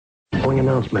following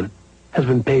announcement has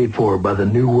been paid for by the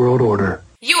New World Order.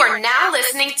 You are now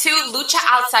listening to Lucha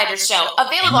Outsiders Show,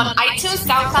 available on iTunes,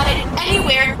 SoundCloud, and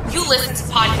anywhere you listen to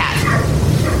podcasts.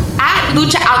 At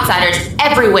Lucha Outsiders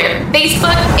everywhere.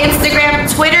 Facebook, Instagram,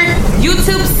 Twitter,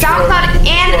 YouTube, SoundCloud,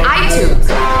 and iTunes.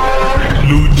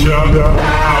 Lucha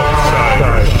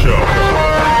Outsiders Show.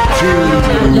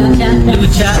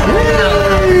 Lucha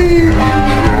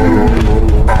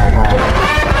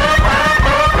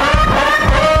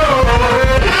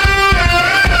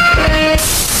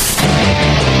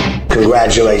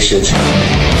Congratulations.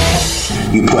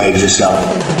 You played yourself.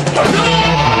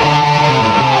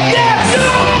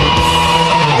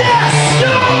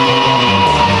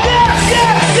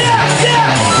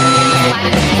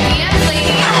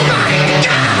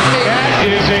 That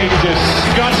is a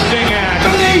disgusting act.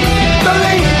 Delete!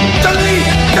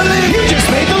 You just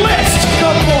made the list!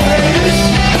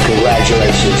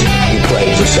 Congratulations. You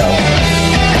played yourself.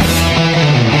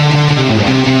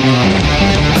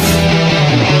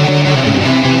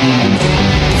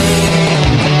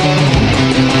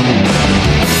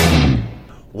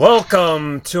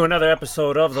 Welcome to another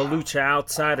episode of the Lucha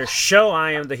Outsiders Show.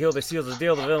 I am the heel that seals the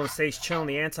deal, the villain stays chilling,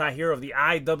 the anti-hero of the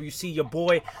IWC, your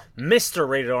boy, Mr.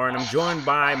 Rated R, and I'm joined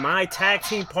by my tag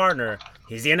team partner.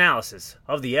 He's the analysis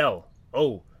of the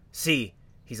LOC.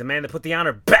 He's a man that put the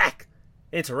honor back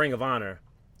into Ring of Honor.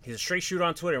 He's a straight shooter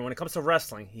on Twitter, and when it comes to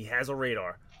wrestling, he has a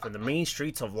radar from the mean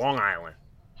streets of Long Island.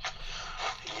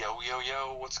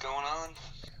 Yo, what's going on?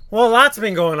 Well, a lot's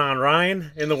been going on,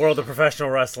 Ryan, in the world of professional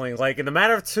wrestling. Like, in the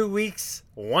matter of 2 weeks,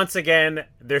 once again,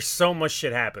 there's so much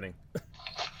shit happening.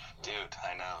 Dude,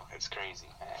 I know. It's crazy,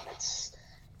 man. It's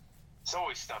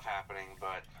always stuff happening,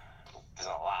 but there's a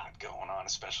lot going on,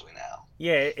 especially now.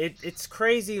 Yeah, it's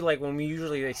crazy, like, when we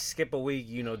usually skip a week,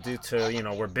 due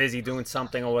to, we're busy doing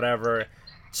something or whatever.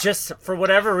 Just, for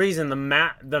whatever reason, the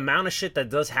amount of shit that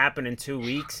does happen in 2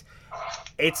 weeks,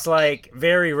 it's, like,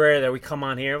 very rare that we come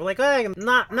on here. We're like, hey,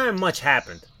 not much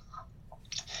happened.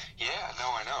 Yeah, no,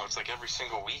 I know. It's like every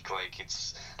single week, like,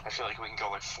 I feel like we can go,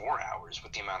 like, 4 hours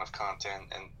with the amount of content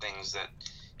and things that,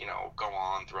 go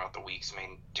on throughout the weeks. I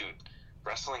mean, dude,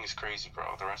 wrestling is crazy,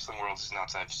 bro. The wrestling world is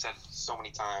nuts. I've said it so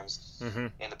many times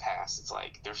in the past. It's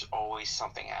like, there's always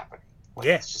something happening. Like,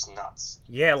 yeah. It's just nuts.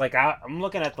 Yeah, like, I'm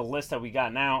looking at the list that we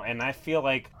got now, and I feel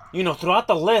like, throughout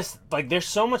the list, like, there's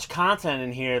so much content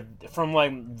in here from,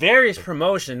 like, various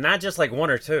promotions, not just, like, one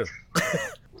or two.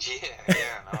 Yeah,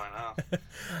 no, I know.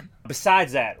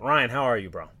 Besides that, Ryan, how are you,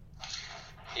 bro?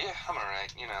 Yeah, I'm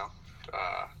alright,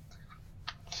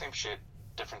 same shit,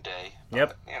 different day.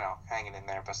 Yep. But, hanging in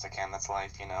there best I can, that's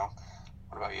life, What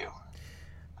about you?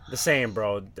 The same,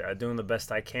 bro. Doing the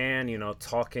best I can,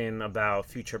 talking about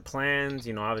future plans.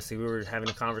 Obviously we were having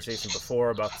a conversation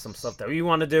before about some stuff that we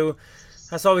want to do.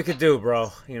 That's all we could do,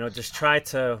 bro. Just try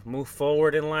to move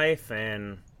forward in life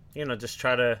and, just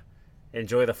try to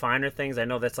enjoy the finer things. I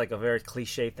know that's like a very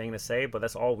cliche thing to say, but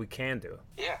that's all we can do.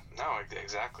 Yeah, no,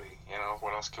 exactly.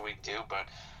 What else can we do but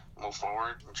move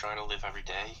forward and try to live every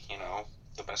day,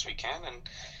 the best we can.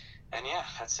 And yeah,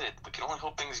 that's it. We can only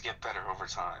hope things get better over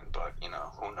time, but,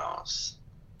 who knows?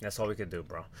 That's all we could do,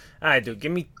 bro. All right, dude,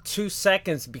 give me 2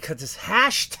 seconds because it's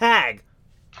hashtag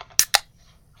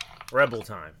Rebel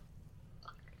Time.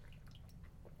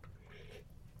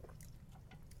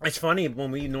 It's funny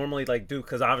when we normally, do,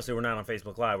 because obviously we're not on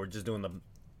Facebook Live. We're just doing the,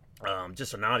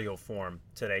 just an audio form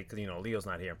today because, Leo's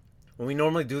not here. When we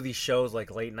normally do these shows,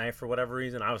 late night for whatever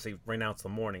reason, obviously right now it's the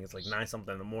morning. It's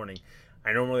 9-something in the morning.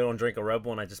 I normally don't drink a Red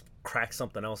Bull and I just crack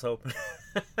something else open.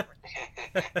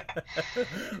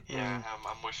 Yeah,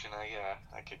 I'm wishing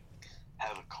I could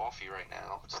have a coffee right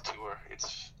now.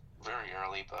 It's very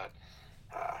early, but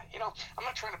I'm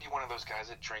not trying to be one of those guys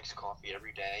that drinks coffee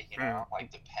every day.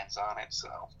 Depends on it.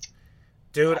 So,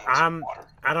 dude, I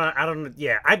don't.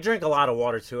 Yeah, I drink a lot of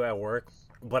water too at work,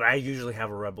 but I usually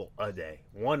have a Red Bull a day,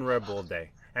 one Red Bull a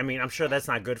day. I mean, I'm sure that's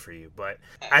not good for you, but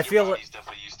I feel like...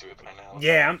 definitely used to it by now.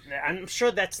 Yeah, I'm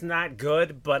sure that's not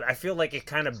good, but I feel like it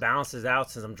kind of balances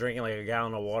out since I'm drinking a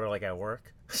gallon of water at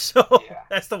work. So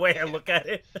that's the way I look at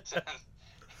it. That's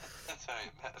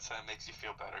how it makes you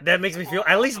feel better. That makes me feel,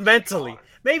 at least mentally.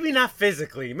 Maybe not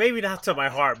physically, maybe not to my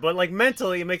heart, but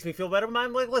mentally it makes me feel better. But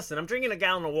I'm like, listen, I'm drinking a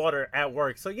gallon of water at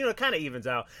work, so it kind of evens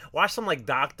out. Watch some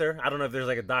doctor. I don't know if there's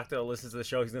a doctor that listens to the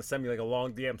show. He's gonna send me a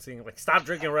long DM saying stop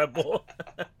drinking Red Bull.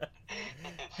 Doesn't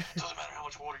matter how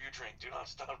much water you drink. Do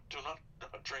not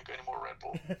drink any more Red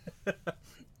Bull.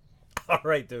 All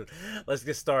right, dude. Let's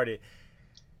get started.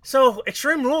 So,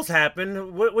 Extreme Rules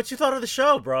happened. What you thought of the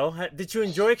show, bro? Did you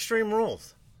enjoy Extreme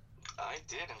Rules? I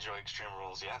did enjoy Extreme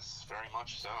Rules, yes, very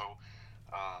much so.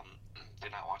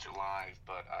 did not watch it live,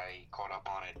 but I caught up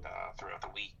on it throughout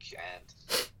the week, and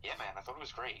yeah, man, I thought it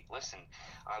was great. Listen,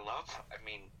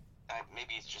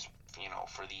 maybe it's just,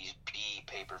 for these B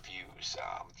pay-per-views,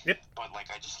 but, like,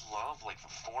 I just love, like, the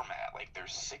format. Like,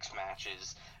 there's 6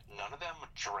 matches, none of them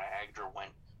dragged or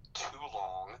went too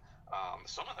long.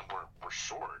 Some of them were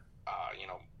short,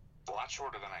 a lot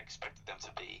shorter than I expected them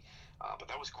to be, but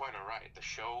that was quite all right. The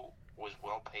show was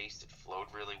well-paced, it flowed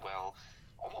really well,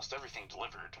 almost everything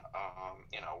delivered,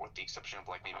 with the exception of,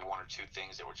 like, maybe 1 or 2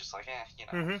 things that were just like,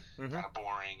 kind of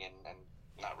boring and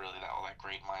not really all that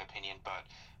great in my opinion, but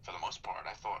for the most part,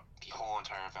 I thought the whole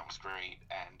entire event was great,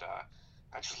 and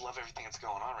I just love everything that's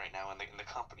going on right now in the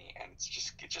company, and it's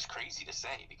just crazy to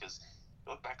say, because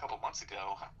you look back a couple months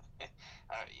ago, it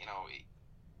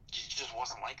just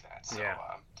wasn't like that. So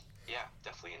yeah,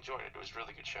 definitely enjoyed it. It was a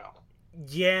really good show.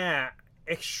 Yeah,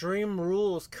 Extreme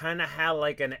Rules kind of had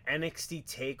like an NXT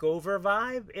TakeOver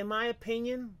vibe, in my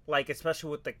opinion, like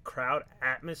especially with the crowd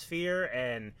atmosphere,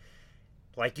 and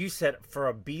like you said, for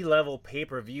a B-level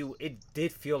pay-per-view, it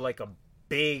did feel like a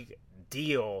big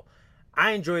deal.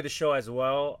 I enjoyed the show as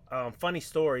well. Funny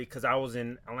story, because I was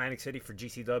in Atlantic City for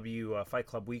GCW Fight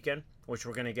Club weekend, which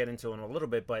we're going to get into in a little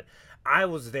bit, but I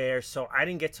was there, so I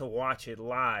didn't get to watch it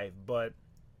live, but,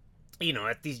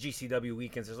 at these GCW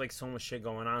weekends, there's, like, so much shit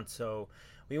going on, so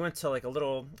we went to, like, a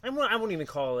little, I wouldn't even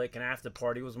call it, like, an after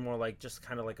party. It was more like just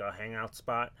kind of like a hangout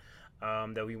spot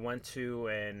that we went to,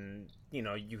 and,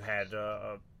 you had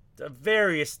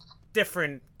various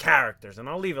different characters, and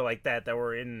I'll leave it like that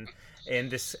were in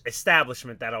this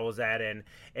establishment that I was at. And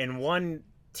in one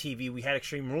TV, we had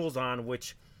Extreme Rules on,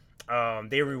 which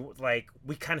they were like,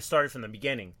 we kind of started from the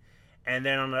beginning. And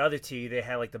then on the other TV, they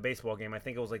had like the baseball game. I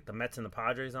think it was like the Mets and the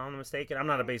Padres, if I'm not mistaken. I'm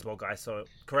not a baseball guy, so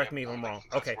correct me if I'm wrong.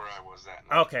 That's okay. Where I was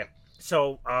at. Okay.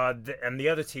 So, and the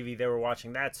other TV, they were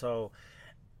watching that. So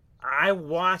I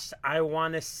watched, I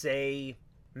want to say,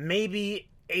 maybe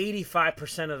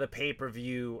 85% of the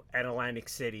pay-per-view at Atlantic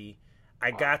City.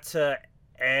 I got to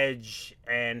Edge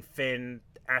and Finn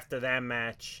after that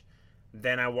match.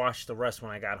 Then I watched the rest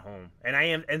when I got home. And I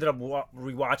ended up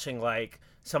rewatching, like,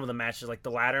 some of the matches. Like,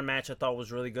 the ladder match I thought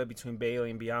was really good between Bayley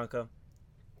and Bianca.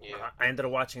 Yeah. I ended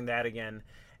up watching that again.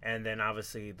 And then,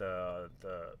 obviously, the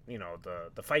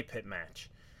Fight Pit match.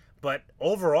 But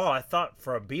overall, I thought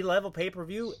for a B-level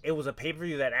pay-per-view, it was a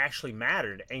pay-per-view that actually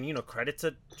mattered. And, credit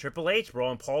to Triple H, bro,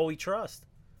 and Paul we trust.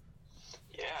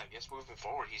 Yeah, I guess moving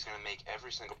forward, he's going to make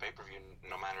every single pay-per-view,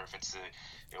 no matter if it's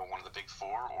one of the big 4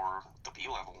 or the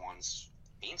B-level ones,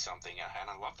 mean something. And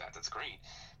I love that. That's great.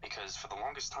 Because for the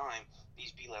longest time,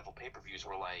 these B-level pay-per-views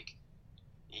were like,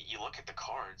 you look at the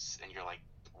cards and you're like,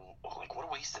 what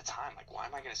a waste of time. Like, why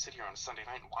am I going to sit here on a Sunday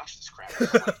night and watch this crap?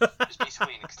 It's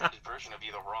basically an extended version of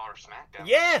either Raw or SmackDown.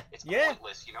 Yeah, it's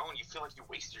pointless, and you feel like you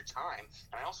wasted your time.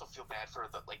 And I also feel bad for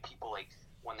the people, like,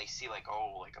 when they see, like,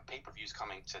 a pay-per-view's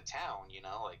coming to town,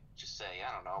 like, just say,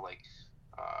 I don't know, like,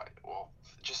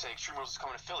 just say Extreme Rules is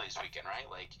coming to Philly this weekend, right?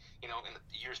 Like, in the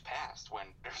years past when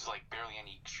there's, like, barely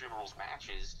any Extreme Rules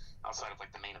matches outside of,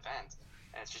 like, the main event,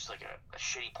 and it's just like a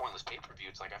shitty, pointless pay-per-view.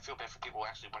 It's like, I feel bad for people who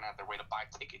actually went out their way to buy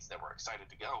tickets that were excited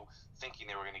to go, thinking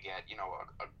they were going to get,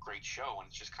 a great show,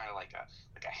 and it's just kind of like a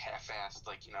half-assed,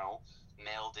 like,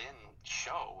 mailed-in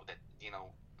show that,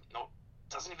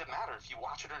 doesn't even matter if you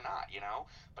watch it or not,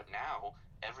 But now,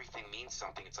 everything means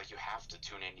something. It's like you have to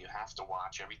tune in, you have to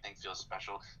watch, everything feels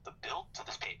special. The build to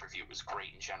this pay-per-view was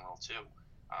great in general, too.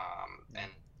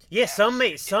 Some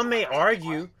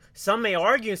may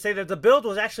argue and say that the build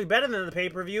was actually better than the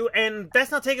pay-per-view, and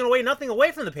that's not taking nothing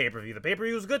away from the pay-per-view. The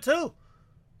pay-per-view was good too.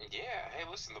 Yeah, hey,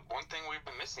 listen, the one thing we've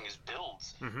been missing is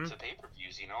builds to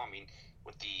pay-per-views,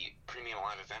 with the premium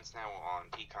live events now on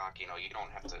Peacock, you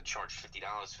don't have to charge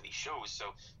 $50 for these shows,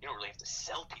 so you don't really have to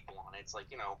sell people on it. It's like,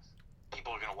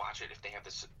 people are going to watch it if they have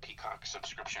this Peacock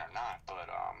subscription or not, but,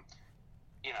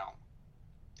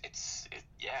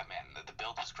 man, the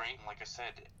build was great, and like I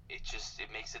said,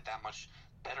 it makes it that much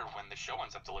better when the show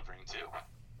ends up delivering too.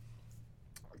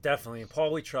 Definitely, and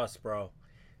Paul we trust, bro.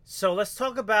 So let's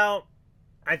talk about,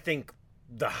 I think,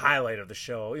 the highlight of the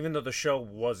show, even though the show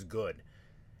was good,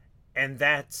 and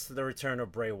that's the return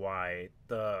of Bray Wyatt.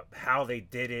 How they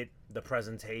did it, the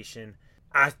presentation.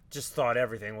 I just thought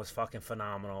everything was fucking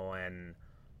phenomenal, and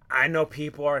I know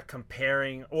people are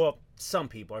comparing, some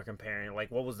people are comparing,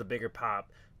 like, what was the bigger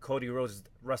pop? Cody Rhodes'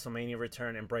 WrestleMania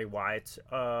return and Bray Wyatt's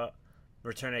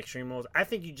return at Extreme Rules. I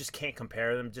think you just can't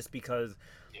compare them just because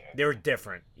they were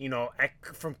different.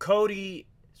 From Cody's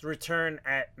return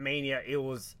at Mania, it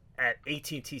was at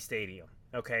AT&T Stadium,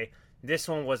 okay? This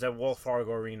one was at Wells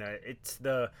Fargo Arena. It's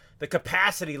the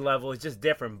capacity level is just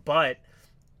different, but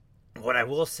what I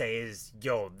will say is,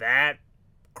 yo, that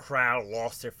crowd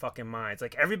lost their fucking minds.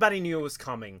 Like, everybody knew it was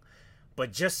coming,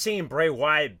 but just seeing Bray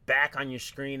Wyatt back on your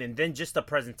screen and then just the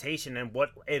presentation and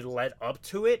what it led up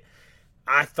to it,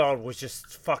 I thought was just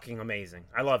fucking amazing.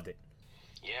 I loved it.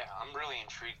 Yeah, I'm really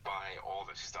intrigued by all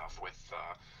this stuff with,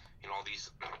 all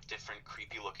these different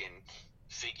creepy-looking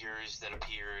figures that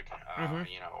appeared.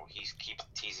 He keeps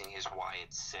teasing his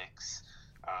Wyatt Six.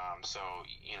 So,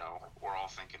 we're all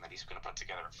thinking that he's going to put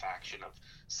together a faction of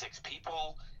 6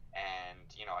 people. And,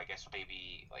 I guess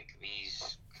maybe, like,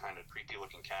 these kind of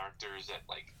creepy-looking characters that,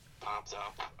 like, popped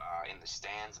up in the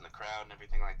stands and the crowd and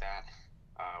everything like that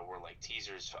were, like,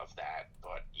 teasers of that.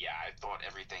 But, yeah, I thought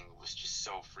everything was just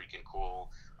so freaking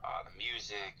cool. The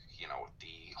music, with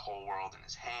the whole world in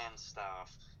his hand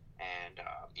stuff. And,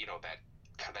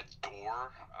 that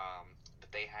door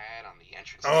that they had on the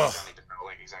entrance. I don't even know,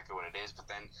 like, exactly what it is. But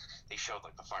then they showed,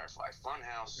 like, the Firefly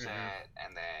Funhouse set.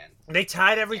 And then they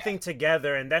tied everything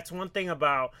together. And that's one thing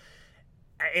about...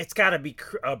 It's got to be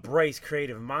Bray's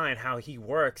creative mind, how he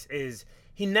works, is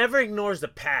he never ignores the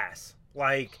past.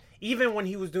 Like, even when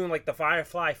he was doing, like, the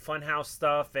Firefly Funhouse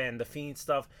stuff and the Fiend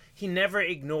stuff, he never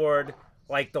ignored,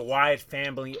 like, the Wyatt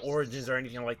family origins or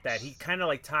anything like that. He kind of,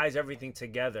 like, ties everything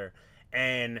together.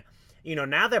 And,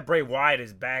 now that Bray Wyatt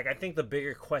is back, I think the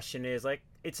bigger question is, like,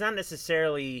 it's not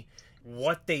necessarily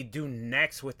what they do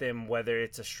next with him, whether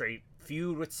it's a straight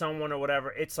feud with someone or whatever.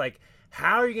 It's, like,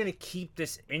 how are you going to keep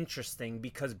this interesting?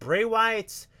 Because Bray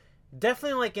Wyatt's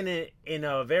definitely, like, in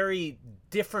a very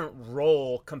different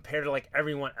role compared to, like,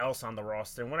 everyone else on the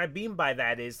roster. And what I mean by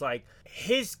that is, like,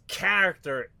 his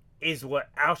character is what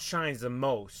outshines the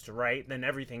most, right, than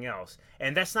everything else.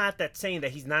 And that's not that saying that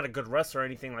he's not a good wrestler or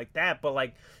anything like that, but,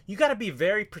 like, you got to be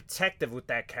very protective with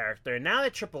that character. And now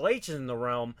that Triple H is in the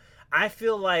realm, I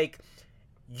feel like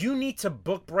you need to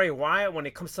book Bray Wyatt when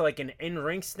it comes to, like, an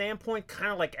in-ring standpoint,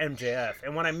 kind of like MJF.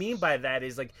 And what I mean by that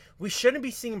is, like, we shouldn't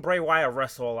be seeing Bray Wyatt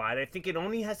wrestle a lot. I think it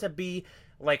only has to be,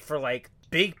 like, for, like,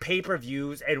 big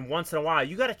pay-per-views, and once in a while,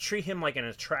 you got to treat him like an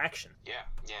attraction. Yeah,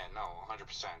 no,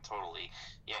 100%, totally.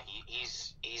 Yeah,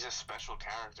 he's a special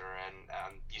character,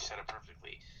 and you said it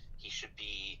perfectly. He should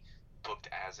be booked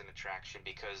as an attraction,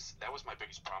 because that was my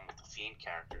biggest problem with the Fiend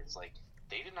character. It's like,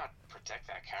 they did not protect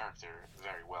that character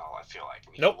very well, I feel like.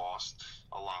 I mean, Nope. He lost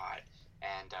a lot.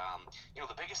 And,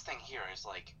 the biggest thing here is,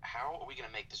 like, how are we going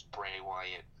to make this Bray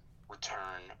Wyatt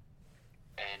return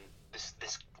and this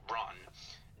run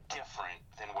different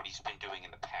than what he's been doing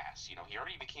in the past? He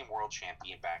already became world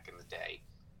champion back in the day.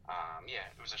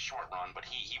 It was a short run, but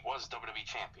he was WWE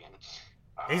champion.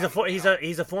 He's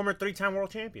a former 3-time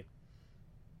world champion.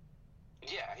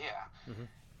 Yeah. Mm-hmm.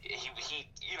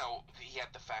 He had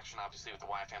the faction, obviously, with the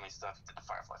Wyatt family stuff. He did the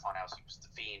Firefly Funhouse. He was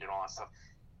the Fiend and all that stuff.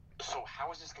 So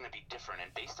how is this going to be different?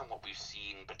 And based on what we've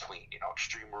seen between,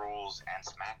 Extreme Rules and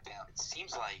SmackDown, it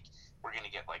seems like we're going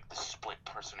to get, like, the split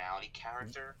personality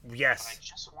character. Yes. But I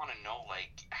just want to know,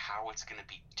 like, how it's going to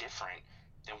be different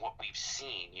than what we've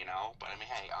seen, But, I mean,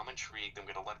 hey, I'm intrigued. I'm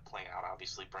going to let it play out.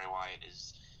 Obviously, Bray Wyatt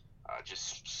is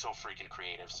just so freaking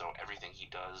creative. So everything he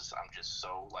does, I'm just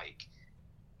so, like,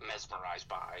 mesmerized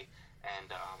by.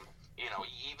 And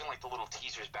even like the little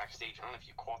teasers backstage, I don't know if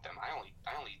you caught them. I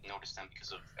only noticed them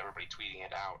because of everybody tweeting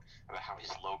it out about how his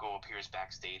logo appears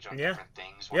backstage on different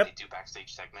things when they do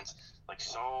backstage segments, like,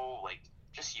 so, like,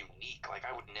 just unique. Like,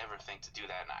 I would never think to do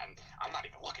that, and I'm not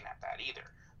even looking at that either.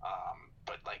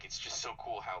 But, like, it's just so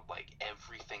cool how, like,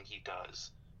 everything he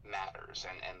does matters,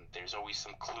 and there's always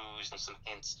some clues and some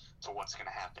hints to what's going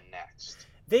to happen next.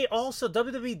 They also,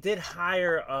 WWE did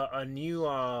hire a new,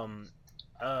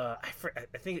 I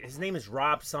think his name is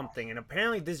Rob something, and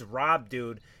apparently this Rob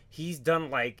dude, he's done,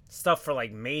 like, stuff for,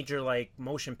 like, major, like,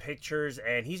 motion pictures,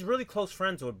 and he's really close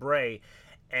friends with Bray.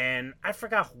 And I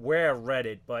forgot where I read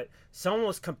it, but someone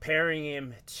was comparing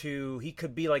him to, he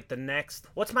could be like the next,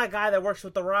 what's my guy that works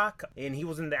with The Rock? And he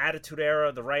was in the Attitude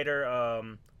Era, the writer,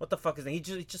 what the fuck is his name?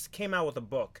 He just came out with a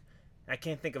book. I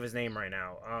can't think of his name right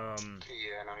now. Yeah,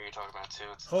 I know who you're talking about too.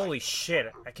 Holy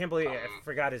shit, I can't believe I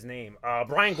forgot his name.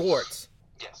 Brian Gewirtz.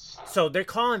 Yes. So they're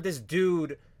calling this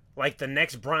dude like the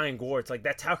next Brian Gewirtz. Like,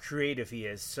 that's how creative he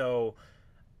is. So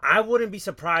I wouldn't be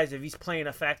surprised if he's playing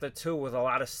a factor too with a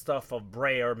lot of stuff of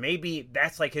Bray, or maybe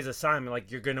that's like his assignment, like,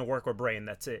 you're gonna work with Bray and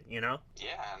that's it, Yeah, and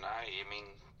I mean,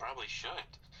 probably should.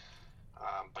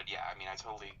 But yeah, I mean, I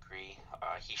totally agree.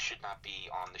 He should not be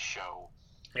on the show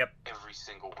every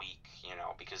single week,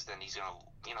 because then he's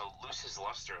gonna, lose his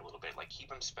luster a little bit. Like,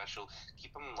 keep him special,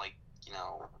 keep him, like,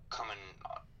 coming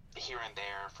here and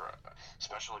there for a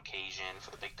special occasion, for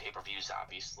the big pay-per-views,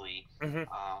 obviously.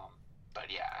 Mm-hmm. But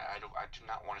yeah, I do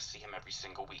not want to see him every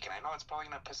single week, and I know it's probably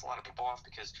going to piss a lot of people off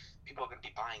because people are going to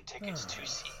be buying tickets to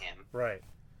see him. Right.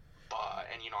 But,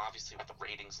 and obviously with the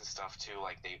ratings and stuff too,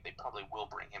 like they probably will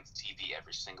bring him to TV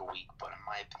every single week. But in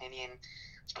my opinion,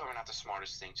 it's probably not the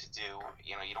smartest thing to do.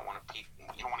 You don't want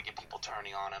to get people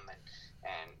turning on him,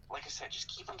 and like I said, just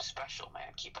keep him special,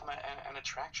 man. Keep him an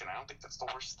attraction. I don't think that's the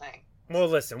worst thing. Well,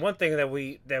 listen, one thing that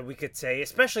we could say,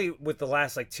 especially with the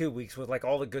last 2 weeks, with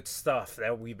all the good stuff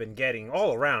that we've been getting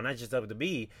all around, not just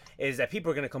WWE, is that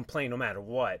people are going to complain no matter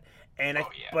what. And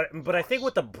but I think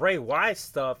with the Bray Wyatt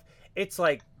stuff, it's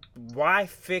like, why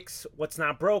fix what's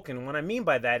not broken? What I mean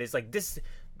by that is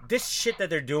this shit that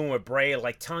they're doing with Bray,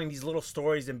 telling these little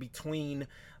stories in between,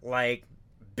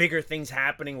 bigger things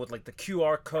happening with the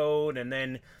QR code, and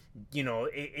then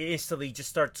it instantly just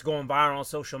starts going viral on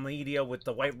social media with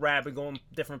the White Rabbit going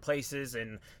different places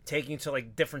and taking to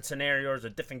different scenarios or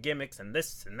different gimmicks and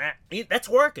this and that. That's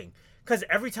working. Because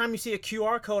every time you see a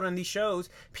QR code on these shows,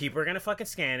 people are going to fucking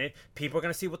scan it. People are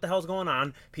going to see what the hell's going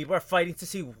on. People are fighting to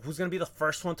see who's going to be the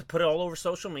first one to put it all over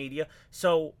social media.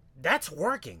 So that's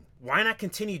working. Why not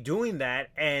continue doing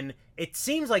that? And it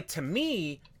seems to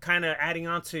me, kind of adding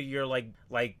on to your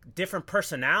different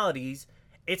personalities,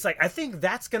 it's I think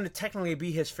that's going to technically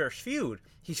be his first feud.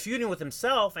 He's feuding with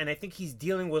himself, and I think he's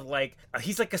dealing with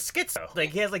he's a schizo.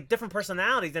 He has different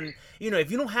personalities, and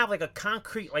if you don't have a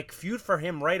concrete feud for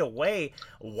him right away,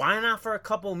 why not for a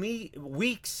couple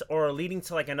weeks or leading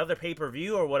to another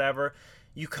pay-per-view or whatever?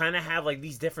 You kind of have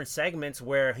these different segments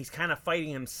where he's kind of fighting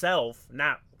himself,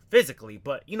 not physically,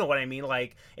 but you know what I mean,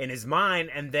 in his mind,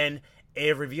 and then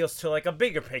it reveals to a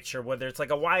bigger picture, whether it's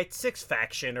a Wyatt Six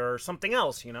faction or something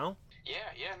else,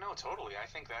 Yeah, no, totally. I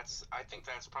think that's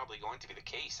probably going to be the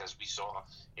case, as we saw.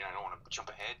 I don't want to jump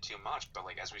ahead too much, but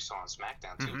as we saw on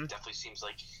SmackDown too, it definitely seems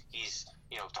like he's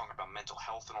talking about mental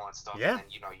health and all that stuff. Yeah. And then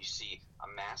you see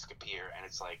a mask appear, and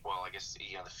it's well, I guess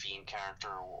the Fiend character,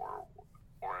 or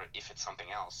if it's something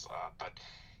else, but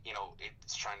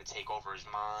it's trying to take over his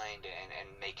mind and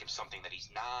make him something that he's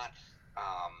not.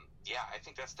 Yeah, I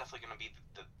think that's definitely going to be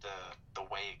the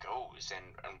way it goes, and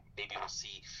maybe we'll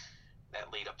see that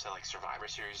lead up to Survivor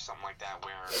Series or something like that,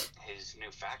 where his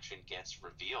new faction gets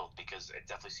revealed, because it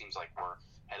definitely seems like we're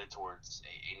headed towards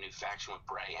a new faction with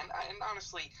Bray, and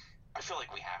honestly, I feel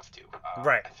like we have to.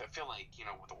 Right. I feel like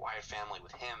with the Wyatt family,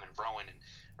 with him and Rowan, and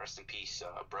rest in peace,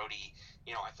 Brody.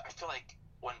 I feel like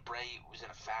when Bray was in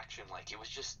a faction,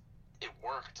 it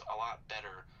worked a lot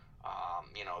better,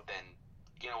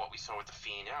 than what we saw with the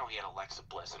Fiend. He had Alexa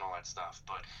Bliss and all that stuff,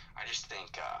 but I just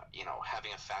think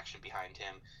having a faction behind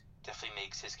him definitely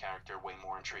makes his character way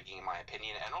more intriguing, in my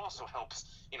opinion, and also helps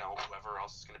whoever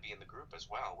else is going to be in the group as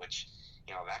well, which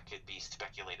that could be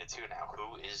speculated too now.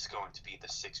 Who is going to be the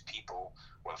 6 people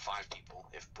or the 5 people,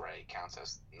 if Bray counts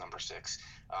as number 6,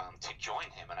 to join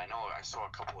him? And I know I saw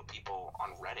a couple of people on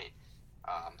Reddit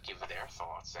give their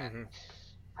thoughts, and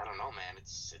I don't know, man.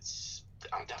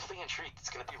 I'm definitely intrigued. It's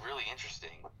going to be really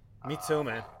interesting. Me too,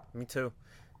 man. Me too.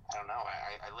 I don't know.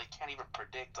 I can't even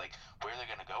predict where they're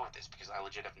gonna go with this, because I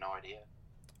legit have no idea.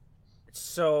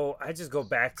 So I just go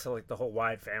back to the whole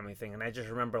Wyatt family thing, and I just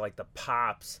remember the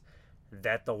pops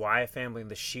that the Wyatt family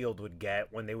and the Shield would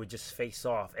get when they would just face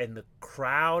off, and the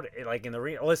crowd in the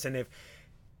arena. Listen,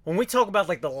 when we talk about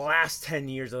the last 10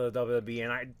 years of the WWE,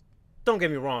 and don't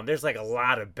get me wrong, there's a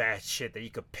lot of bad shit that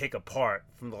you could pick apart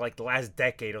from the last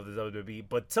decade of the WWE,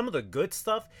 but some of the good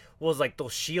stuff was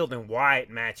those Shield and Wyatt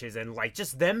matches, and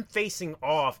just them facing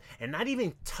off and not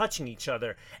even touching each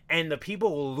other, and the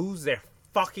people will lose their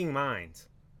fucking minds.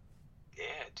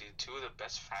 Yeah, dude, 2 of the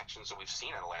best factions that we've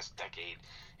seen in the last decade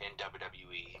in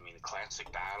WWE. I mean,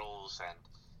 classic battles, and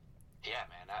yeah,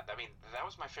 man. That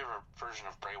was my favorite version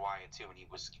of Bray Wyatt too,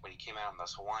 when he came out in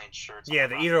those Hawaiian shirts. Yeah,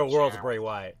 the Eater of Worlds Bray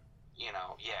Wyatt.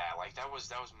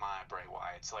 That was my Bray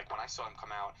Wyatt. So when I saw him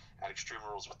come out at Extreme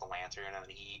Rules with the lantern, and then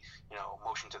he,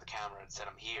 motioned to the camera and said,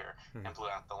 "I'm here," and blew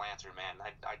out the lantern, man,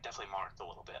 I definitely marked a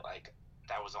little bit.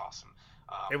 That was awesome.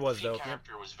 It was, the though.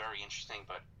 character was very interesting,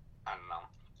 but I don't know.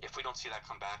 If we don't see that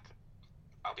come back,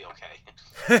 I'll be okay.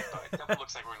 But it definitely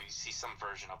looks like we're going to see some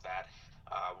version of that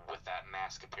with that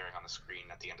mask appearing on the screen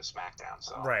at the end of SmackDown.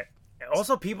 So right.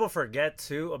 Also, people forget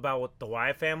too about the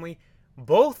Wyatt family.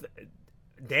 Both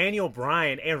Daniel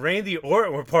Bryan and Randy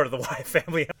Orton were part of the Wyatt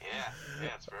family. Yeah,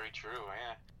 it's very true.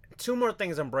 Yeah. 2 more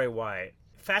things on Bray Wyatt.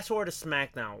 Fast forward to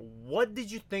SmackDown. What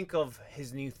did you think of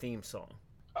his new theme song?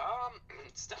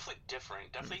 It's definitely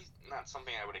different. Definitely not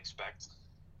something I would expect,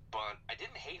 but I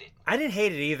didn't hate it. I didn't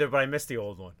hate it either, but I missed the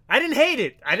old one. I didn't hate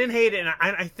it, and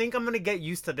I think I'm gonna get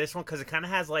used to this one, because it kind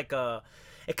of has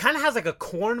it kind of has like a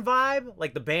Korn vibe,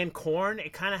 like the band Korn.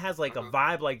 It kind of has like a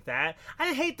vibe like that. I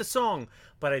didn't hate the song,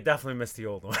 but I definitely missed the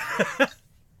old one.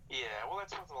 Yeah, well,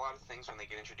 that's with a lot of things when they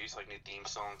get introduced, like new theme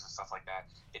songs and stuff like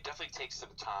that. It definitely takes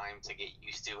some time to get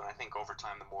used to, and I think over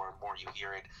time, the more and more you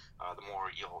hear it, the more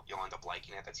you'll end up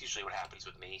liking it. That's usually what happens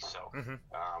with me. So,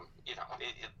 you know,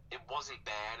 it wasn't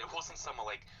bad. It wasn't some of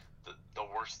like the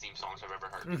worst theme songs I've ever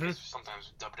heard. Because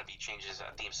sometimes WWE changes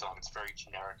a theme song; it's very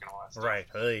generic and all that stuff. Right.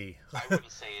 Hey. I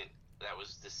wouldn't say that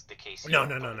was the case. No.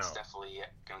 It's definitely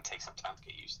going to take some time to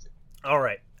get used to. All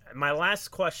right, my last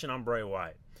question on Bray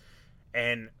Wyatt,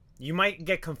 and you might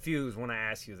get confused when I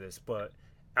ask you this, but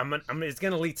it's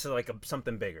going to lead to like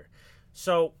something bigger.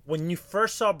 So when you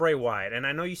first saw Bray Wyatt, and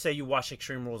I know you say you watched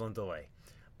Extreme Rules on delay,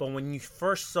 but when you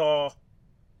first saw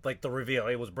like the reveal,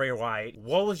 it was Bray Wyatt,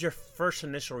 what was your first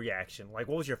initial reaction? Like,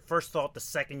 what was your first thought the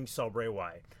second you saw Bray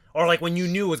Wyatt? Or like when you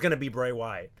knew it was going to be Bray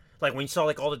Wyatt? Like when you saw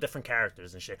like all the different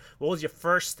characters and shit. What was your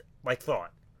first like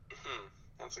thought?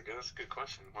 That's a good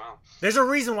question. Wow. There's a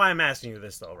reason why I'm asking you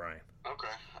this though, Ryan. Okay.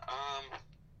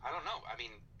 I don't know. I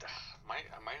mean,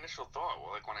 my initial thought,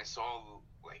 well, like when I saw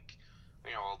like,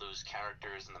 you know, all those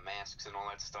characters and the masks and all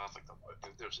that stuff,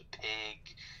 like there was a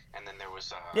pig, and then there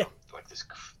was like this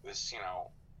you know,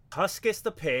 Huskus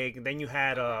the pig. Then you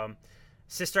had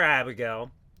Sister Abigail.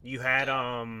 You had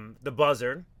the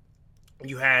Buzzard.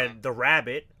 You had the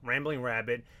rabbit, Rambling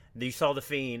Rabbit. Then you saw the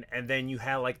Fiend, and then you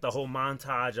had like the whole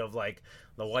montage of like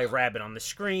the White Rabbit on the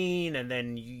screen, and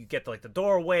then you get like the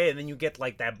doorway, and then you get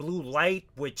like that blue light,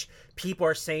 which people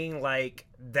are saying like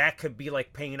that could be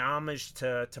like paying homage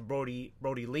to Brody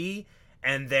Lee,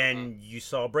 and then you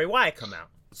saw Bray Wyatt come out.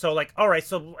 So like, all right,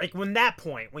 so like when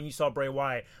you saw Bray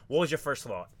Wyatt, what was your first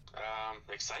thought?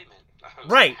 Excitement.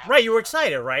 Right, you were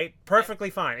excited, right? Perfectly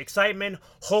fine. Excitement,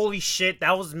 holy shit,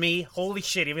 that was me, holy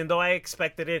shit, even though I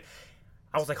expected it,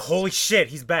 I was like, holy shit,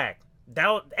 he's back.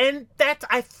 That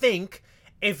I think,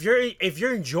 if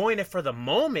you're enjoying it for the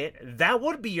moment, that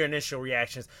would be your initial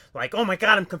reactions. Like, oh my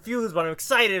god, I'm confused, but I'm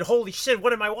excited, holy shit,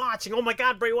 what am I watching? Oh my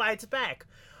god, Bray Wyatt's back.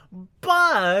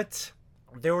 But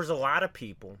there was a lot of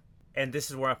people, and this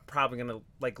is where I'm probably gonna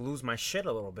like lose my shit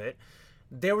a little bit.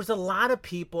 There was a lot of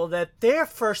people that their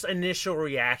first initial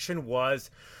reaction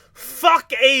was, fuck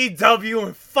AEW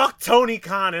and fuck Tony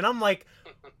Khan. And I'm like,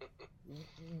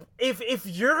 if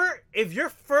your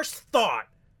first thought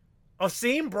of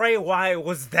seeing Bray Wyatt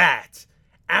was that,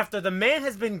 after the man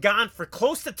has been gone for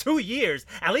close to 2 years,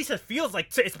 at least it feels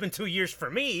like it's been 2 years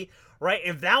for me, right?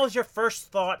 If that was your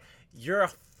first thought, you're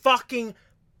a fucking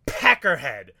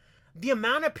peckerhead. The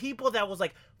amount of people that was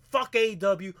like, fuck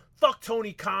AEW, fuck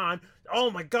Tony Khan, oh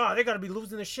my god, they're gonna be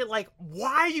losing their shit. Like,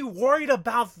 why are you worried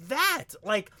about that?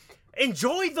 Like,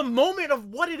 enjoy the moment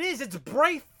of what it is. It's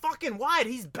Bray fucking Wyatt.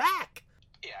 He's back.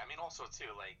 Yeah, I mean, also, too,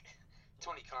 like,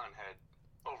 Tony Khan had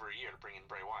over a year to bring in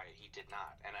Bray Wyatt. He did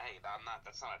not. And, hey,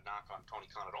 that's not a knock on Tony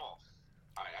Khan at all.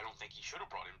 I don't think he should have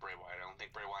brought in Bray Wyatt. I don't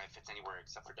think Bray Wyatt fits anywhere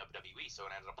except for WWE, so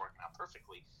it ended up working out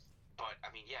perfectly. But,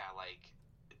 I mean, yeah, like,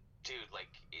 dude,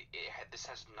 like, this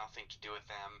has nothing to do with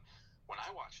them. When I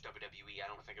watch WWE, I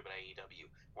don't think about AEW.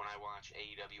 When I watch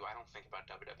AEW, I don't think about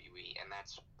WWE. And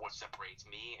that's what separates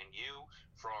me and you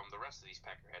from the rest of these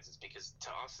peckerheads. It's because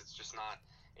to us, it's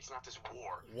not this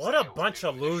war. What a bunch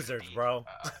of losers, bro.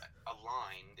 A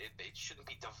line. It shouldn't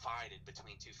be divided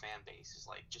between two fan bases.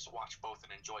 Like, just watch both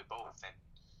and enjoy both. And,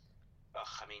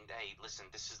 I mean, hey, listen,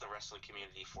 this is the wrestling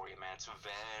community for you, man. It's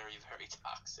very, very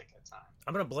toxic at times.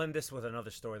 I'm gonna blend this with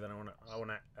another story that I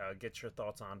wanna get your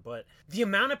thoughts on. But the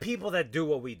amount of people that do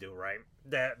what we do, right?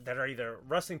 That are either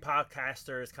wrestling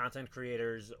podcasters, content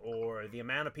creators, or the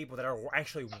amount of people that are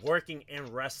actually working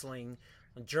in wrestling,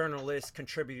 journalists,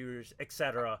 contributors,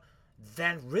 etc.,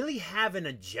 that really have an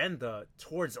agenda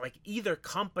towards like either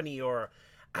company or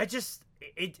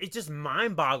it just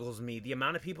mind boggles me the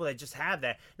amount of people that just have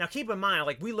that. Now keep in mind,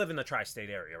 like, we live in the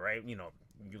tri-state area, right? You know,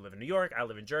 you live in New York, I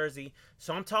live in Jersey,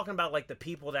 so I'm talking about like the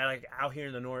people that are out here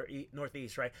in the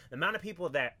Northeast, right? The amount of people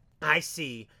that I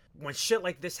see when shit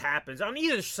like this happens on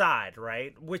either side,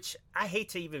 right? Which I hate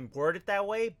to even word it that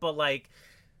way, but like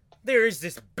there is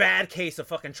this bad case of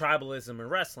fucking tribalism in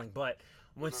wrestling, but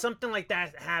when something like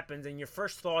that happens and your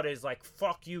first thought is like,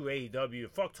 fuck you, AEW,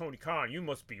 fuck Tony Khan, you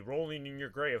must be rolling in your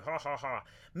grave, ha ha ha.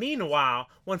 Meanwhile,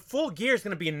 when Full Gear is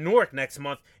going to be in Newark next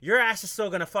month, your ass is still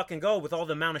going to fucking go with all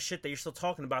the amount of shit that you're still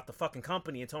talking about the fucking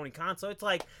company and Tony Khan. So it's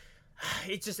like,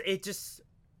 I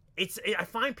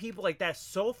find people like that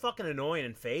so fucking annoying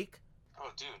and fake. Oh,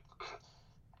 dude.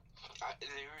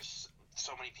 There's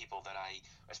so many people that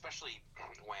especially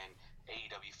when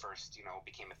AEW first,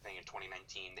 became a thing in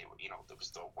 2019, there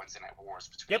was the Wednesday Night Wars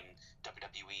between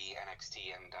WWE,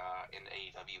 NXT, and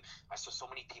AEW. I saw so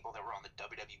many people that were on the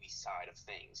WWE side of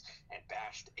things and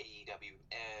bashed AEW,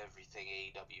 everything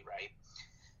AEW, right?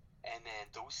 And then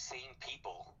those same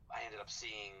people I ended up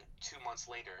seeing 2 months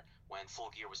later when Full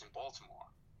Gear was in Baltimore.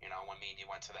 When me and you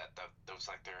went to that was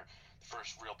like their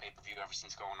first real pay-per-view ever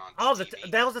since going on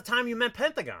TV. That was the time you met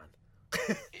Pentagon.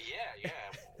 Yeah.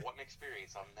 What an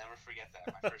experience. I'll never forget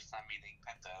that. My first time meeting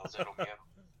Penta El Zero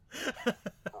Miedo.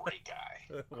 Great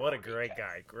guy. What a great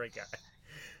guy. Great guy.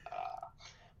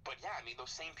 But yeah, I mean,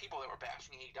 those same people that were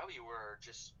bashing AEW were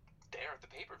just there at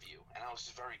the pay-per-view, and I was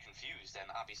just very confused. And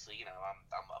obviously,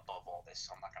 I'm above all this,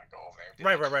 so I'm not going to go over there.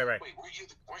 Right. Wait, weren't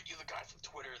you the guy from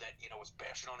Twitter that was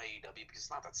bashing on AEW? Because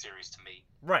it's not that serious to me.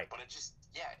 Right. But it's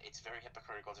very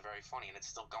hypocritical. It's very funny, and it's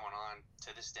still going on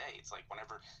to this day. It's like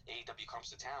whenever AEW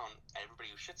comes to town, everybody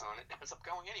who shits on it ends up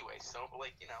going anyway. So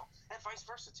and vice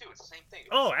versa too. It's the same thing.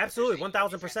 Oh, absolutely,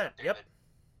 1,000%. Yep.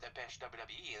 That bash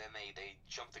WWE, and then they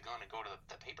jump the gun and go to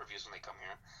the pay-per-views when they come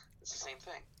here. It's the same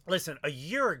thing. Listen, a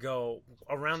year ago,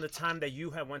 around the time that you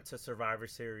had went to Survivor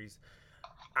Series,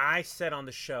 I said on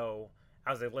the show,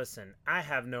 I was like, listen, I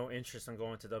have no interest in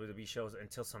going to WWE shows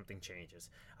until something changes.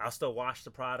 I'll still watch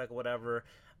the product, whatever.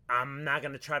 I'm not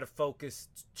going to try to focus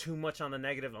too much on the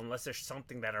negative unless there's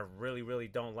something that I really, really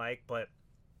don't like. But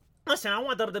listen, I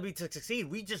want WWE to succeed.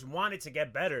 We just want it to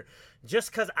get better.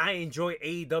 Just because I enjoy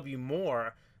AEW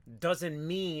more doesn't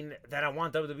mean that I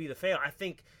want WWE to fail. I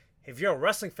think if you're a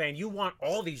wrestling fan, you want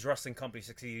all these wrestling companies to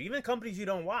succeed, even companies you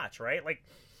don't watch, right? Like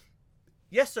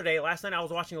last night I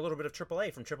was watching a little bit of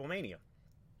AAA from Triple Mania.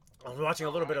 I was watching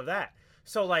a little bit of that.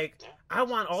 So, I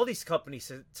want all these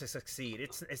companies to succeed.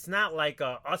 It's not like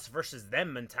a us versus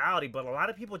them mentality, but a lot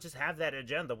of people just have that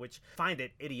agenda, which find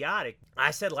it idiotic.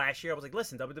 I said last year, I was like,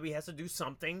 listen, WWE has to do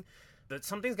something.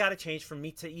 Something's got to change for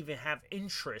me to even have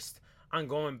interest on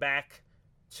going back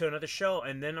to another show.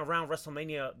 And then around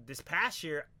WrestleMania this past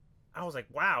year, I was like,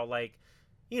 wow, I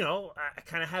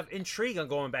kind of have intrigue on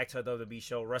going back to a WWE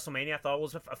show. WrestleMania I thought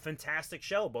was a fantastic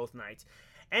show both nights.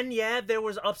 And yeah, there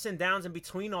was ups and downs in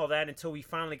between all that until we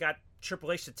finally got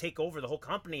Triple H to take over the whole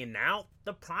company, and now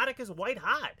the product is white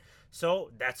hot.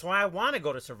 So that's why I want to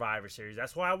go to Survivor Series.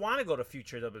 That's why I want to go to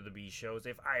future WWE shows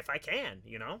if I can,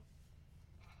 Yeah,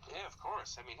 of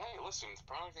course. I mean, hey, listen, the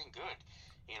product ain't good.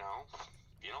 You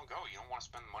don't go. You don't want to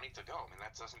spend the money to go. I mean,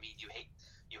 that doesn't mean you hate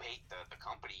the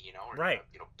company, or right.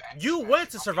 Back you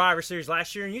went to Survivor Series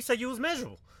last year, and you said you was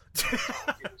miserable.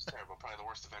 It was terrible. Probably the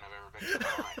worst event I've ever been to in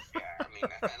my life. Yeah, I mean,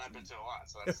 and I've been to a lot,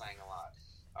 so that's saying a lot.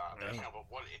 But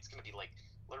what it's going to be like,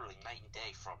 literally night and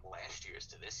day from last year's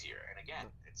to this year. And again,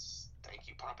 thank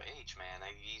you, Papa H, man.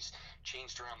 He's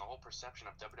changed around the whole perception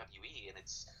of WWE, and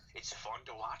it's fun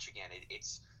to watch again.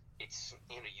 It's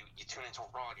you tune into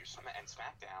Raw and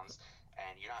SmackDowns,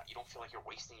 and you don't feel like you're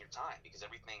wasting your time because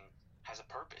everything has a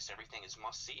purpose. Everything is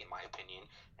must see, in my opinion,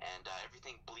 and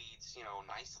everything bleeds,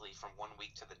 nicely from one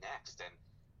week to the next. And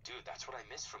dude, that's what I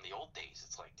miss from the old days.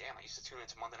 It's like, damn, I used to tune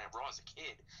into Monday Night Raw as a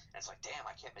kid, and it's like, damn,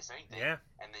 I can't miss anything. Yeah.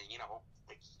 And then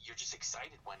you're just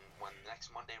excited when next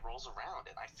Monday rolls around,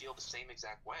 and I feel the same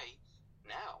exact way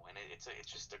now, and it's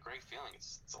just a great feeling.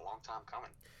 It's a long time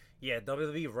coming. Yeah,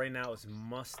 WWE right now is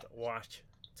must-watch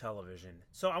television.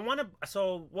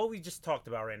 So what we just talked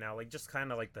about right now, just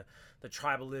kind of like the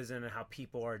tribalism and how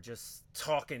people are just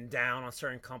talking down on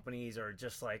certain companies, or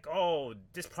just like, oh,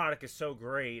 this product is so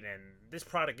great and this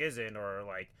product isn't, or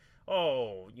like,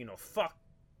 oh, fuck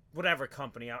whatever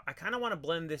company. I kind of want to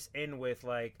blend this in with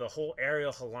the whole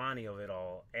Ariel Helwani of it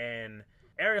all. And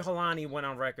Ariel Helwani went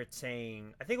on record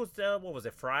saying, I think it was, what was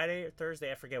it, Friday or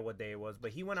Thursday? I forget what day it was, but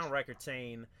he went on record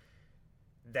saying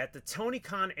that the Tony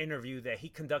Khan interview that he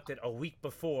conducted a week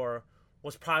before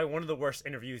was probably one of the worst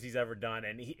interviews he's ever done,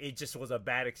 and it just was a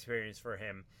bad experience for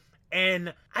him.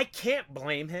 And I can't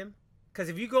blame him, because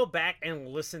if you go back and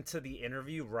listen to the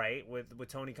interview, right, with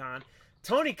Tony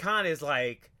Khan is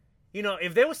like,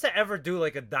 if there was to ever do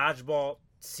a Dodgeball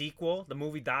sequel, the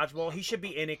movie Dodgeball, he should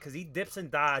be in it, because he dips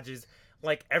and dodges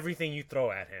everything you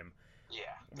throw at him.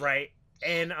 Yeah. Right?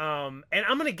 And I'm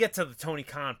going to get to the Tony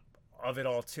Khan of it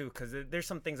all too, because there's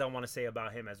some things I want to say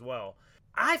about him as well.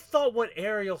 I thought what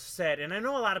Ariel said, and I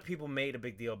know a lot of people made a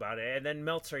big deal about it, and then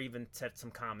Meltzer even said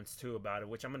some comments too about it,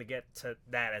 which I'm going to get to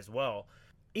that as well.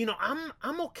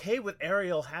 I'm okay with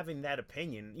Ariel having that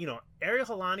opinion. Ariel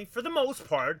Helwani, for the most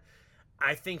part,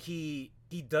 I think he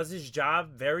does his job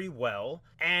very well,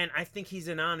 and I think he's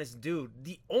an honest dude.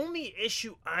 The only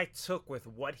issue I took with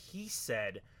what he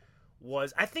said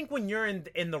was, I think when you're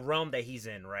in the realm that he's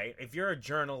in, right? If you're a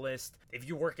journalist, if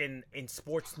you work in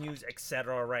sports news,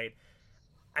 etc., right?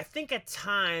 I think at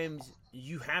times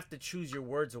you have to choose your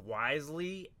words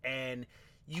wisely, and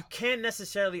you can't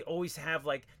necessarily always have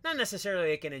like, not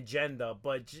necessarily like an agenda,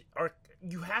 but or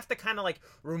you have to kind of like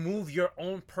remove your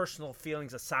own personal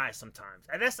feelings aside sometimes.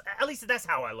 And that's, at least that's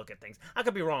how I look at things. I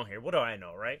could be wrong here. What do I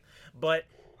know, right? But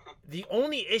the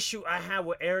only issue I had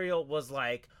with Ariel was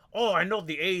like, oh, I know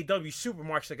the AEW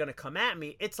supermarkets are gonna come at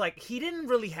me. It's like he didn't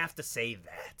really have to say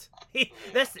that. He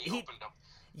opened up.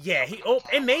 Yeah,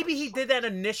 and maybe he did that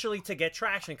initially to get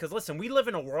traction. Because listen, we live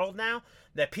in a world now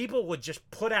that people would just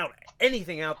put out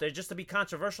anything out there just to be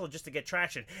controversial, just to get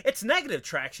traction. It's negative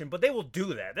traction, but they will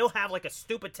do that. They'll have like a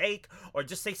stupid take or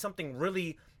just say something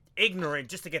really ignorant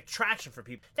just to get traction for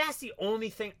people. That's the only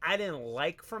thing I didn't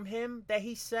like from him that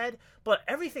he said. But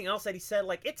everything else that he said,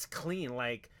 like, it's clean.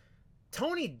 Like,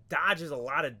 Tony dodges a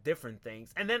lot of different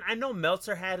things. And then I know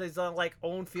Meltzer had his like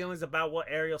own feelings about what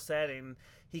Ariel said, and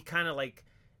he kind of like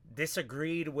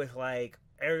disagreed with like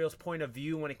Ariel's point of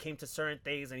view when it came to certain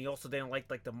things, and he also didn't like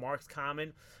the Mark's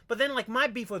comment. But then like my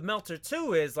beef with Meltzer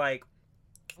too is like,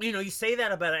 you know, you say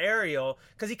that about Ariel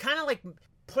because he kind of like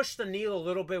pushed the needle a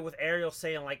little bit with Ariel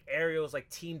saying like Ariel's like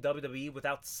Team WWE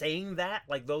without saying that,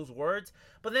 like those words.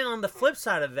 But then on the flip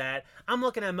side of that, I'm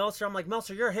looking at Meltzer, I'm like,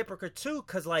 Meltzer, you're a hypocrite too,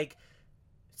 because like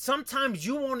sometimes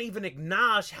you won't even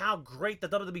acknowledge how great the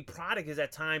WWE product is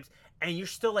at times, and you're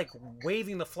still like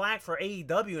waving the flag for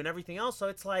AEW and everything else. So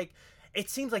it's like, it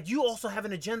seems like you also have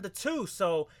an agenda too.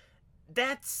 So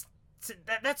that's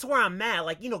where I'm at.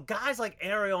 Like, you know, guys like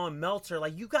Ariel and Meltzer,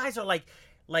 like you guys are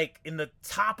like in the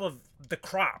top of the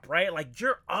crop, right? Like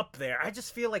you're up there. I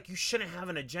just feel like you shouldn't have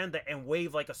an agenda and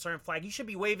wave like a certain flag. You should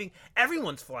be waving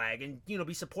everyone's flag and, you know,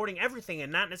 be supporting everything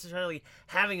and not necessarily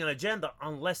having an agenda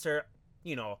unless they're,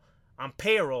 you know, on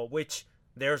payroll, which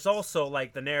there's also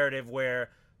like the narrative where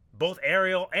both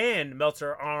Ariel and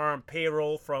Meltzer are on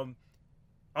payroll from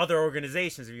other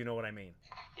organizations, if you know what I mean.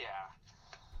 Yeah.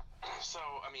 So,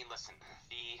 I mean, listen,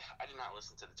 I did not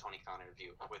listen to the Tony Khan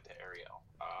interview with Ariel,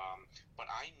 but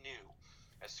I knew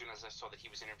as soon as I saw that he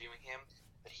was interviewing him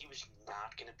that he was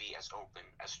not going to be as open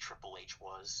as Triple H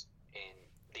was in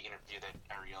the interview that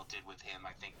Ariel did with him,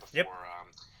 I think, before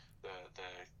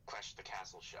the Clash of the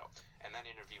Castle show. And that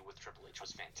interview with Triple H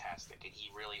was fantastic, and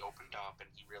he really opened up, and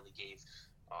he really gave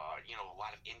you know, a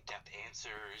lot of in-depth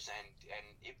answers, and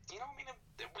it, you know, I mean,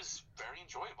 it was very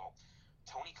enjoyable.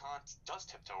 Tony Khan does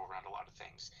tiptoe around a lot of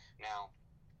things. Now,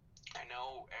 I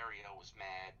know Ariel was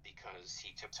mad because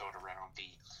he tiptoed around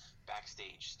the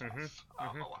backstage stuff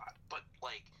a lot, but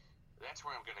like, that's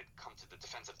where I'm going to come to the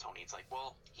defense of Tony. It's like,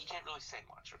 well, he can't really say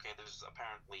much, okay? There's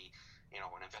apparently, you know,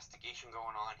 an investigation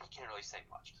going on. He can't really say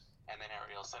much. And then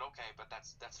Ariel said, okay, but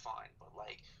that's fine. But,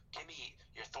 like, give me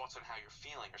your thoughts on how you're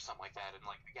feeling or something like that. And,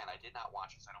 like, again, I did not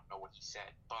watch it, so I don't know what he said.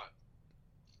 But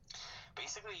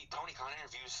basically, Tony Khan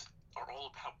interviews are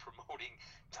all about promoting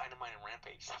Dynamite and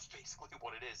Rampage. That's basically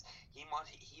what it is. He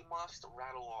must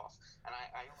rattle off, and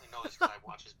I only know this because I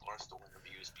watch his Barstool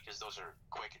interviews because those are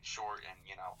quick and short, and,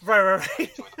 you know, right. I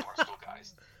enjoy the Barstool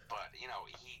guys. But, you know,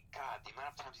 God, the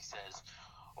amount of times he says,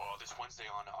 oh, this Wednesday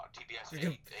on TBS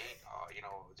 8, you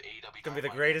know, the AEW gonna be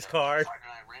the greatest card. Friday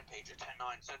Night Rampage at 10/9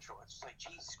 Central. It's just like,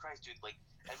 Jesus Christ, dude. Like,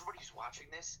 everybody who's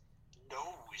watching this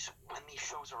knows when these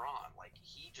shows are on. Like,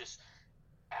 he just,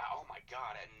 oh my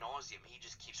God, ad nauseum, he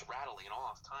just keeps rattling it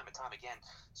off time and time again.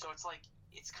 So it's like,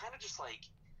 it's kind of just like,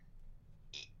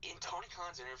 in Tony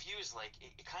Khan's interviews, like,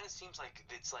 it kind of seems like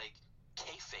it's like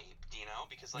kayfabe, you know?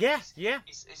 Because, like,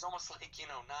 he's almost like, you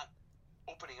know, not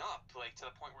opening up, like, to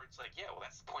the point where it's like, yeah, well,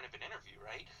 that's the point of an interview,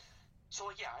 right? So,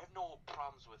 like, yeah, I have no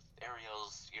problems with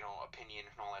Ariel's, you know, opinion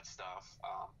and all that stuff.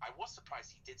 I was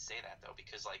surprised he did say that, though,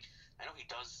 because, like, I know he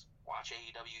does watch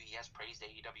AEW. He has praised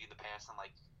AEW in the past. I'm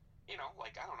like, you know,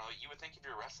 like, I don't know. You would think if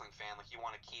you're a wrestling fan, like, you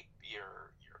want to keep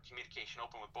your communication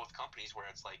open with both companies, where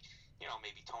it's like, you know,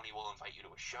 maybe Tony will invite you to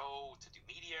a show to do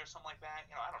media or something like that.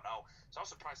 You know, I don't know. So I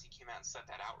was surprised he came out and said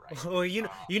that outright. Well, you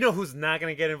know who's not going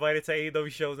to get invited to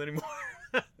AEW shows anymore?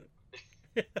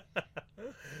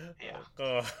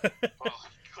 Yeah. Well,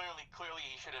 clearly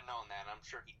he should have known that. I'm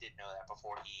sure he did know that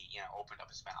before he, you know, opened up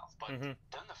his mouth. But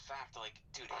then the fact, like,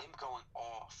 dude, him going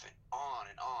off and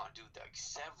on, dude, like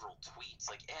several tweets,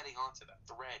 like adding on to the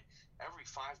thread. Every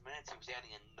 5 minutes he was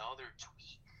adding another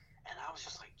tweet. And I was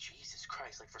just like, Jesus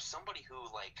Christ. Like, for somebody who,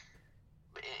 like,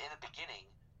 in the beginning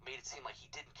made it seem like he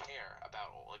didn't care about,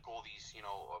 like, all these, you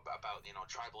know, about, you know,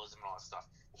 tribalism and all that stuff,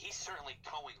 he's certainly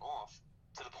going off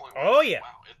to the point where,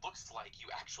 wow, it looks like you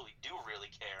actually do really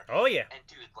care. Oh, yeah. And,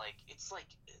 dude, like, it's like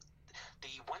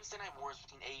the Wednesday Night Wars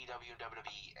between AEW and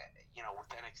WWE, you know, with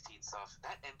NXT and stuff,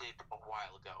 that ended a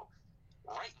while ago.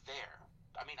 Right there,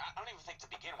 I mean, I don't even think to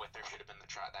begin with there should have been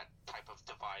that type of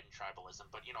divide and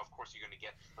tribalism. But of course, you're going to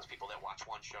get those people that watch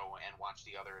one show and watch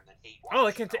the other, and then hate one. Oh,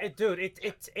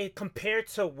 it compared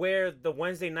to where the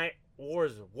Wednesday Night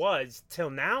Wars was till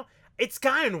now, it's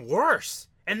gotten worse,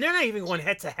 and they're not even going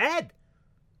head to head.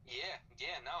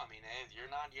 Yeah, no, I mean, you're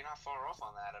not far off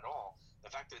on that at all. The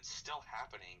fact that it's still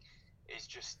happening is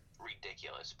just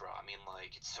ridiculous, bro. I mean,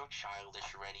 like, it's so childish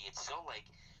already. It's so like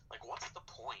what's the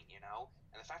point,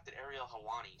 And the fact that Ariel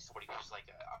Helwani, somebody who's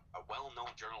like a well-known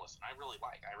journalist, and I really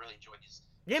enjoyed his.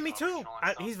 Yeah, me too.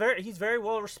 He's very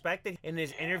well respected in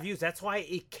his interviews. That's why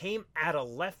it came out of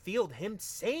left field, him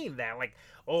saying that, like,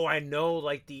 oh, I know,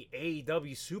 like, the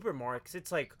AEW supermarkets.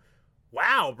 It's like,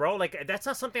 wow, bro, like, that's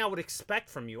not something I would expect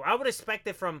from you. I would expect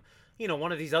it from,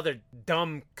 one of these other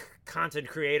dumb content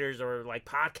creators or, like,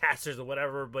 podcasters or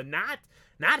whatever, but not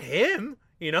him,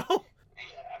 Yeah,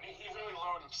 I mean, he really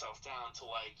lowered himself down to,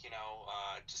 like,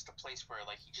 just a place where,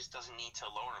 like, he just doesn't need to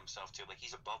lower himself to. Like,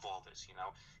 he's above all this,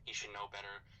 He should know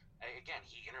better. Again,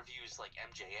 he interviews, like,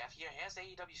 MJF. Yeah, he has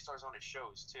AEW stars on his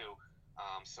shows, too.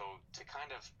 So to kind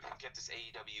of get this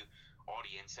AEW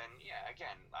audience, and, yeah,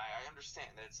 again, I understand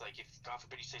that it's like, if, God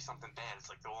forbid, you say something bad, it's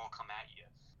like they'll all come at you.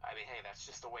 I mean, hey, that's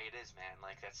just the way it is, man.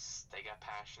 Like, they got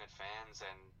passionate fans,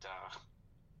 and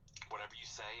whatever you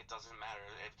say, it doesn't matter.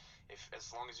 If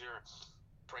as long as you're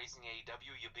praising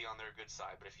AEW, you'll be on their good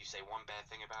side. But if you say one bad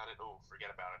thing about it, forget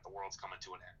about it. The world's coming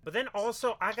to an end. But then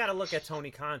also, I got to look at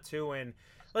Tony Khan, too. And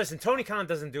listen, Tony Khan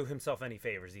doesn't do himself any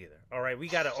favors either. All right? We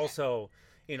got to also,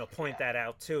 point that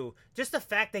out, too. Just the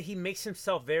fact that he makes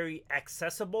himself very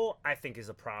accessible, I think, is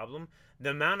a problem.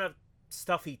 The amount of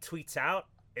stuff he tweets out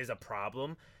is a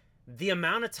problem. The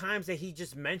amount of times that he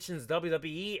just mentions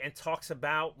WWE and talks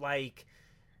about, like,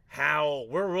 how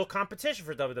we're a real competition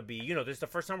for WWE. This is the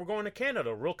first time we're going to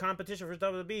Canada. Real competition for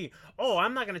WWE. Oh,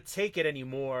 I'm not going to take it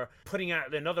anymore. Putting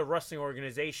out another wrestling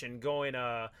organization going,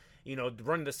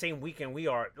 running the same weekend we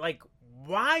are. Like,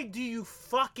 why do you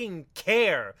fucking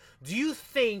care? Do you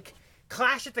think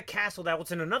Clash at the Castle that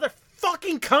was in another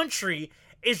fucking country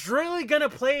is really going to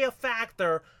play a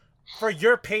factor for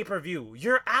your pay-per-view?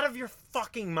 You're out of your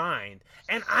fucking mind.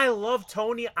 And I love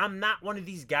Tony. I'm not one of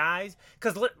these guys.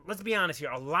 Because let's be honest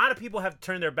here. A lot of people have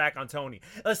turned their back on Tony.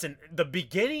 Listen, the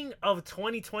beginning of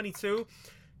 2022,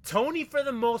 Tony, for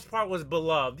the most part, was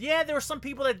beloved. Yeah, there were some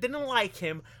people that didn't like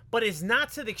him, but it's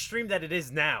not to the extreme that it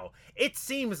is now. It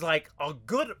seems like a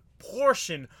good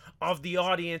portion of the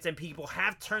audience and people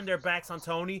have turned their backs on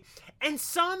Tony, and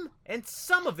some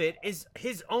of it is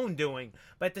his own doing.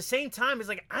 But at the same time, it's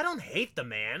like, I don't hate the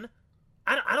man.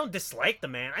 I don't dislike the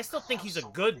man. I still think he's a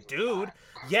good dude.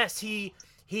 Yes, he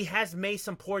has made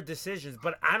some poor decisions,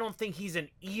 but I don't think he's an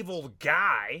evil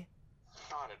guy.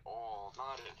 Not at all.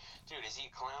 Dude, is he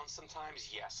a clown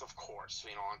sometimes? Yes, of course.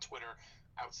 On Twitter,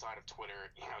 outside of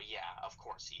Twitter, yeah, of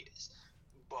course he is.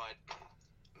 But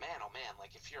man, oh man,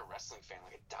 like, if you're a wrestling fan,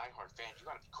 like a diehard fan, you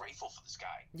gotta be grateful for this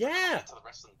guy. Yeah. To the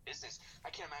wrestling business, I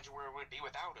can't imagine where it would be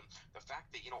without him. The fact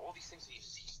that all these things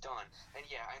he's done, and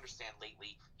yeah, I understand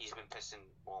lately he's been pissing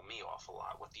me off a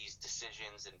lot with these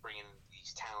decisions and bringing in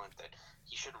these talent that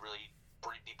he should really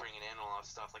be bringing in and all that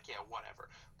stuff. Like, yeah,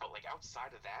 whatever. But like,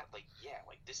 outside of that, like, yeah,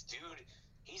 like, this dude,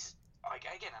 he's like,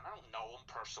 again, and I don't know him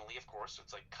personally, of course, so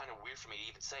it's like kind of weird for me to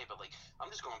even say, but like,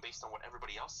 I'm just going based on what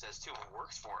everybody else says too and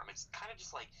works for him. It's kind of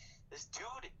just like, this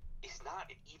dude is not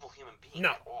an evil human being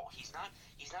at all. He's not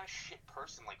a shit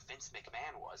person like Vince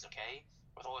McMahon was, okay?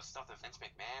 With all this stuff that Vince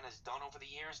McMahon has done over the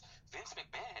years, Vince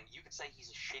McMahon, you could say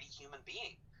he's a shitty human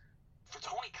being. For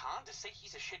Tony Khan to say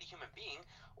he's a shitty human being,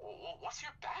 well, what's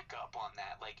your backup on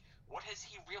that? Like, what has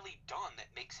he really done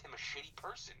that makes him a shitty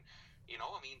person?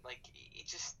 I mean, like, it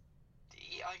just,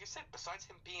 yeah, like I said, besides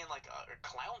him being like a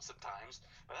clown sometimes,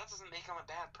 but that doesn't make him a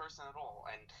bad person at all.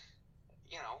 And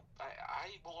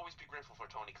I will always be grateful for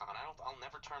Tony Khan. I'll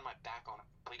never turn my back on him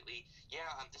completely. Yeah,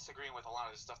 I'm disagreeing with a lot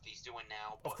of the stuff that he's doing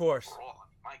now. But of course. Overall,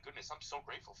 my goodness, I'm so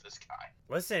grateful for this guy.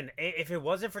 Listen, if it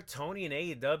wasn't for Tony and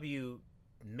AEW,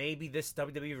 maybe this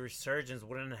WWE resurgence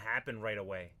wouldn't happen right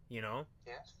away. Yeah.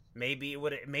 Maybe it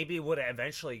would have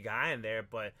eventually gotten there,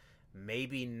 but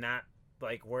maybe not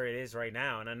like where it is right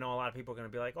now. And I know a lot of people are going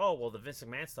to be like, oh, well, the Vince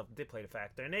McMahon stuff did play a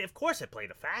factor. And of course it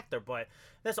played a factor, but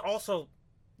let's also,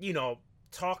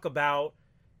 talk about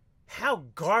how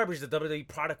garbage the WWE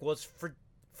product was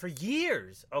for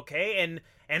years, okay? And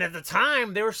at the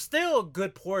time, there was still a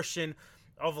good portion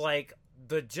of, like,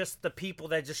 the people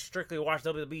that just strictly watch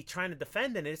WWE trying to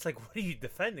defend it. And it's like, what are you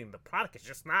defending? The product is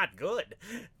just not good.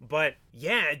 But,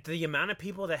 yeah, the amount of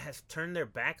people that has turned their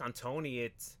back on Tony,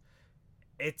 it's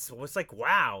like,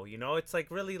 wow, it's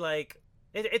like really like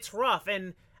it's rough.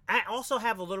 And I also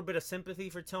have a little bit of sympathy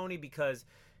for Tony because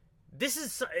this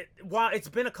is, while it's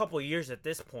been a couple of years at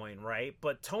this point, right?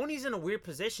 But Tony's in a weird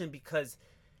position because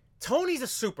Tony's a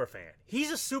super fan. He's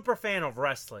a super fan of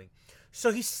wrestling.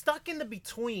 So he's stuck in the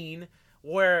between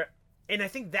where, and I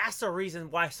think that's the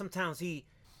reason why sometimes he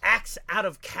acts out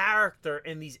of character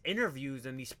in these interviews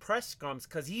and these press scrums,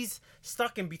 because he's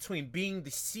stuck in between being the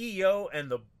CEO and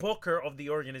the booker of the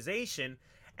organization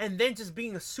and then just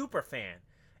being a super fan.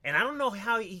 And I don't know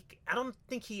how I don't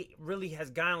think he really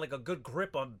has gotten like a good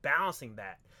grip on balancing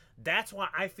that. That's why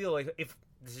I feel like, if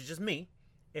this is just me,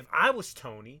 if I was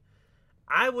Tony,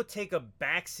 I would take a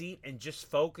back seat and just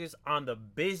focus on the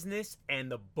business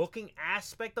and the booking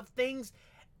aspect of things,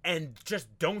 and just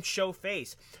don't show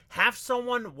face. Have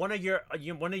someone, one of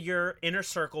your inner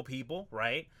circle people,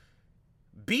 right,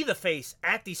 be the face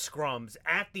at these scrums,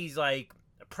 at these like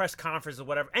press conference or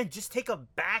whatever, and just take a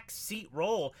back seat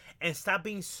role and stop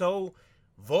being so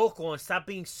vocal and stop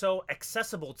being so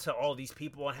accessible to all these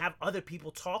people and have other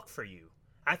people talk for you.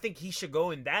 I think he should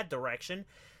go in that direction,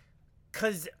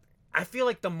 because I feel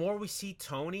like the more we see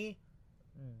Tony,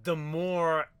 the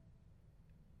more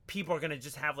people are going to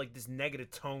just have like this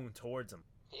negative tone towards him.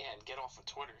 Yeah, and get off of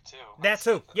Twitter too. That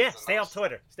too. Yeah, stay off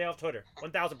Twitter. Stay off Twitter. 1000%.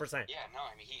 Yeah, no,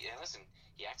 I mean, listen,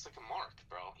 he acts like a mark,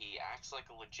 bro. He acts like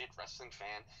a legit wrestling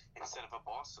fan instead of a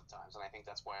boss sometimes, and I think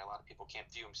that's why a lot of people can't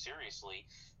view him seriously.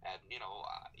 And a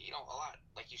lot,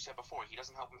 like you said before, he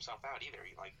doesn't help himself out either.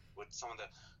 He, like, with some of the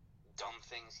dumb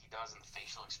things he does and the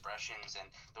facial expressions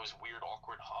and those weird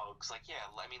awkward hugs, like, yeah,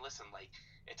 I mean, listen, like,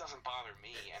 it doesn't bother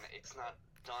me, and it's not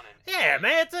done in, yeah,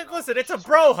 man, it's a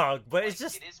bro hug, but like, it's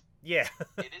just, it is, yeah.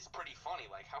 it is pretty funny,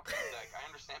 like, how can, like, I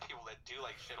understand people that do,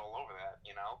 like, shit all over that,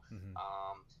 you know.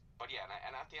 But yeah,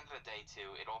 and at the end of the day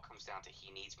too, it all comes down to he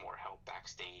needs more help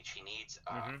backstage. He needs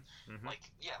like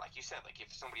you said, like, if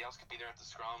somebody else could be there at the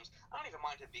scrums, I don't even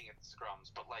mind him being at the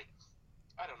scrums, but like,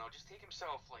 I don't know, just take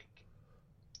himself like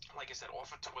I said,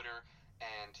 off of Twitter,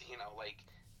 and like,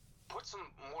 put some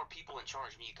more people in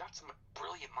charge. I mean, you got some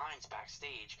brilliant minds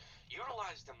backstage.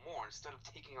 Utilize them more instead of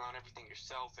taking on everything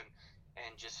yourself and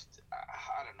just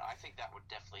I don't know. I think that would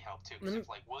definitely help too. Because if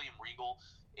like William Regal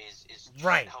is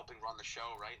right, helping run the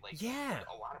show, right? Like, yeah,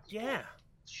 a lot of people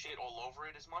shit all over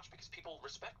it as much because people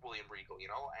respect William Regal,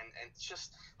 and it's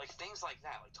just like things like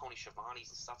that, like Tony Schiavone's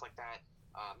and stuff like that.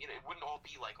 It wouldn't all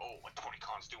be like, oh, like Tony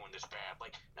Khan's doing this bad.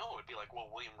 Like, no, it'd be like,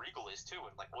 well, William Regal is too,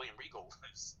 and like William Regal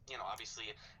is, obviously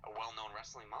a well-known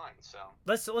wrestling mind. So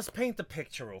let's paint the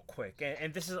picture real quick,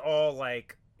 and this is all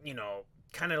like,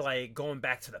 kind of like going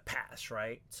back to the past,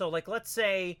 right? So like,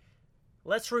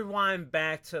 let's rewind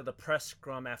back to the press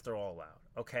scrum after All Out.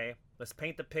 Okay, let's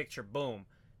paint the picture. Boom.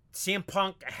 CM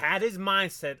Punk had his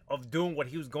mindset of doing what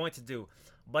he was going to do.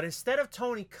 But instead of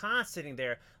Tony Khan sitting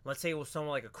there, let's say it was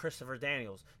someone like a Christopher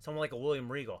Daniels, someone like a William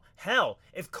Regal. Hell,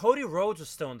 if Cody Rhodes was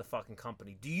still in the fucking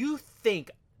company, do you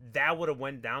think that would have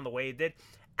went down the way it did?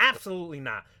 Absolutely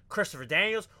not. Christopher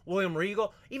Daniels, William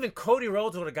Regal, even Cody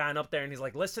Rhodes would have gotten up there and he's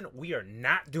like, listen, we are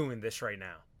not doing this right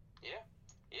now.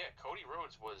 Yeah, Cody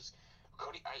Rhodes was...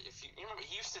 if you remember,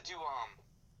 he used to do,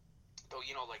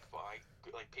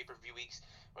 like pay-per-view weeks,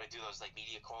 when I do those like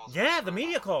media calls. Yeah, the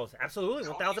media calls, absolutely,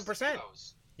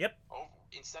 1000%. Yep.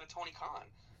 Instead of Tony Khan.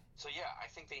 So yeah, I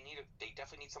think they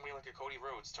definitely need somebody like a Cody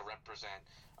Rhodes to represent.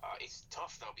 It's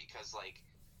tough though because like,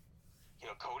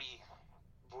 Cody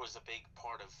was a big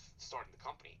part of starting the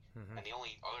company, and the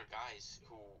only other guys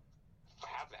who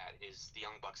have that is the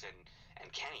Young Bucks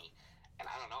and Kenny, and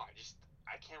I don't know,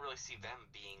 I can't really see them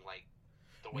being like.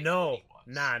 No,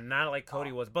 not like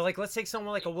Cody was. But like, let's take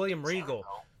someone like a William Regal,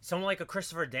 someone like a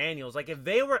Christopher Daniels. Like, if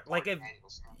they were like,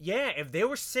 if they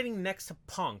were sitting next to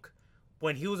Punk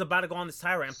when he was about to go on this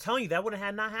tirade, I'm telling you, that wouldn't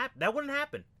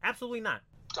happen. Absolutely not.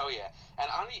 Oh yeah, and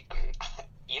I mean,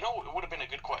 it would have been a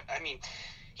good question. I mean,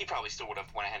 he probably still would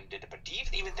have went ahead and did it. But do you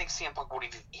even think CM Punk would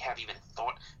have even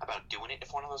thought about doing it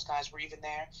if one of those guys were even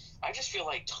there? I just feel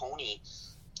like Tony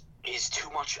is too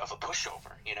much of a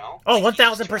pushover, Oh, like,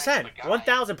 1000%.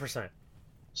 1000%.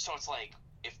 So it's like,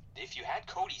 if you had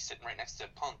Cody sitting right next to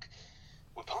Punk,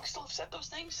 would Punk still have said those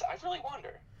things? I really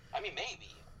wonder. I mean,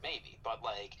 maybe, but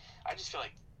like, I just feel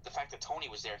like the fact that Tony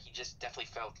was there, he just definitely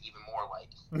felt even more like...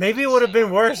 Maybe it would have been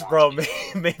worse, bro.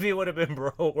 Maybe it would have been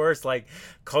worse. Like,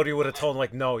 Cody would have told him,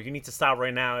 like, no, you need to stop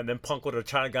right now. And then Punk would have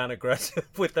tried to gotten aggressive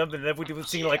with them. And then we would have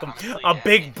seen, like, a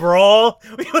big brawl.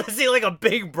 We would have seen, like, a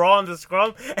big brawl in the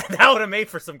scrum. And that would have made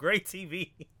for some great TV.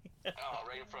 Right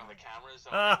in front of the cameras. They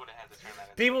would have had to turn that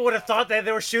into people would have thought that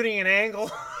they were shooting an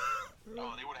angle. They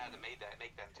would have had to make that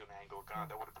into an angle. God,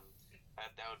 that would have been...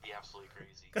 That would be absolutely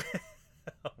crazy.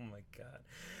 Oh my god.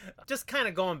 Just kind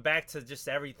of going back to just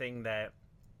everything that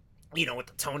you know, with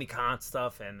the Tony Khan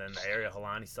stuff and then the Ariel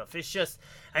Helwani stuff. It's just,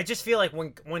 I just feel like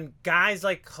when guys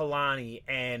like Helwani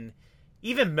and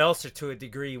even Meltzer to a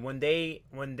degree, when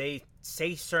they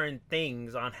say certain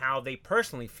things on how they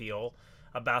personally feel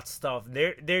about stuff,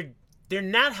 they're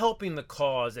not helping the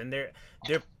cause, and they're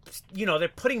you know, they're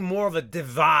putting more of a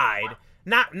divide.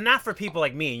 Not for people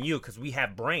like me and you, because we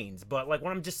have brains, but like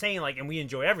what I'm just saying, like, and we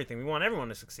enjoy everything. We want everyone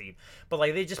to succeed, but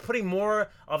like they're just putting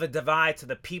more of a divide to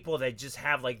the people that just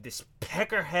have like this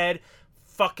peckerhead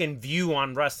fucking view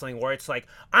on wrestling, where it's like,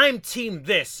 I'm team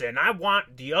this and I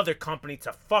want the other company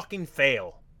to fucking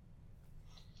fail.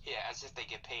 Yeah, as if they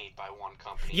get paid by one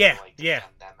company. Yeah, to, like, yeah.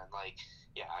 defend them and like,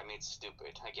 yeah, I mean, it's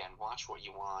stupid. Again, watch what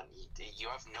you want. You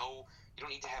don't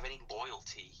need to have any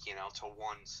loyalty, you know, to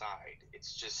one side.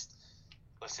 It's just.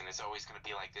 Listen, it's always going to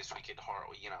be like this.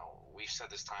 We've said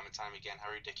this time and time again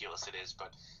how ridiculous it is,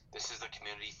 but this is the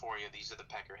community for you. These are the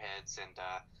peckerheads, and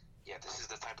this is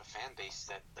the type of fan base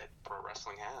that pro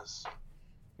wrestling has.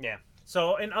 Yeah.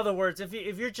 So, in other words, if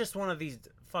you're just one of these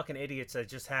fucking idiots that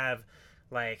just have,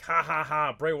 like, ha ha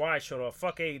ha, Bray Wyatt showed up,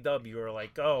 fuck AEW, or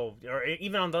like, oh, or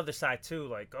even on the other side too,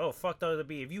 like, oh, fuck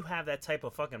WWE. If you have that type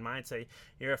of fucking mindset,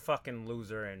 you're a fucking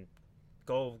loser, and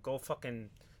go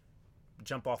fucking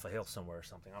jump off a hill somewhere or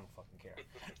something. I don't fucking care.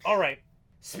 All right.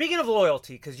 Speaking of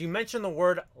loyalty, because you mentioned the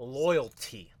word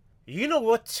loyalty. You know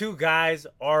what two guys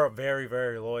are very,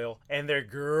 very loyal? And they're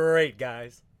great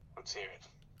guys. Let's hear it.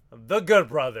 The Good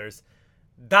Brothers.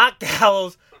 Doc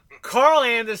Gallows, Carl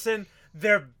Anderson.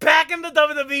 They're back in the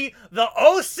WWE. The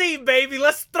OC, baby.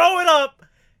 Let's throw it up.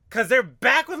 Because they're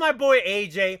back with my boy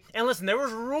AJ. And listen, there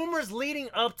was rumors leading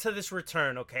up to this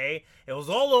return, okay? It was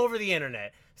all over the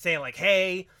internet. Saying like,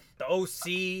 hey, the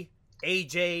OC,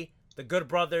 AJ, the Good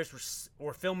Brothers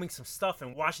were filming some stuff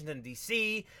in Washington,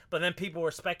 D.C., but then people were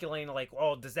speculating, like,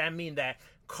 oh, does that mean that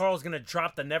Carl's going to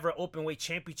drop the Never Openweight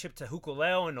Championship to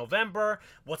Hukuleo in November?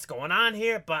 What's going on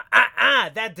here? But,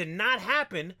 that did not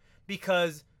happen,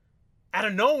 because out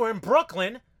of nowhere in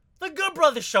Brooklyn, the Good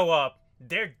Brothers show up.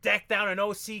 They're decked out in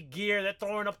OC gear. They're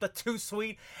throwing up the Too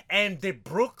Sweet. And did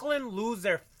Brooklyn lose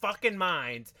their fucking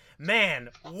minds? Man,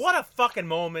 what a fucking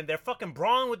moment. They're fucking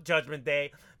brawling with Judgment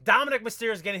Day. Dominic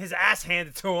Mysterio's getting his ass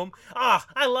handed to him.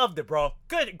 I loved it, bro.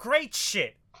 Great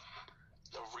shit.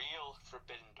 The real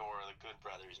Forbidden Door of the Good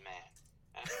Brothers, man.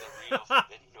 That's the real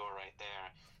Forbidden Door right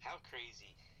there. How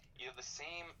crazy. You know, the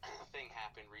same thing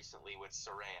happened recently with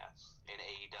Saraya in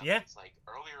AEW. Yeah. It's like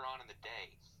earlier on in the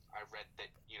day, I read that,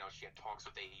 you know, she had talks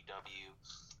with AEW.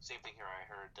 Same thing here. I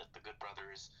heard that the Good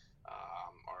Brothers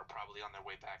are probably on their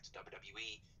way back to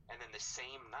WWE. And then the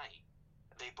same night,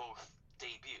 they both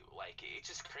debut. Like,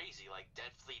 it's just crazy. Like,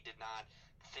 Dead Fleet did not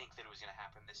think that it was going to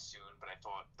happen this soon, but I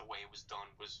thought the way it was done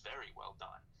was very well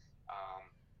done.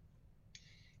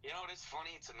 You know, it's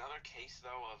funny. It's another case,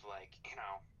 though, of, like, you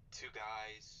know, two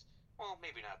guys. Well,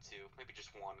 maybe not two. Maybe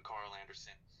just one, Carl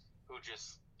Anderson, who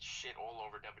just shit all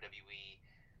over WWE.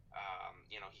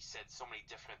 You know, he said so many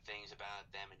different things about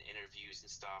them in interviews and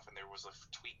stuff, and there was a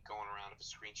tweet going around of a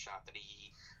screenshot that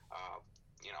he,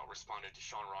 you know, responded to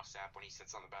Sean Ross Sapp when he said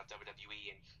something about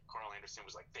WWE, and Carl Anderson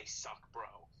was like, they suck,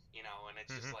 bro. You know, and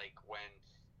it's just like when,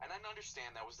 and I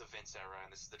understand that was the Vince era,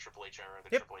 and this is the Triple H era,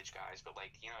 the Triple H guys, but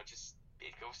like, you know,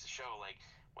 it goes to show, like,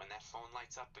 when that phone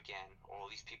lights up again,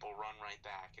 all these people run right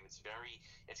back, and it's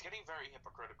getting very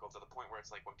hypocritical to the point where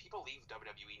it's like, when people leave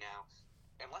WWE now,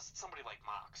 unless it's somebody like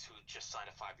Mox, who just signed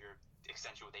a 5-year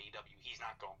extension with AEW, he's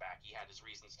not going back. He had his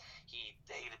reasons. He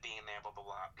hated being there, blah, blah,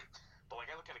 blah. But,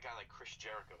 like, I look at a guy like Chris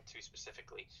Jericho, too,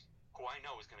 specifically, who I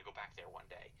know is going to go back there one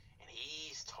day. And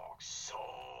he's talked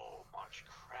so much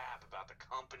crap about the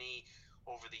company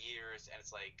over the years. And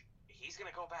it's like, he's going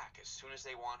to go back as soon as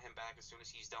they want him back, as soon as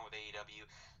he's done with AEW.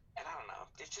 And I don't know,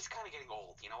 it's just kind of getting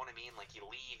old, you know what I mean? Like, you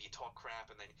leave, you talk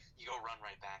crap, and then you go run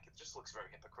right back. It just looks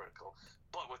very hypocritical.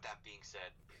 But with that being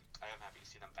said, I am happy to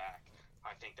see them back.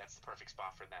 I think that's the perfect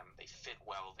spot for them. They fit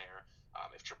well there.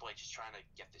 If Triple H is trying to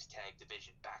get this tag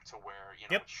division back to where,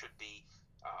 you know, it should be,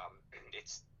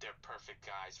 they're perfect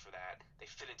guys for that.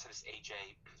 They fit into this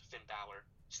AJ Finn Balor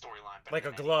storyline like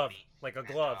a glove. Like a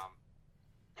glove.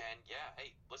 And yeah,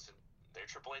 hey, listen, they're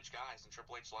Triple H guys, and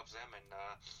Triple H loves them, and,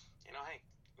 you know, hey,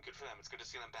 good for them. It's good to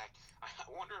see them back. I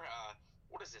wonder,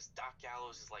 what is this? Doc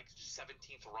Gallows is like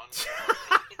 17th run.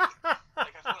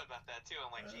 Like, I thought about that too.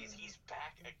 I'm like, geez, he's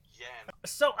back again.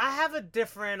 So I have a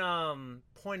different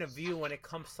point of view when it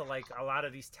comes to like a lot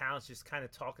of these talents just kind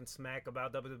of talking smack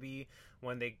about WWE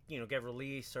when they, you know, get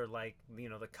released, or like, you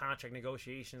know, the contract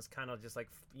negotiations kind of just like,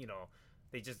 you know,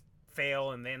 they just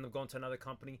fail and they end up going to another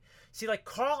company. See, like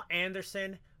Carl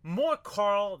Anderson, more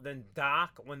Carl than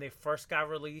Doc when they first got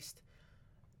released.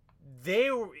 they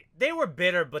were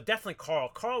bitter, but definitely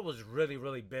Carl was really,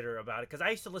 really bitter about it, because I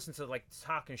used to listen to like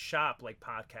Talking Shop like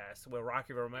podcasts with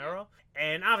Rocky Romero,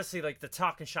 and obviously like the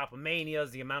Talking Shop of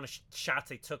Manias, the amount of shots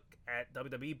they took at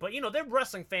WWE, but they're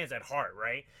wrestling fans at heart,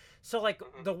 right? So like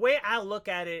the way I look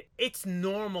at it, it's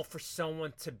normal for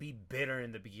someone to be bitter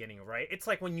in the beginning, right? It's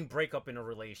like when you break up in a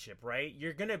relationship, right?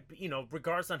 You're gonna,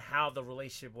 regardless on how the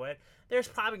relationship went, there's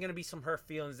probably gonna be some hurt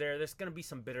feelings there. There's gonna be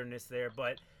some bitterness there,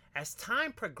 but as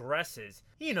time progresses,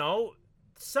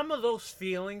 some of those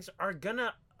feelings are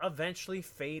gonna eventually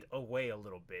fade away a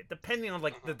little bit, depending on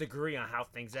like the degree on how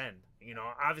things end.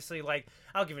 Obviously, like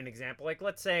I'll give you an example. Like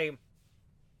let's say,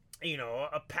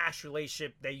 a past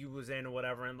relationship that you was in or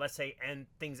whatever, and let's say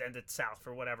things ended south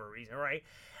for whatever reason, right?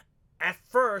 At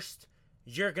first,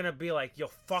 you're gonna be like, yo,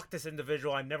 fuck this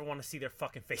individual, I never want to see their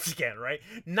fucking face again, right?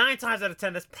 9 times out of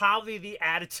 10, that's probably the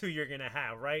attitude you're gonna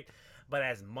have, right? But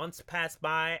as months pass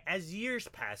by, as years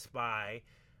pass by,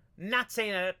 not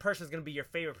saying that person's going to be your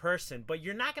favorite person, but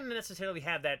you're not going to necessarily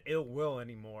have that ill will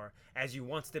anymore as you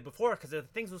once did before, because the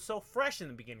things were so fresh in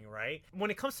the beginning, right? When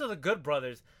it comes to the Good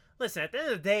Brothers, listen, at the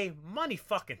end of the day, money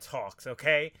fucking talks,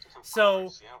 okay?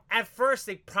 So, at first,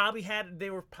 they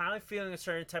were probably feeling a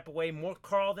certain type of way, more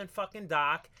Carl than fucking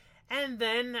Doc. And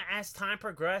then as time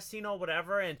progressed,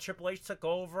 whatever, and Triple H took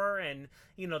over, and,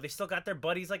 they still got their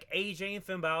buddies like AJ and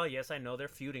Finn Balor. Yes, I know they're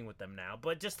feuding with them now,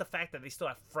 but just the fact that they still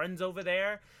have friends over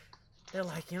there, they're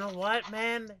like, you know what,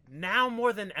 man? Now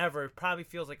more than ever, it probably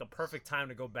feels like a perfect time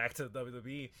to go back to the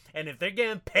WWE. And if they're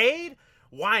getting paid,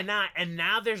 why not? And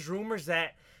now there's rumors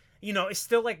that, it's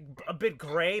still like a bit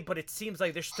gray, but it seems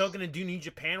like they're still going to do New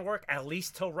Japan work at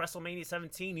least till WrestleMania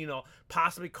 17.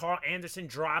 Possibly Carl Anderson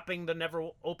dropping the Never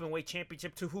Openweight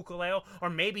Championship to Hikuleo, or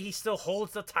maybe he still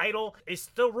holds the title. It's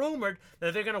still rumored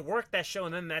that they're going to work that show,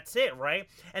 and then that's it, right?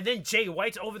 And then Jay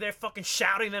White's over there fucking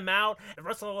shouting them out at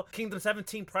Wrestle Kingdom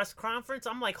 17 press conference.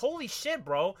 I'm like, holy shit,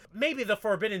 bro. Maybe the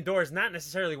Forbidden Door is not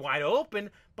necessarily wide open,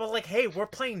 but like, hey, we're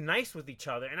playing nice with each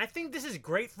other. And I think this is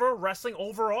great for wrestling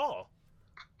overall.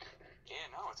 Yeah,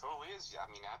 no, it totally is. I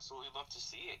mean, absolutely love to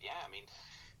see it. Yeah, I mean,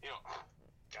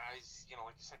 guys,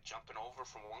 like you said, jumping over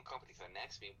from one company to the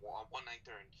next. I mean, one night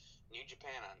they're in New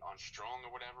Japan on Strong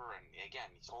or whatever, and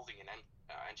again, he's holding an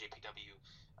NJPW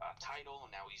title,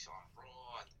 and now he's on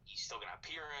Raw, and he's still going to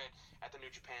appear at the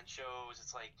New Japan shows.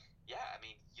 It's like, yeah, I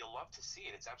mean, you'll love to see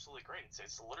it. It's absolutely great.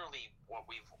 It's literally what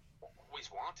we've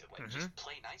always wanted. Like, just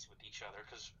play nice with each other,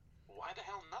 because why the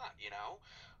hell not,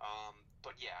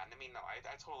 But yeah, I mean, no, I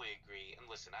totally agree. And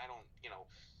listen, I don't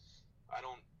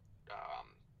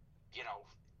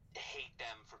hate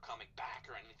them for coming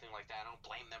back or anything like that. I don't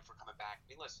blame them for coming back. I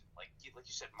mean, listen, like you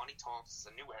said, money talks.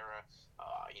 It's a new era.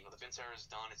 The Vince era is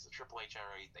done. It's the Triple H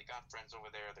era. They got friends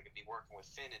over there. They're going to be working with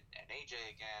Finn and AJ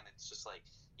again. It's just like,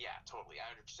 yeah, totally.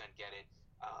 I 100% get it.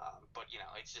 But,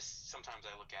 it's just, sometimes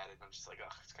I look at it and I'm just like,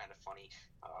 oh, it's kind of funny.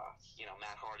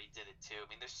 Matt Hardy did it too. I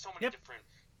mean, there's so many different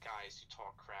guys who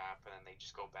talk crap and then they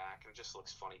just go back and it just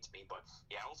looks funny to me. But,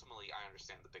 yeah, ultimately I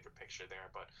understand the bigger picture there.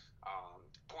 But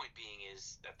point being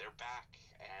is that they're back,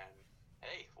 and,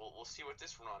 hey, we'll see what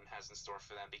this run has in store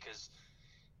for them, because,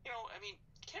 I mean,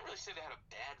 you can't really say they had a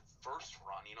bad first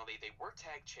run. They were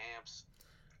tag champs.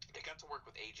 They got to work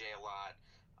with AJ a lot.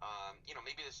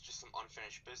 Maybe there's just some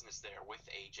unfinished business there with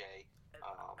AJ.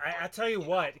 I tell you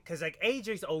what, because like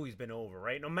AJ's always been over,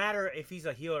 right? No matter if he's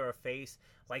a heel or a face,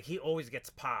 like he always gets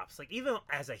pops. Like even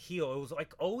as a heel, it was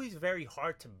like always very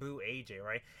hard to boo AJ,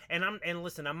 right? And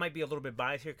listen, I might be a little bit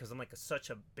biased here because I'm like such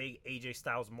a big AJ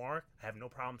Styles mark. I have no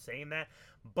problem saying that.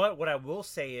 But what I will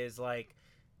say is like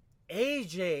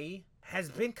AJ has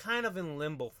been kind of in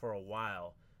limbo for a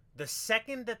while. The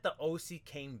second that the OC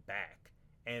came back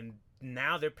and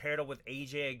now they're paired up with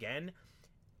AJ again,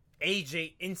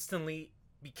 AJ instantly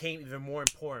became even more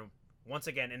important. Once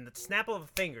again, in the snap of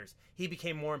fingers, he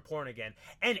became more important again.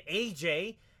 And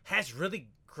AJ has really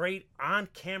great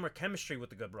on-camera chemistry with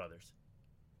the Good Brothers.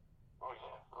 Oh,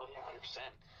 yeah, 100%.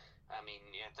 I mean,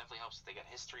 yeah, it definitely helps that they got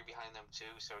history behind them, too.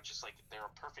 So it's just like they're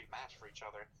a perfect match for each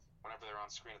other whenever they're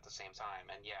on screen at the same time.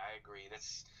 And, yeah, I agree.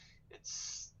 It's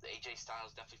AJ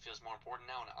Styles definitely feels more important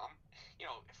now. And,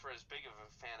 for as big of a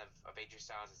fan of AJ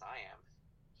Styles as I am,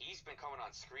 he's been coming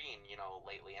on screen,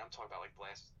 lately. I'm talking about, like, the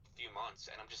last few months,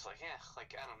 and I'm just like,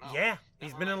 I don't know. Yeah,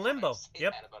 he's been in limbo.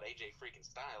 Yep. About AJ freaking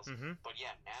Styles. Mm-hmm. But,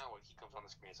 yeah, now when he comes on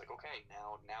the screen, it's like, okay,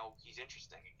 now he's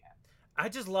interesting again. I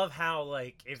just love how,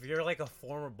 like, if you're, like, a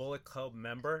former Bullet Club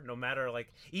member, no matter,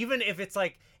 like, even if it's,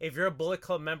 like, if you're a Bullet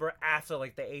Club member after,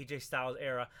 like, the AJ Styles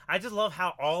era, I just love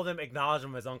how all of them acknowledge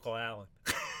him as Uncle Alan.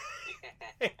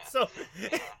 So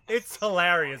it's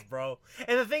hilarious, bro.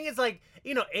 And the thing is, like,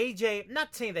 you know, AJ,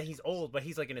 not saying that he's old, but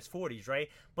he's like in his 40s, right?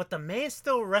 But the man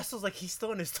still wrestles like he's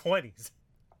still in his 20s.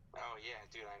 Oh yeah,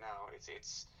 dude, I know.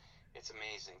 It's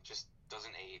amazing. Just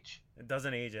doesn't age. It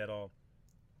doesn't age at all.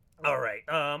 All right.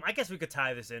 I guess we could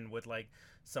tie this in with like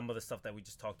some of the stuff that we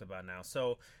just talked about now.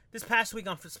 So this past week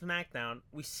on SmackDown,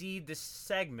 we see this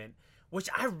segment which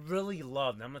I really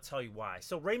loved, and I'm going to tell you why.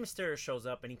 So Rey Mysterio shows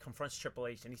up, and he confronts Triple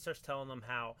H, and he starts telling them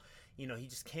how, you know, he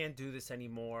just can't do this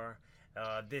anymore.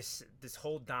 This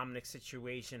whole Dominic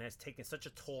situation has taken such a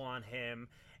toll on him,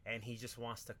 and he just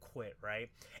wants to quit, right?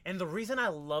 And the reason I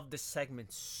love this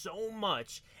segment so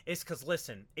much is because,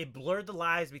 listen, it blurred the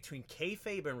lines between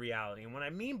kayfabe and reality. And what I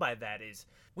mean by that is,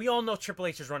 we all know Triple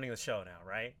H is running the show now,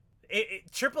 right?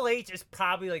 Triple H is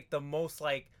probably like the most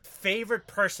like favorite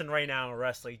person right now in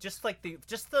wrestling. Just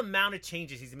the amount of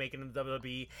changes he's making in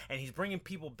WWE, and he's bringing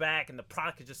people back, and the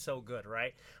product is just so good,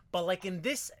 right? But like in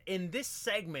this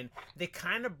segment, they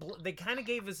kind of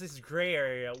gave us this gray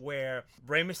area where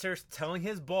Rey Mysterio's telling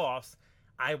his boss,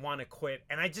 I want to quit.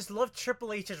 And I just love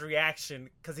Triple H's reaction,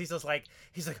 because he's like,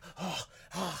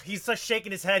 oh, he's just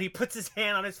shaking his head. He puts his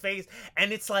hand on his face,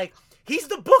 and it's like, he's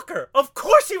the booker. Of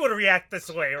course he would react this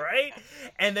way, right?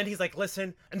 And then he's like,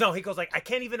 listen, no, he goes like, I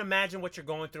can't even imagine what you're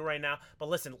going through right now, but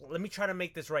listen, let me try to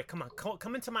make this right. Come on,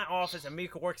 come into my office and we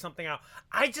could work something out.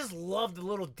 I just love the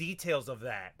little details of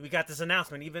that. We got this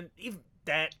announcement, even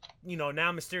that, you know,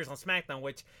 now Mysterio's on SmackDown,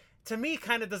 which to me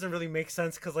kind of doesn't really make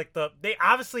sense, because like they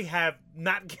obviously have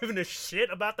not given a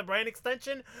shit about the brand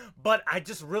extension, but I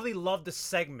just really love the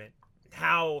segment,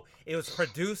 how it was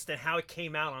produced and how it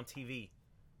came out on TV.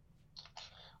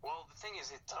 Well, the thing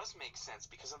is, it does make sense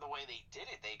because of the way they did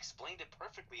it. They explained it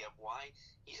perfectly of why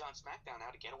he's on SmackDown now,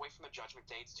 to get away from the Judgment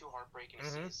Day. It's too heartbreaking to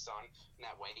see his son in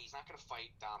that way. He's not going to fight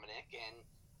Dominic, and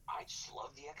I just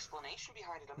love the explanation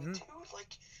behind it. I mean, dude,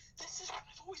 like, this is what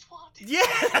I've always wanted. Yeah,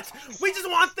 we just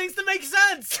want things to make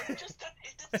sense.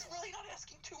 That's really not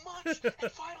asking too much.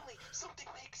 And finally, something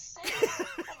makes sense.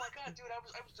 Oh my god, dude, I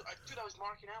was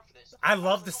marking out for this. I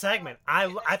love the segment. I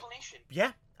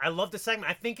love the segment.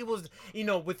 I think it was, you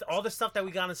know, with all the stuff that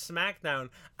we got on SmackDown,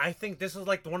 I think this was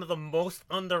like one of the most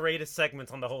underrated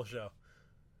segments on the whole show.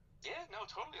 Yeah, no,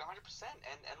 totally, 100%.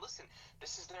 And listen,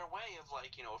 this is their way of,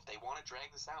 like, you know, if they want to drag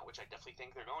this out, which I definitely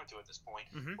think they're going to at this point,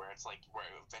 where it's like, we're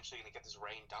eventually going to get this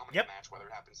Rey and Dominic match, whether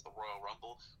it happens at the Royal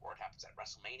Rumble or it happens at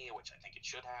WrestleMania, which I think it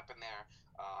should happen there.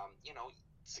 You know,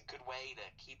 it's a good way to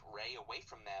keep Rey away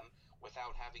from them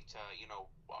without having to, you know,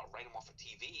 write him off of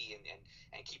TV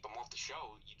and keep him off the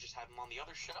show. You just have him on the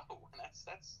other show, and that's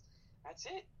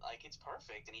it. Like, it's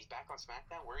perfect. And he's back on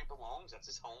SmackDown where he belongs. That's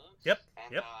his home. Yep.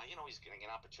 And, you know, he's getting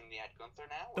an opportunity at Gunther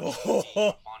now. Which is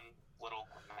a fun little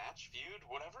match, feud,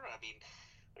 whatever. I mean,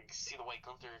 like, see the way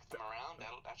Gunther come around.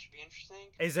 That should be interesting.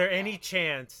 Is there any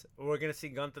chance we're going to see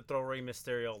Gunther throw Rey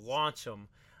Mysterio, launch him,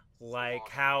 like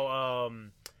how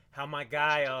my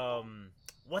guy,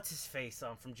 what's his face,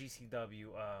 from GCW,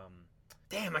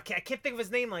 damn, I can't think of his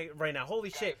name like right now.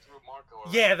 Holy shit.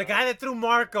 Yeah, the guy that threw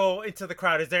Marco into the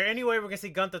crowd. Is there any way we're going to see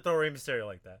Gunther throw Rey Mysterio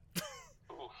like that?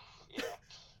 Ooh, yeah.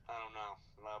 I don't know.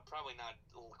 Probably not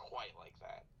quite like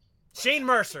that. Shane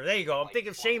Mercer. There you go. I'm thinking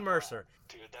of Shane Mercer.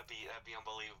 Dude, that'd be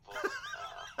unbelievable.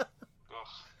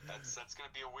 That's going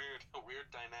to be a weird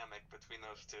dynamic between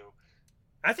those two.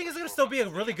 I think it's going to still be a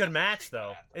really good match,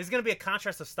 though. It's going to be a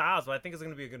contrast of styles, but I think it's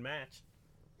going to be a good match.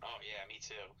 Oh, yeah, me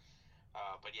too.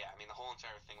 But yeah, I mean, the whole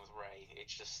entire thing with Rey,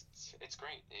 it's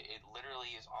great. It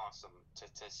literally is awesome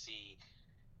to see,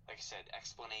 like I said,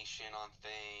 explanation on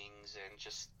things, and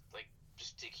just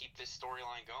to keep this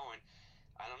storyline going.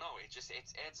 I don't know. It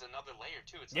adds another layer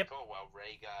too. It's like, oh well,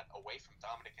 Rey got away from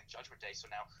Dominic and Judgment Day, so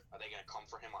now are they gonna come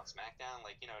for him on SmackDown?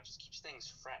 Like, you know, it just keeps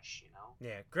things fresh, you know.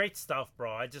 Yeah, great stuff,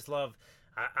 bro. I just love.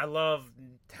 I love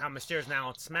how Mysterio's now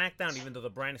on SmackDown, even though the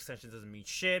brand extension doesn't mean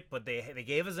shit, but they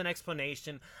gave us an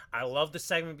explanation. I love the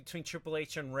segment between Triple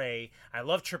H and Rey. I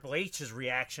love Triple H's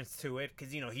reactions to it,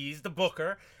 because, you know, he's the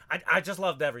booker. I just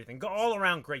loved everything. Go all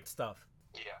around great stuff.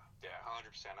 Yeah,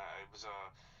 100%.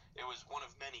 It was one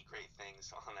of many great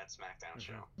things on that SmackDown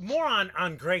show. More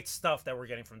on great stuff that we're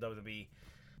getting from WWE.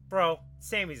 Bro,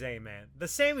 Sami Zayn, man. The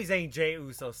Sami Zayn Jey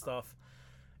Uso stuff.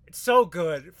 It's so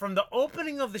good. From the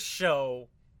opening of the show,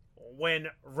 when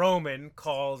Roman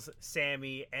calls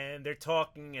Sami and they're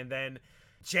talking, and then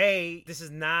Jey, this is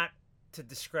not to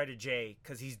discredit Jey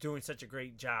because he's doing such a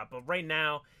great job, but right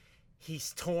now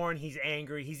he's torn, he's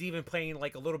angry, he's even playing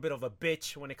like a little bit of a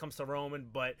bitch when it comes to Roman,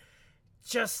 but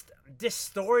just this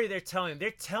story they're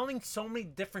telling so many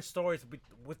different stories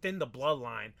within the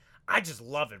bloodline. I just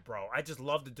love it, bro. I just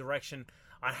love the direction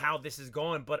on how this is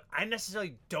going, but I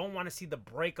necessarily don't want to see the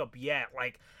breakup yet.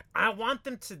 Like, I want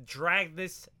them to drag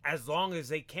this as long as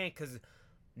they can, because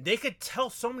they could tell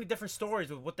so many different stories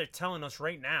with what they're telling us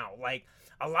right now. Like,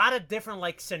 a lot of different,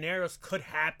 like, scenarios could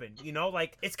happen, you know?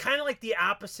 Like, it's kind of like the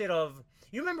opposite of...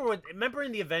 You remember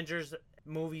in the Avengers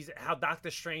movies how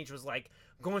Doctor Strange was, like,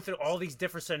 going through all these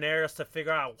different scenarios to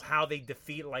figure out how they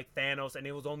defeat, like, Thanos, and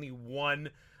it was only one,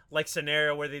 like,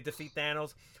 scenario where they defeat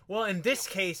Thanos? Well, in this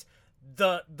case,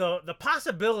 the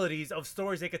possibilities of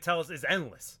stories they could tell us is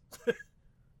endless.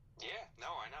 Yeah, no,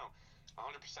 I know.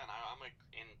 100%. I'm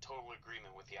in total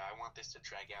agreement with you. I want this to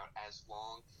drag out as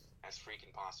long as freaking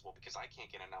possible because I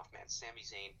can't get enough, man. Sami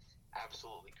Zayn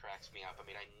absolutely cracks me up. I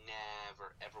mean, I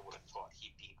never, ever would have thought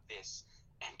he'd be this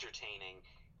entertaining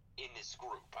in this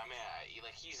group. I mean,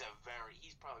 he's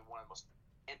probably one of the most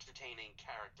entertaining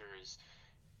characters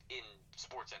in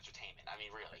sports entertainment. I mean,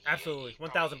 really. Absolutely,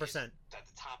 1,000%. At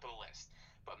the top of the list.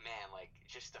 But man, like,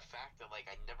 just the fact that, like,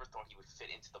 I never thought he would fit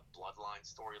into the Bloodline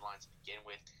storyline to begin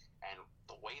with, and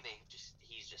the way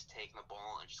he's just taken the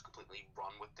ball and just completely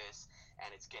run with this,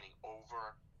 and it's getting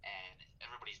over, and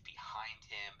everybody's behind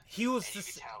him. He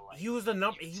was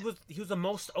the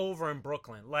most over in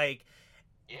Brooklyn. Like,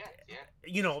 yeah.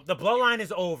 You know, the Bloodline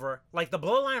is over. Like, the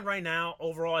Bloodline right now,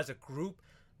 overall as a group,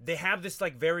 they have this,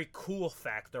 like, very cool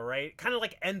factor, right? Kind of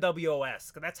like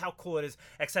NWO-esque. That's how cool it is,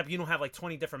 except you don't have, like,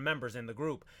 20 different members in the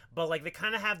group. But, like, they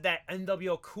kind of have that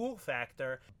NWO cool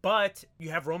factor. But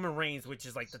you have Roman Reigns, which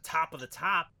is, like, the top of the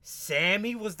top.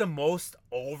 Sammy was the most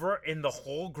over in the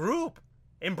whole group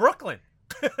in Brooklyn.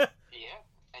 Yeah,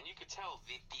 and you could tell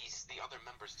the other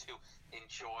members, too,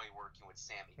 enjoy working with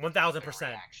Sammy.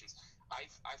 1,000%.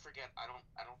 I forget, I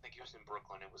don't think it was in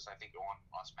Brooklyn. It was, I think,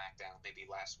 on SmackDown, maybe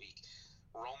last week.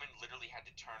 Roman literally had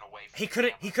to turn away from He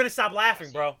couldn't stop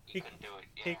laughing, bro. He couldn't do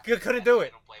it. Yeah. He couldn't do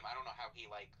it. I don't know how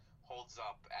he, like, holds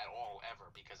up at all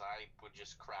ever, because I would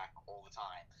just crack all the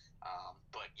time.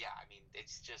 But yeah, I mean,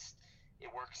 it's just, it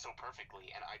works so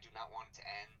perfectly, and I do not want it to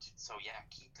end. So yeah,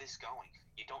 keep this going.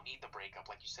 You don't need the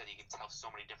breakup. Like you said, you can tell so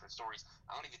many different stories.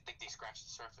 I don't even think they scratched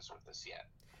the surface with this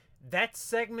yet. That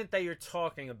segment that you're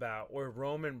talking about where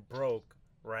Roman broke,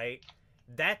 right?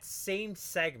 That same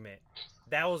segment,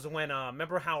 that was when,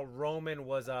 remember how Roman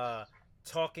was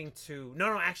talking to...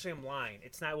 No, actually, I'm lying.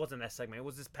 It wasn't that segment. It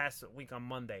was this past week on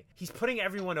Monday. He's putting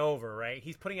everyone over, right?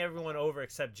 He's putting everyone over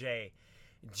except Jay.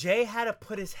 Jay had to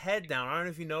put his head down. I don't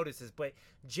know if you noticed this, but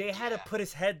Jay had to put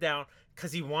his head down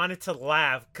because he wanted to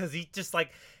laugh, because he just, like...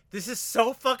 This is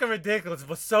so fucking ridiculous,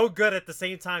 but so good at the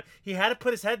same time. He had to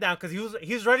put his head down because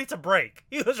he was ready to break.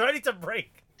 He was ready to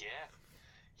break. Yeah,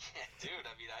 dude.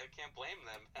 I mean, I can't blame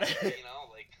them. You know,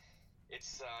 like,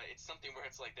 it's something where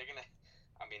it's like they're gonna.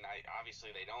 I mean,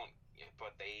 obviously they don't,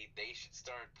 but they should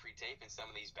start pre-taping some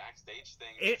of these backstage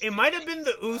things. It might have been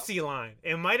the Uzi line.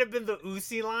 It might have been the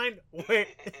Uzi line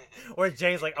where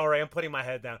Jay's like, "All right, I'm putting my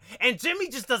head down," and Jimmy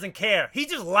just doesn't care. He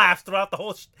just laughs throughout the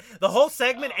whole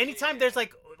segment. Anytime there's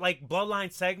like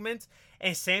Bloodline segments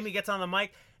and Sammy gets on the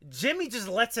mic, Jimmy just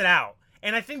lets it out.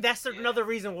 And I think that's another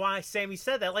reason why Sammy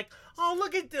said that. Like, oh,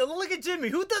 look at Jimmy.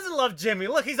 Who doesn't love Jimmy?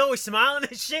 Look, he's always smiling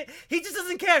and shit. He just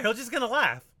doesn't care. He's just gonna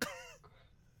laugh.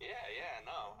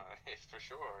 No, for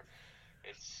sure.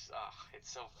 It's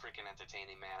so freaking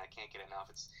entertaining, man. I can't get enough.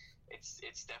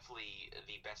 It's definitely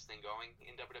the best thing going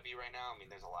in WWE right now. I mean,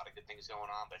 there's a lot of good things going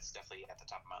on, but it's definitely at the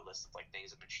top of my list of, like,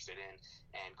 things I'm interested in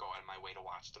and go out of my way to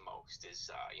watch the most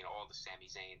is, all the Sami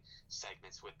Zayn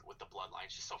segments with the Bloodline.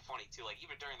 It's just so funny, too. Like,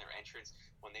 even during their entrance,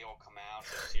 when they all come out,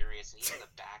 so serious, and he's in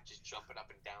the back just jumping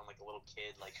up and down like a little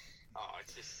kid. Like, oh,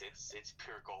 it's just, it's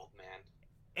pure gold, man.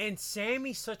 And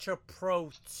Sammy's such a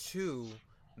pro, too,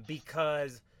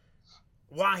 because...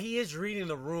 while he is reading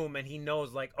the room and he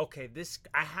knows, like, okay,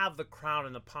 I have the crown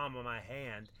in the palm of my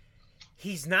hand,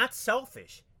 he's not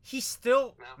selfish. He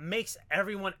still makes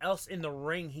everyone else in the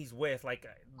ring he's with, like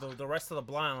the rest of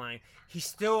the Bloodline, he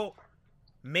still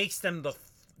makes them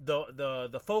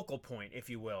the focal point, if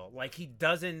you will. Like, he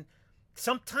doesn't...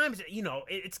 Sometimes,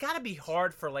 it's got to be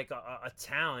hard for, like, a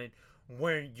talent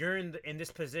where you're in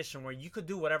this position where you could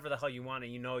do whatever the hell you want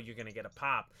and you're going to get a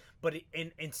pop. But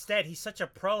instead, he's such a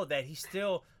pro that he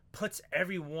still puts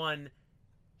everyone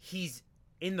he's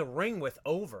in the ring with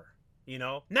over,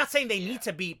 Not saying they need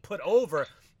to be put over,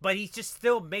 but he just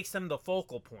still makes them the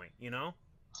focal point, Yeah,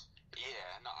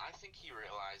 no, I think he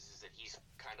realizes that he's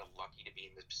kind of lucky to be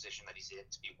in the position that he's in,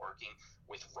 to be working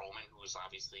with Roman, who is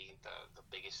obviously the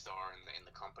biggest star in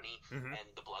the company, and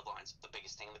the Bloodline's the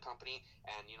biggest thing in the company,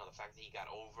 and the fact that he got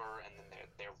over, and then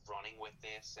they're running with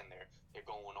this, and they're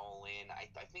going all in. I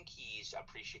think he's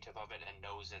appreciative of it and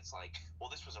knows it's like, well,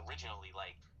 this was originally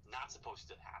like not supposed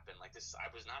to happen. Like this,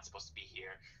 I was not supposed to be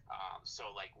here.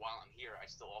 So like while I'm here, I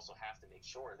still also have to make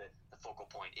sure that the focal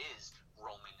point is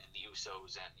Roman and the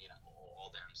Usos and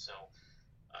all them. So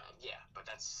yeah, but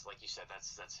that's like you said,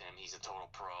 that's him. He's a total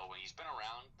pro. He's been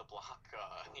around the block,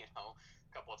 a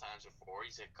couple of times before.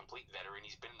 He's a complete veteran.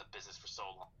 He's been in the business for so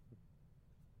long.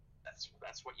 That's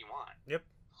what you want. Yep,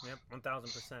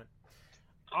 1,000%.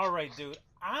 All right, dude.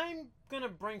 I'm gonna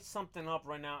bring something up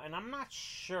right now, and I'm not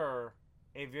sure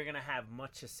if you're gonna have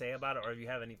much to say about it or if you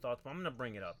have any thoughts, but I'm gonna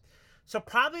bring it up. So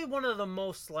probably one of the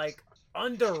most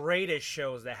underrated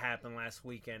shows that happened last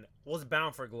weekend was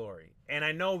Bound for Glory, and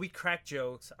I know we cracked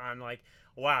jokes on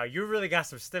wow, you really got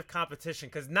some stiff competition,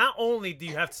 because not only do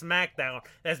you have SmackDown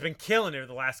that's been killing it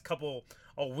the last couple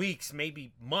of weeks,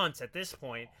 maybe months at this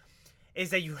point,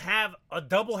 is that you have a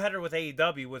doubleheader with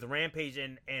AEW with Rampage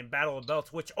and Battle of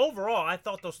Belts, which overall I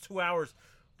thought those 2 hours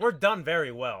were done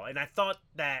very well. And I thought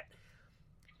that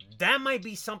might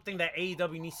be something that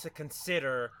AEW needs to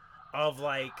consider of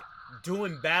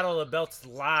doing Battle of Belts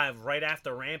live right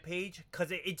after Rampage.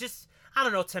 Because it just, I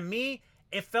don't know, to me,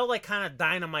 it felt like kind of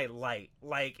Dynamite light.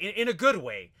 In a good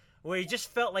way. Where it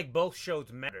just felt like both shows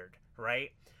mattered,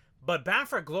 right? But Bound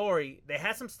for Glory, they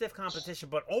had some stiff competition,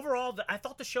 but overall, I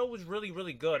thought the show was really,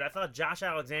 really good. I thought Josh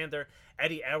Alexander,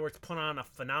 Eddie Edwards put on a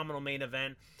phenomenal main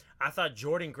event. I thought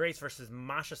Jordynne Grace versus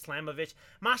Masha Slamovich.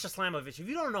 Masha Slamovich, if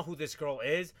you don't know who this girl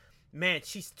is, man,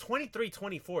 she's 23,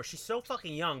 24. She's so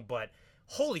fucking young, but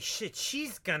holy shit,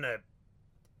 she's gonna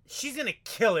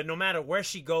kill it no matter where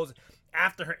she goes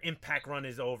after her Impact run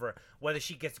is over, whether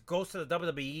she goes to the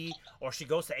WWE or she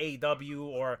goes to AEW,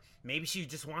 or maybe she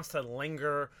just wants to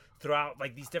linger throughout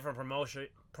these different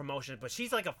promotions. But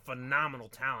she's a phenomenal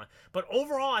talent. But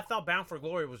overall, I thought Bound for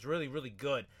Glory was really, really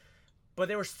good. But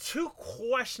there was two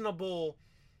questionable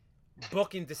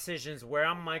booking decisions where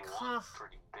I'm huh.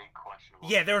 Pretty big questionable.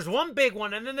 Yeah, there was one big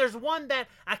one, and then there's one that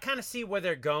I kind of see where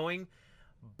they're going.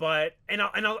 But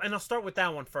I'll start with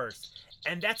that one first.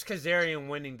 And that's Kazarian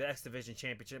winning the X Division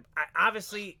Championship.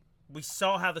 Obviously, we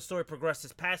saw how the story progressed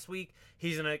this past week.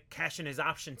 He's going to cash in his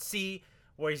option C,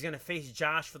 where he's going to face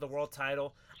Josh for the world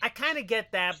title. I kind of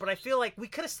get that, but I feel like we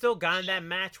could have still gotten that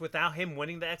match without him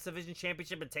winning the X Division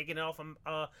Championship and taking it off from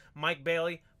Mike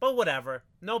Bailey. But whatever.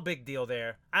 No big deal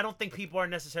there. I don't think people are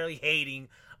necessarily hating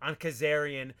on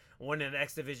Kazarian winning the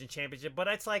X Division Championship. But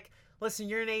it's listen,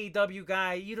 you're an AEW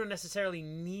guy. You don't necessarily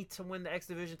need to win the X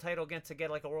Division title again to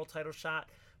get a world title shot.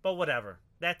 But whatever.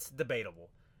 That's debatable.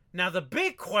 Now, the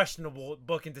big questionable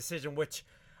booking decision, which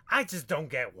I just don't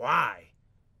get why,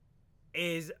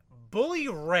 is Bully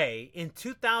Ray in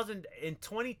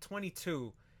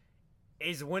 2022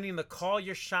 is winning the Call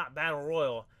Your Shot Battle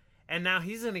Royal, and now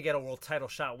he's going to get a world title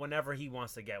shot whenever he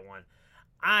wants to get one.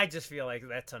 I just feel like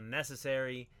that's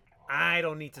unnecessary. I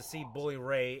don't need to see Bully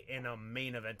Ray in a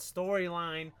main event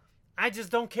storyline. I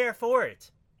just don't care for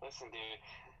it. Listen, dude,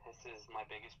 this is my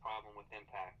biggest problem with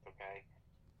Impact, okay?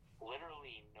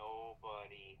 Literally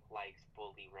nobody likes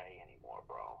Bully Ray anymore,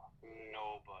 bro.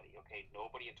 Nobody, okay?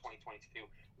 Nobody in 2022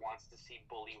 wants to see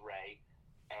Bully Ray,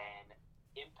 and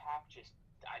Impact just,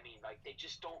 they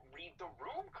just don't read the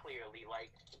room clearly. I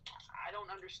don't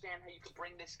understand how you could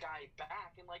bring this guy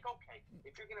back, and okay,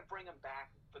 if you're going to bring him back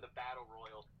for the Battle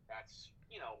Royal, that's,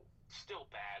 still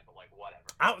bad, but whatever.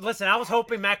 I was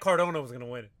hoping Matt Cardona was going to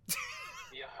win it.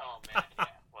 Yeah, oh man,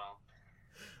 yeah, well,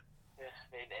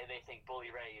 they think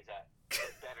Bully Ray is a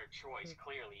better choice,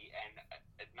 clearly, and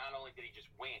not only did he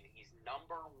just win, he's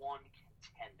number one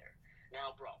contender.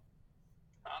 Now, bro,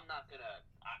 I'm not going to,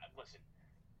 listen,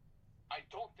 I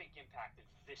don't think Impact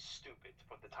is this stupid to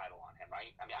put the title on him,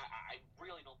 right? I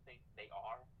really don't think they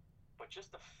are, but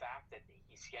just the fact that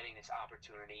he's getting this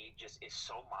opportunity just is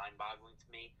so mind-boggling to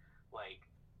me.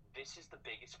 This is the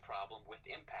biggest problem with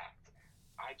Impact.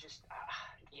 I just, I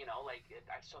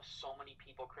saw so many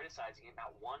people criticizing it,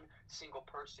 not one single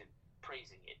person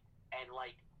praising it. And,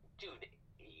 dude,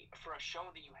 for a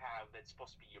show that you have that's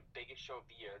supposed to be your biggest show of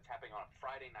the year, that's happening on a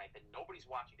Friday night that nobody's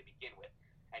watching to begin with,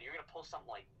 and you're going to pull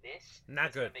something like this,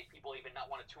 not good. Going to make people even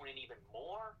not want to tune in even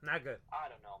more. Not good.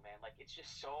 I don't know, man. It's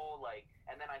just so,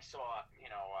 and then I saw,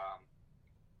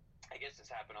 I guess this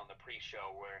happened on the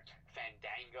pre-show where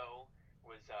Fandango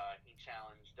was, he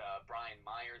challenged Brian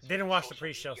Myers. Didn't watch the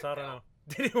pre-show, so I don't know.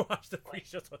 Didn't watch the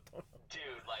pre-show, so I don't know. Dude,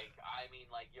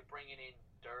 you're bringing in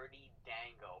Dirty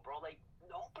Dango, bro.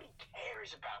 Nobody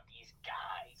cares about these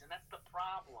guys, and that's the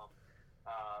problem.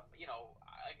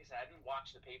 Like I said, I didn't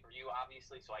watch the pay-per-view,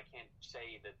 obviously, so I can't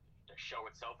say that the show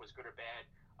itself was good or bad.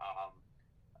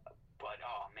 But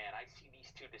oh man, I see these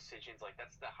two decisions. Like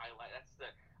that's the highlight.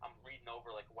 I'm reading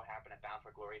over like what happened at Bound for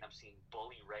Glory, and I'm seeing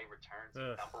Bully Ray return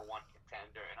to number one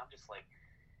contender, and I'm just like,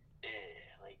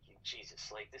 like Jesus,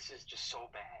 like this is just so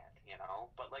bad, you know.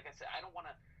 But like I said, I don't want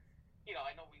to, you know.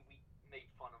 I know we made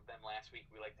fun of them last week.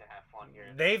 We like to have fun here.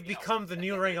 They've become the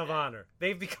new Ring of Honor.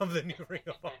 They've become the new Ring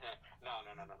of Honor. No.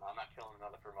 I'm not killing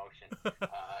another promotion.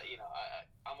 You know,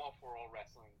 I'm all for all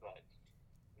wrestling, but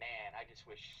man, I just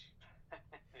wish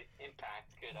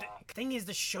Impact could. The thing is,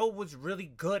 the show was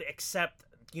really good, except,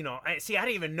 you know, I didn't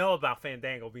even know about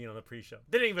Fandango being on the pre-show.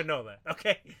 Didn't even know that.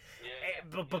 Okay,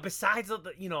 but besides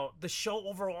the, you know, the show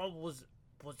overall was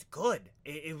good.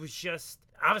 It was just,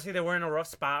 obviously they were in a rough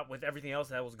spot with everything else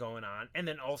that was going on, and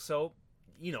then also,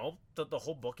 you know, the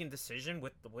whole booking decision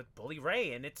with Bully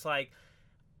Ray, and it's like,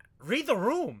 read the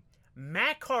room.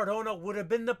 Matt Cardona would have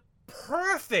been the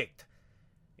perfect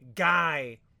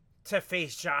guy to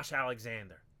face Josh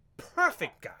Alexander.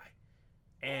 Perfect guy.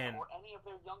 And or any of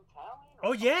their young talent.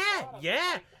 Oh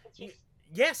yeah.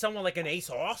 Yeah, someone like an Ace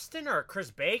Austin or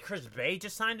Chris Bay. Chris Bay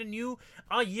just signed a new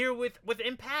year with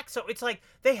Impact, so it's like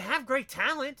they have great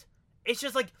talent. It's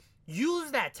just like, use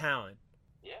that talent.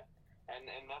 Yeah, and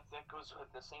that goes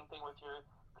with the same thing with your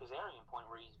Kazarian point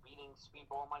where he's beating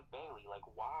Speedball Mike Bailey. Like,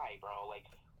 why, bro? Like,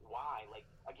 why? Like,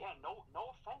 again, no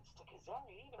offense to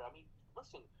Kazarian either. I mean,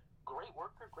 listen, great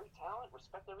worker, great talent,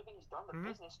 respect everything he's done in the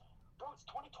business. Bro, it's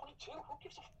 2022. Who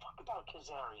gives a fuck about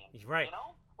Kazarian? Right. You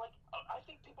know, like I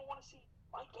think people want to see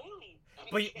Mike Bailey.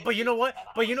 But you know what?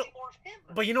 But you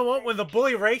know what? When the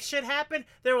Bully Ray shit happened,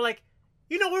 they were like,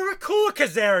 you know, we were cool with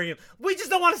Kazarian. We just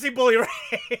don't want to see Bully Ray.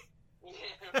 Yeah,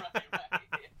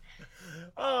 right.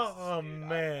 Oh dude,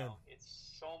 man.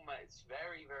 It's so much. It's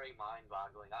very, very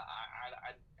mind-boggling.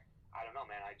 I don't know,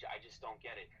 man. I just don't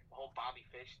get it. The whole Bobby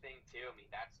Fish thing too. I mean,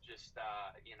 that's just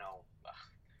you know.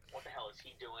 What the hell is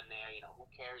he doing there? You know, who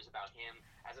cares about him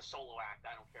as a solo act?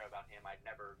 I don't care about him. I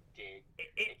never did.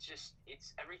 It's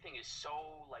everything is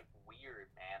so like weird,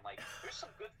 man. Like, there's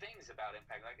some good things about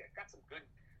Impact. Like, I got some good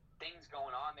things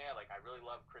going on there. Like, I really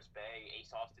love Chris Bay.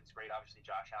 Ace Austin's great. Obviously,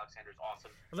 Josh Alexander's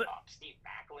awesome. Steve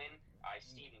Macklin.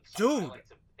 Dude, I like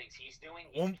some things he's doing.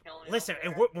 He's killing it listen,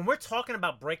 over and there. when we're talking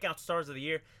about breakout stars of the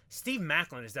year, Steve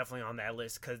Macklin is definitely on that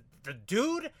list, because the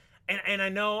dude. And I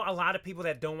know a lot of people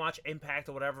that don't watch Impact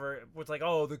or whatever was like,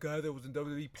 oh, the guy that was in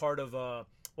WWE part of, what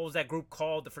was that group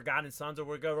called? The Forgotten Sons or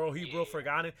whatever. Oh, he real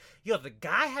Forgotten. Yo, the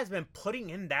guy has been putting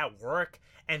in that work,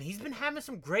 and he's been having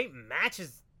some great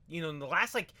matches, you know, in the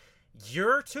last, like, year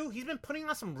or two. He's been putting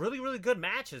on some really, really good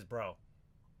matches, bro.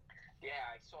 Yeah,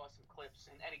 I saw some clips,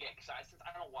 and again, because since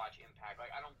I don't watch Impact,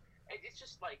 like, I don't. It's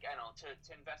just like, I don't know,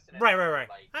 to invest in it. Right.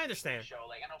 Like, I understand. Show,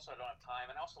 like, and also I don't have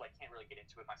time, and also like can't really get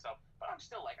into it myself. But I'm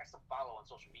still like, I still follow on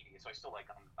social media, so I still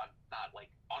like, I'm not like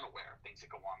unaware of things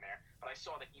that go on there. But I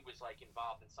saw that he was like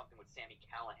involved in something with Sami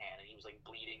Callihan, and he was like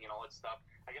bleeding and all that stuff.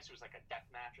 I guess it was like a death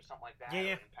match or something like that.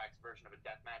 Yeah. Or Impact's version of a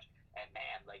death match. And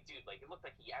man, like, dude, like, it looked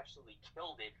like he absolutely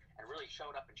killed it and really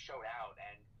showed up and showed out.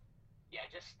 And yeah,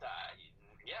 just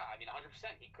yeah, I mean, 100%,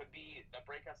 he could be a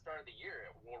breakout star of the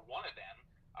year or one of them.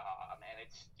 And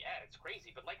it's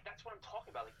crazy, but like, that's what I'm talking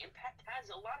about. Like, Impact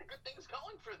has a lot of good things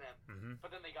going for them,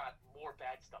 but then they got more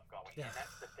bad stuff going, and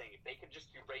that's the thing. If they could just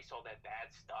erase all that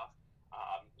bad stuff,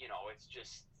 you know, it's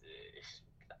just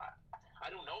I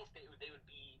don't know if they would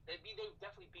be. They would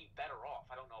definitely be better off.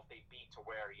 I don't know if they'd be to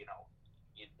where, you know,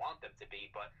 you'd want them to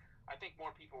be, but I think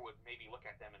more people would maybe look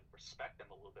at them and respect them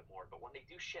a little bit more. But when they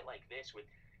do shit like this with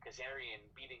Kazarian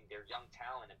beating their young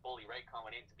talent and Bully Ray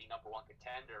coming in to be number one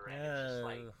contender, and it's just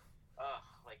like,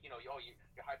 you know,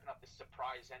 you're hyping up this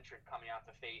surprise entrant coming out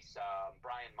to face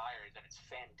Brian Myers, and it's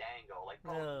Fandango. Like,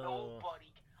 bro,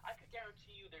 nobody. I could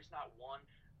guarantee you, there's not one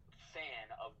fan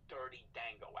of Dirty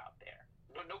Dango out there.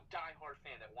 No diehard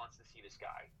fan that wants to see this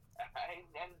guy,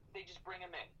 and they just bring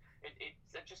him in.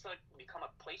 It's just like become a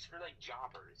place for like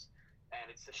jobbers. And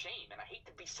it's a shame, and I hate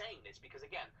to be saying this because,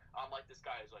 again, I'm like this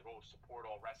guy who's like, oh, support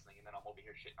all wrestling, and then I'm over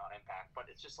here shitting on Impact. But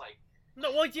it's just like,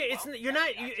 no, well, yeah,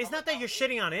 it's not that you're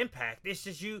shitting on Impact. It's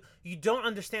just you don't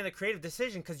understand the creative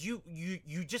decision, because you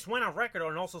just went on record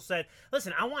and also said,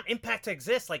 listen, I want Impact to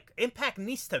exist. Like, Impact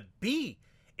needs to be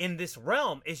in this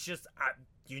realm. It's just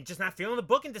you're just not feeling the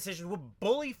booking decision with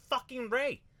Bully fucking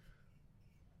Ray.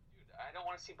 Dude, I don't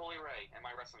want to see Bully Ray in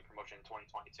my wrestling promotion in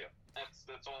 2022.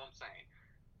 That's all I'm saying.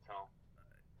 So.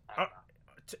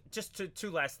 Just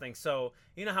two last things. So,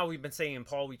 you know how we've been saying in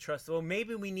Paul we trust? Well,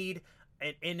 maybe we need,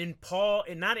 and in Paul,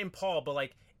 and not in Paul, but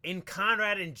like in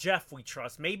Conrad and Jeff we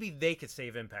trust. Maybe they could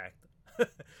save Impact.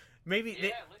 Maybe.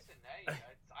 Yeah, listen, hey,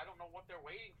 I don't know what they're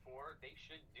waiting for. They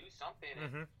should do something.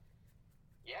 Mm-hmm.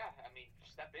 Yeah, I mean,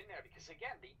 step in there because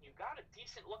again, you got a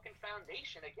decent looking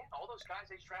foundation. Again, all those guys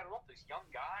they straddle up, those young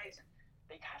guys, and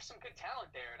they have some good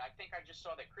talent there. And I think I just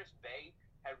saw that Chris Bay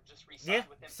had just re-signed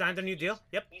with him. Signed a new deal.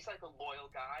 Yep. He's like a loyal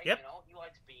guy. Yep. You know, he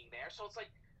likes being there. So it's like,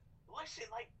 listen,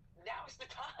 like now's the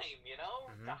time, you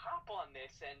know, to hop on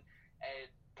this and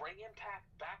bring Impact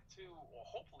back to, or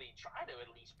hopefully try to at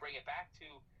least bring it back to,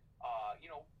 you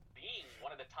know, being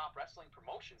one of the top wrestling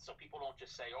promotions, so people don't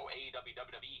just say, oh, AEW,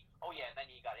 WWE, oh yeah, and then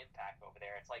you got Impact over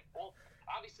there. It's like, well,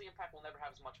 obviously Impact will never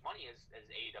have as much money as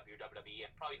AEW, WWE,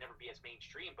 and probably never be as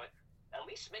mainstream, but at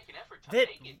least make an effort to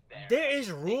make it there.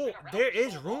 There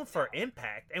is room for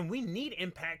Impact, and we need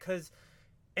Impact because,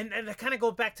 and I kind of go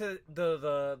back to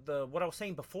the what I was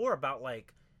saying before about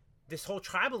like this whole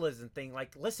tribalism thing.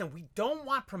 Like, listen, we don't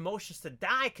want promotions to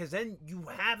die because then you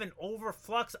have an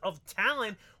overflux of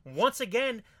talent. Once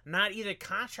again, not either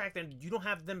contracted, you don't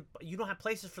have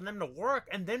places for them to work,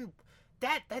 and then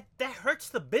that hurts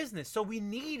the business. So we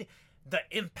need the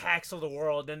Impacts of the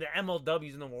world and the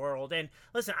MLWs in the world. And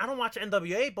listen, I don't watch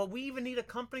NWA, but we even need a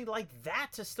company like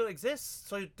that to still exist.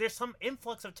 So there's some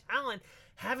influx of talent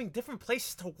having different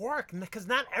places to work, because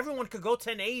not everyone could go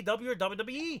to an AEW or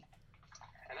WWE.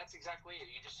 And that's exactly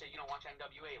it. You just say you don't watch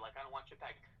NWA, like I don't watch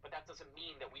Impact, but that doesn't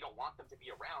mean that we don't want them to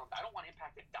be around. I don't want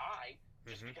Impact to die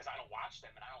just because I don't watch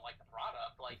them and I don't like the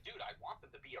product. Like, dude, I want them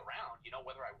to be around, you know,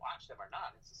 whether I watch them or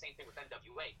not. It's the same thing with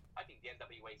NWA. I think the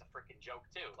NWA is a freaking joke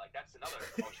too. Like, that's another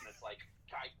promotion that's like,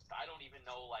 I don't even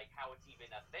know like how it's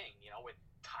even a thing, you know, with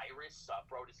Tyrus,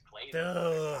 Brodus Clay.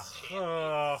 I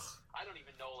don't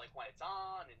even know like when it's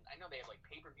on, and I know they have like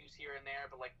pay-per-views here and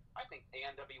there, but like I think the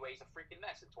NWA is a freaking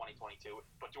mess in 2022.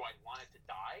 But do I want it to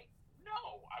die?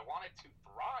 No, I want it to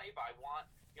thrive. I want,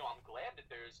 you know, I'm glad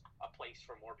that there's a place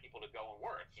for more people to go and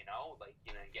work, you know, like,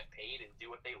 you know, get paid and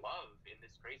do what they love in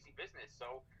this crazy business.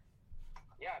 So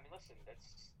yeah, I mean, listen,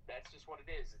 that's just what it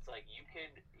is. It's like you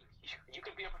could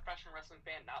be a professional wrestling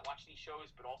fan, not watch these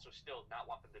shows, but also still not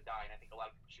want them to die. And I think a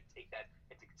lot of people should take that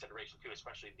into consideration too,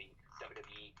 especially the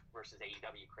WWE versus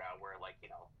AEW crowd, where like, you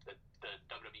know, the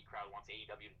WWE crowd wants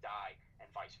AEW to die and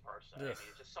vice versa. I mean,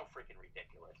 it's just so freaking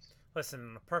ridiculous. Listen,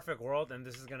 in a perfect world, and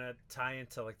this is gonna tie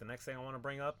into like the next thing I want to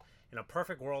bring up. In a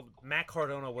perfect world, Matt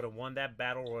Cardona would have won that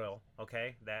battle royal,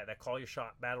 okay? That call your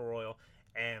shot battle royal,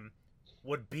 and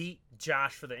would beat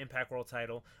Josh for the Impact World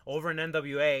title. Over in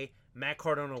NWA, Matt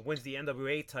Cardona wins the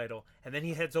NWA title, and then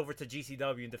he heads over to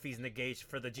GCW and defeats Nick Gage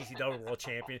for the GCW World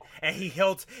Champion, and he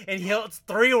holds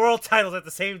 3 world titles at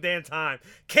the same damn time.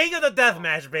 King of the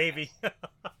Deathmatch, baby.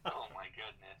 Oh my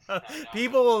goodness.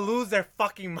 People will lose their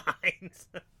fucking minds.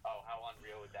 Oh, how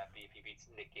unreal would that be if he beats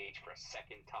Nick Gage for a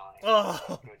second time? Oh,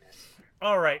 my goodness.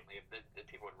 All right. The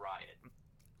people would riot.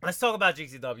 Let's talk about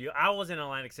GCW. I was in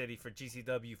Atlantic City for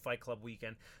GCW Fight Club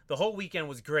weekend. The whole weekend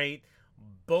was great.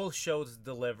 Both shows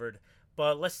delivered.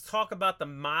 But let's talk about the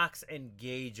Mox and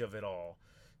Gage of it all.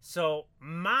 So,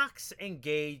 Mox and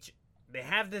Gage, they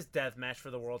have this death match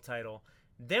for the world title.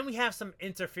 Then we have some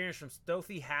interference from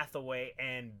Stokely Hathaway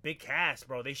and Big Cass,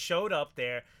 bro. They showed up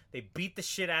there. They beat the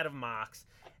shit out of Mox.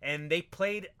 And they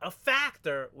played a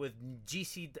factor with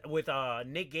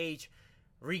Nick Gage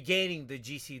regaining the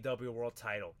GCW World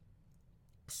title.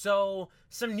 So,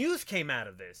 some news came out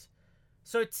of this.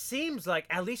 So, it seems like,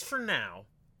 at least for now,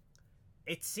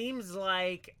 it seems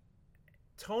like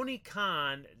Tony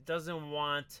Khan doesn't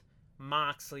want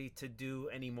Moxley to do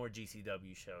any more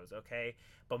GCW shows, okay?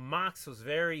 But Mox was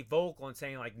very vocal in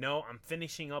saying, like, no, I'm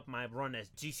finishing up my run as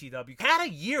GCW. Had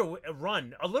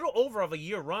a little over of a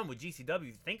year run with GCW, if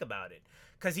you think about it.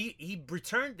 Because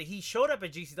he showed up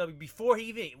at GCW before he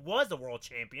even was the world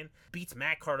champion. Beats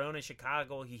Matt Cardona in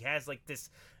Chicago. He has, like, this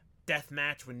death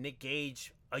match with Nick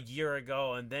Gage a year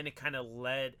ago, and then it kind of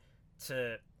led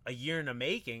to a year in the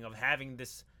making of having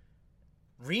this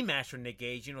rematch with Nick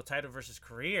Gage, you know, title versus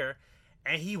career,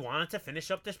 and he wanted to finish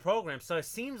up this program. So it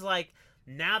seems like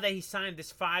now that he signed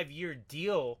this 5-year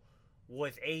deal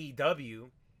with AEW,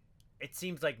 it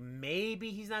seems like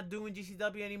maybe he's not doing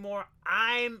GCW anymore.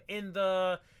 I'm in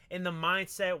the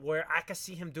mindset where I could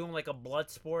see him doing like a blood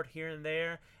sport here and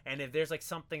there, and if there's like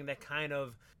something that kind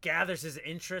of gathers his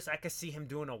interest, I could see him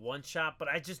doing a one-shot, but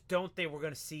I just don't think we're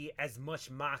going to see as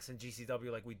much Mox in GCW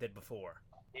like we did before.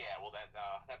 Yeah, well, that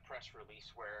press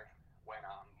release when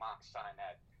Mox signed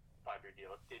that 5-year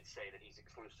deal, it did say that he's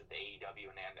exclusive to AEW,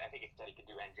 and I think it said he could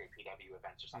do NJPW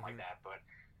events or something like that, but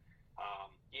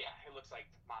yeah, it looks like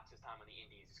Mox's time on the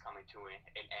Indies is coming to an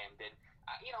end, and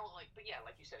you know, like, but yeah,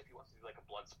 like you said, if he wants to do like a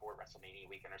blood sport WrestleMania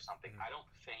weekend or something, I don't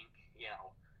think, you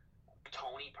know,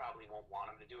 Tony probably won't want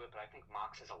him to do it, but I think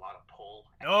Mox has a lot of pull.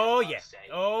 Oh yeah. Say.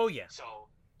 Oh yeah. So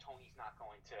Tony's not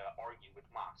going to argue with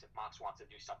Mox. If Mox wants to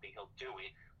do something, he'll do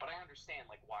it. But I understand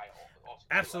why. Also,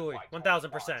 absolutely, why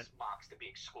 1,000%. Mox to be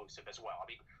exclusive as well. I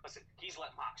mean, listen, he's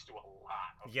let Mox do a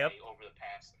lot. Over the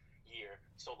past year.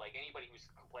 So like anybody who's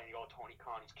complaining, oh, Tony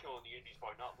Khan, he's killing the indies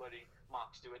by not letting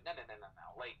Mox do it. No.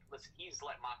 Like, listen, he's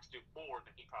let Mox do more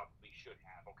than he probably should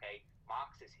have. Okay,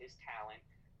 Mox is his talent.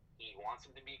 He wants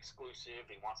him to be exclusive.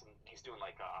 He's doing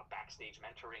like backstage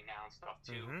mentoring now and stuff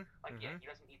too. Yeah, he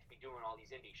doesn't need to be doing all these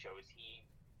indie shows. He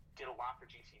did a lot for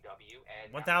GCW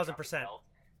and 1,000%.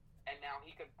 And now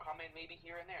he could come in maybe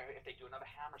here and there if they do another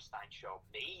Hammerstein show.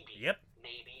 Maybe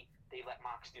they let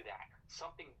Mox do that.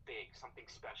 Something big, something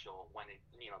special when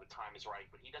the time is right.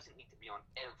 But he doesn't need to be on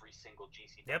every single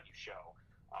GCW show.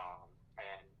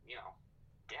 And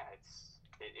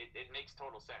it makes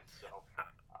total sense. So.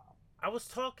 I was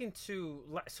talking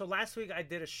so last week I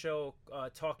did a show,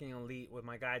 Talking Elite, with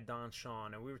my guy Don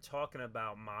Sean, and we were talking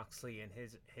about Moxley and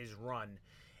his run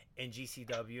in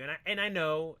GCW, and I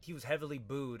know he was heavily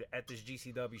booed at this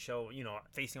GCW show,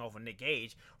 facing off with Nick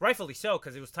Gage, rightfully so,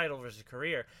 because it was title versus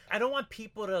career. I don't want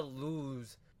people to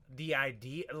lose the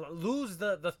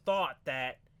thought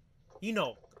that,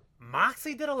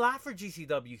 Moxley did a lot for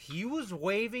GCW. He was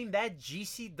waving that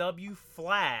GCW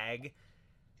flag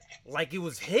like it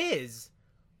was his,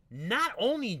 not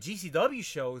only in GCW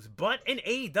shows, but in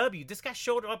AEW. This guy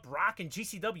showed up rocking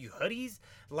GCW hoodies.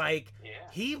 Like,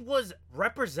 he was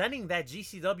representing that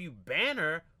GCW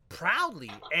banner proudly,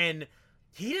 and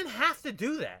he didn't have to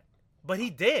do that, but he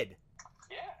did.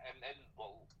 And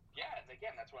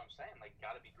again, that's what I'm saying. Like,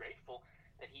 gotta be grateful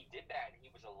that he did that, and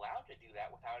he was allowed to do that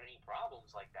without any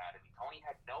problems like that. I mean, Tony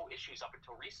had no issues up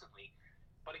until recently,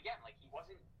 but again, like,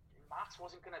 Mox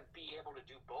wasn't going to be able to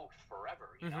do both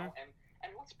forever, you know? And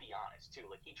let's be honest, too.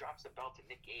 Like, he drops the belt to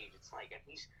Nick Gage. It's like, and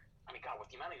God, with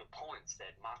the amount of opponents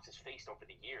that Mox has faced over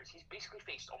the years, he's basically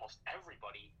faced almost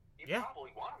everybody you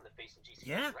probably want him to face in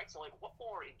GCW, right? So, like, what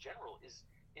more in general is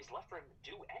left for him to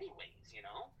do anyways, you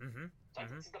know?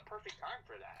 This is the perfect time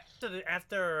for that. So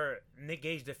after Nick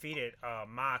Gage defeated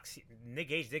Mox, Nick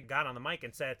Gage got on the mic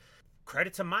and said,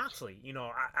 credit to Moxley.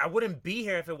 I wouldn't be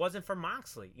here if it wasn't for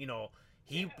Moxley.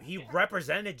 He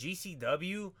represented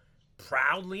GCW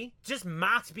proudly. Just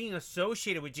Mox being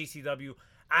associated with GCW,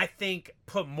 I think,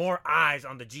 put more eyes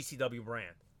on the GCW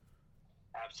brand.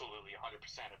 Absolutely, 100%.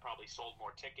 It probably sold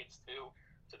more tickets, too,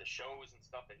 to the shows and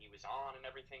stuff that he was on and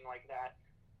everything like that.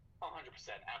 100%,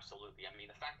 absolutely. I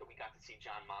mean, the fact that we got to see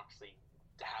Jon Moxley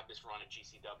to have this run at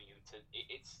GCW,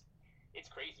 it's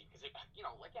crazy. Because,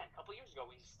 again, a couple years ago,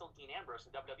 he's still Dean Ambrose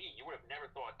in WWE. You would have never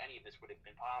thought any of this would have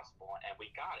been possible, and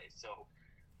we got it. So,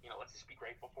 let's just be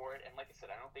grateful for it. And like I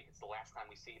said, I don't think it's the last time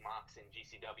we see Mox in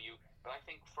GCW, but I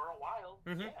think for a while,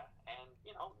 And,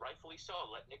 rightfully so.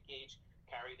 Let Nick Gage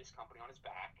carry this company on his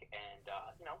back and,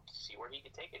 see where he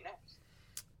can take it next.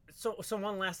 So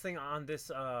one last thing on this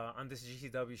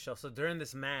GCW show. So during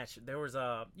this match, there was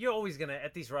you're always gonna,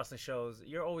 at these wrestling shows,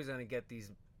 you're always gonna get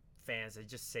these fans that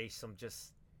just say some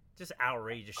just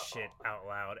outrageous shit out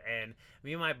loud. And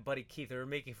me and my buddy Keith, we were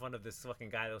making fun of this fucking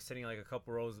guy that was sitting like a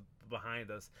couple rows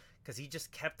behind us, because he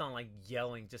just kept on like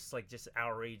yelling just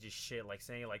outrageous shit, like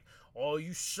saying like, oh,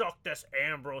 you suck, that's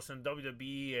Ambrose in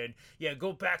WWE, and yeah,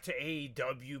 go back to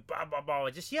AEW, blah blah blah,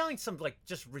 just yelling some like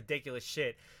just ridiculous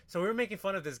shit. So we were making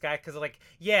fun of this guy because like,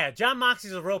 yeah, Jon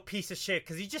Moxley's a real piece of shit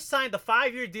because he just signed a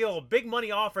 5-year deal, a big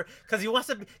money offer, because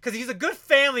he's a good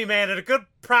family man and a good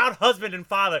proud husband and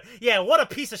father. Yeah, what a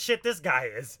piece of shit this guy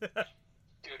is. Dude,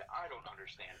 I don't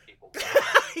understand people.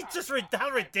 Just how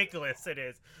ridiculous it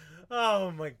is.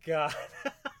 Oh my god.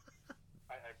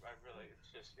 I really,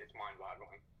 it's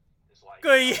mind-boggling. It's like,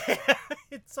 yeah,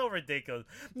 it's so ridiculous.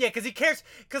 Yeah,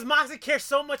 because Moxley cares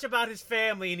so much about his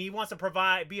family, and he wants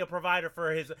to be a provider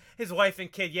for his wife and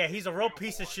kid. Yeah, he's a real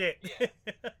piece of shit. Yeah,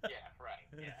 right.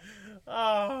 Yeah.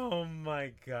 Oh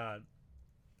my god.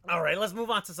 All right, let's move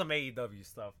on to some AEW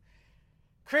stuff.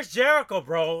 Chris Jericho,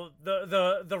 bro,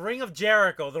 the Ring of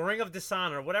Jericho, the Ring of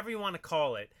Dishonor, whatever you want to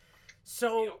call it.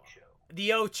 So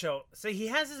the Ocho. So he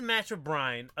has his match with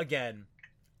Bryan again.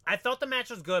 I thought the match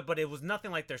was good, but it was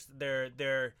nothing like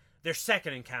their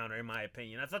second encounter, in my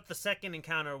opinion. I thought the second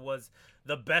encounter was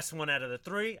the best one out of the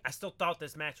three. I still thought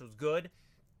this match was good,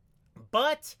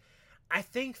 but I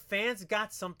think fans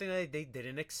got something that they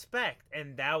didn't expect,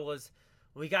 and that was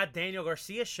we got Daniel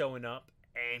Garcia showing up,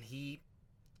 and he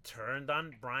turned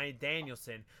on Bryan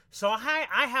Danielson. So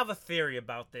I have a theory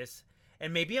about this,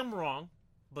 and maybe I'm wrong,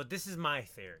 but this is my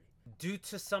theory. Due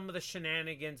to some of the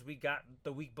shenanigans we got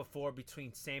the week before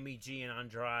between Sammy G and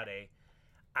Andrade,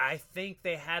 I think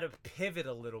they had to pivot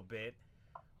a little bit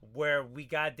where we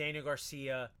got Daniel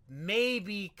Garcia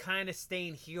maybe kind of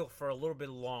staying heel for a little bit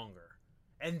longer.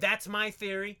 And that's my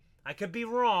theory. I could be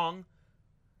wrong,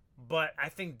 but I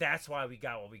think that's why we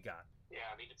got what we got. Yeah,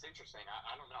 I mean, it's interesting.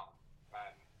 I don't know.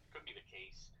 Could be the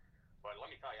case. But let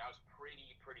me tell you, I was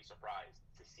pretty surprised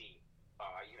to see,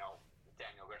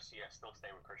 Daniel Garcia still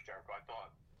stay with Chris Jericho. I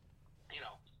thought,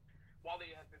 while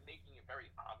they have been making it very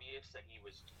obvious that he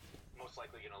was most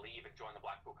likely going to leave and join the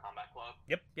Blackpool Combat Club.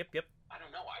 Yep. I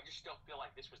don't know. I just still feel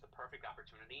like this was the perfect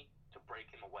opportunity to break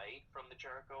him away from the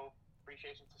Jericho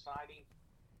Appreciation Society.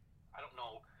 I don't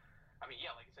know. I mean,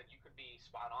 yeah, like I said, you could be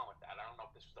spot on with that. I don't know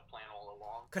if this was the plan all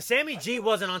along. Because Sammy G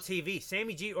wasn't on TV.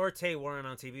 Sammy G or Tay weren't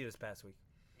on TV this past week.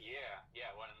 Yeah.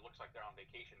 Well, it looks like they're on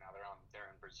vacation now. They're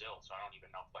in Brazil, so I don't even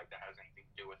know if that has anything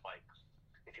to do with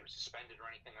if he was suspended or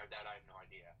anything like that. I have no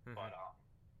idea. Mm-hmm. But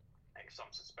some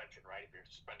suspension, right? If you're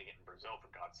suspending it in Brazil, for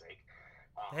God's sake.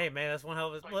 Hey man, that's one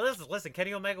hell of a. Well, listen,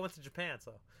 Kenny Omega went to Japan,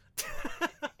 so.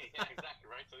 Yeah, exactly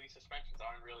right. So these suspensions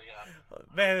aren't really.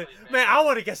 Man, I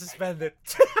want to get suspended.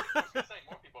 I was gonna say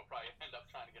more people probably end up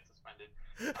trying to get suspended.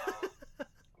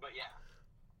 But yeah,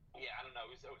 I don't know.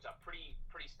 It was a pretty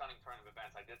stunning turn of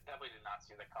events. I definitely did not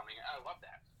see that coming. I love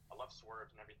that. I love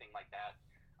swerves and everything like that.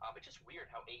 But just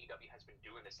weird how AEW has been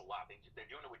doing this a lot.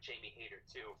 They're doing it with Jamie Hayter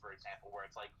too, for example, where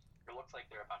it's like it looks like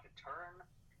they're about to turn,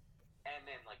 and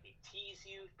then they tease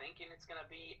you thinking it's gonna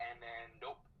be, and then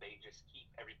nope, they just keep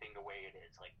everything the way it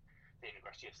is. Like Daniel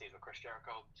Garcia stays with Chris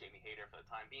Jericho, Jamie Hayter for the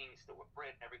time being, still with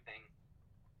Britt, everything.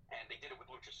 And they did it with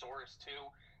Luchasaurus too.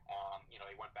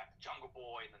 They went back to Jungle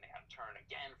Boy, and then they had to turn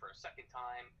again for a second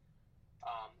time.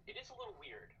 It is a little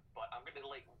weird, but I'm gonna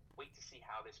wait to see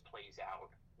how this plays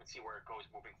out and see where it goes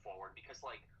moving forward, because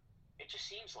it just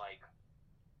seems like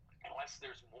unless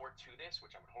there's more to this,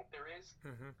 which I would hope there is,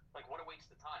 what a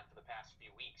waste of time for the past few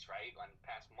weeks, right? And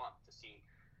past month to see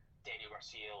Daniel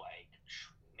Garcia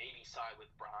maybe side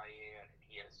with Bryan, and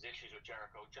he has issues with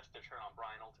Jericho, just to turn on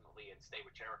Bryan ultimately and stay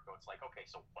with Jericho. It's okay,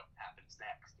 so what happens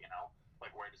next?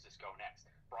 Where does this go next?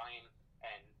 Bryan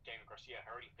and Daniel Garcia have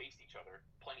already faced each other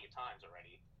plenty of times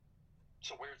already.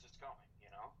 So where's this going?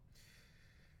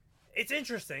 It's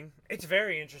interesting. It's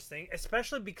very interesting,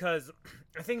 especially because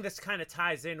I think this kind of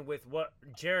ties in with what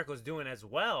Jericho's doing as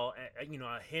well.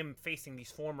 Him facing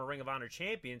these former Ring of Honor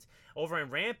champions. Over in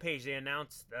Rampage, they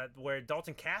announced where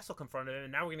Dalton Castle confronted him,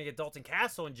 and now we're going to get Dalton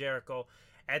Castle and Jericho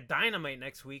at Dynamite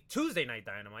next week, Tuesday Night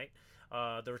Dynamite.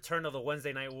 The return of the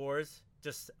Wednesday Night Wars,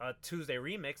 just a Tuesday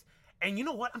remix. And you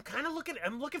know what?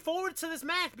 I'm looking forward to this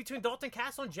match between Dalton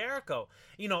Castle and Jericho.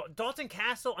 Dalton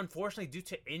Castle, unfortunately, due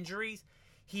to injuries,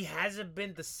 he hasn't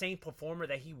been the same performer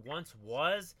that he once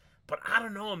was. But I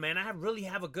don't know, man. I really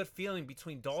have a good feeling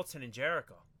between Dalton and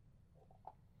Jericho.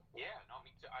 Yeah, no,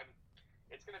 me too.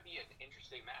 It's going to be an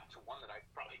interesting match. One that I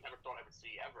probably never thought I would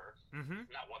see ever. Mm-hmm.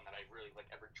 Not one that I really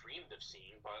ever dreamed of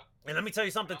seeing. But and let me tell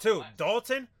you something too.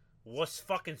 Dalton was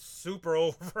fucking super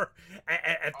over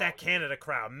at that Canada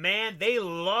crowd. Man, they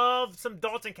love some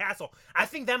Dalton Castle. I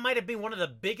think that might have been one of the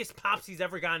biggest pops he's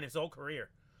ever gotten in his whole career.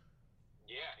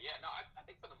 Yeah. No, I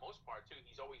think for the most part, too,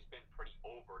 he's always been pretty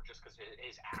over just because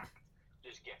his act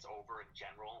just gets over in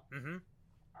general. Mm-hmm.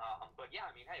 But, yeah,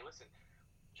 I mean, hey, listen,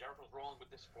 Jericho's rolling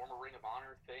with this former Ring of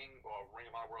Honor thing, or Ring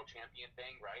of Honor World Champion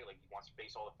thing, right? He wants to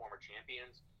face all the former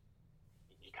champions.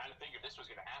 You kind of figured this was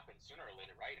going to happen sooner or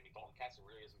later, right? I mean, Dalton Castle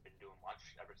really hasn't been doing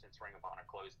much ever since Ring of Honor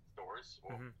closed its doors.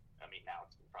 Well, I mean, now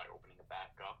it's probably opening it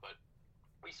back up, but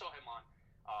we saw him on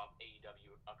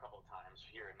AEW a couple of times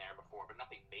here and there before, but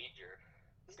nothing major.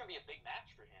 This is going to be a big match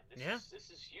for him. This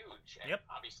is huge. And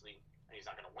obviously, he's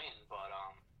not going to win, but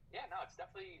it's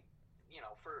definitely,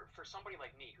 for somebody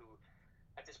like me who,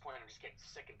 at this point, I'm just getting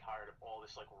sick and tired of all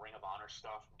this Ring of Honor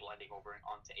stuff blending over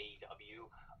onto AEW.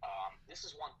 This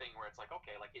is one thing where it's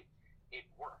okay, it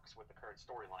works with the current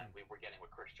storyline we're getting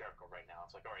with Chris Jericho right now.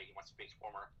 It's all right, he wants to face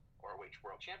former ROH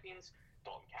World Champions.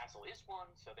 Dalton Castle is one,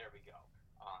 so there we go.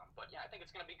 But yeah, I think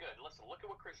it's going to be good. Listen, look at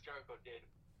what Chris Jericho did.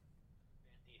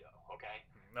 Bandito, okay?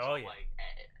 Oh, so, yeah.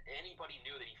 Anybody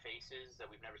new that he faces that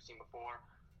we've never seen before,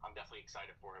 I'm definitely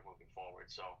excited for it moving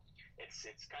forward. So it's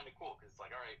kind of cool because it's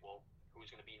all right, well, who's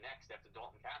going to be next after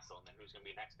Dalton Castle, and then who's going to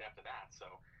be next after that?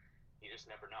 So you just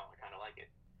never know. I kind of like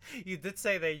it. You did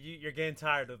say that you're getting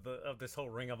tired of this whole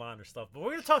Ring of Honor stuff, but we're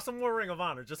gonna talk some more Ring of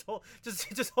Honor. Just hold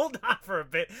on for a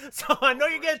bit. So I know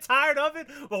you're getting tired of it,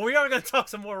 but we are gonna talk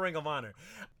some more Ring of Honor.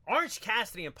 Orange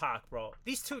Cassidy and Pac, bro.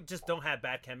 These two just don't have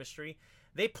bad chemistry.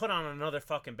 They put on another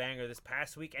fucking banger this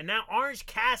past week, and now Orange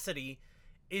Cassidy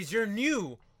is your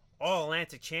new All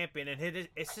Atlantic champion, and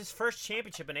it's his first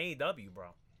championship in AEW,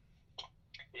 bro.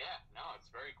 Yeah, no,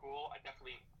 it's very cool. I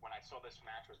definitely, when I saw this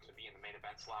match was going to be in the main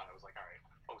event slot, I was like, all right,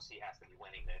 OC has to be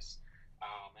winning this.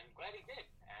 And I'm glad he did.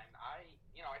 And I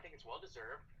think it's well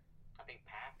deserved. I think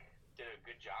Pac did a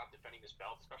good job defending this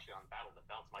belt, especially on Battle of the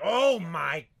Belts. Oh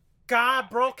my God,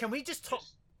 bro! Can we just talk?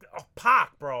 Oh,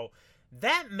 Pac, bro,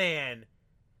 that man,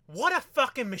 what a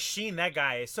fucking machine that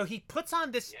guy is. So he puts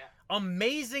on this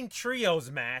amazing trios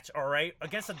match, all right,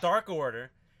 against the Dark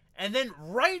Order. And then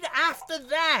right after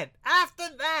that,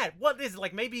 what is it,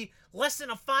 like maybe less than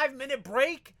a 5-minute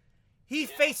break? He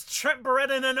faced Trent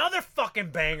Beretta in another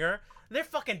fucking banger. And they're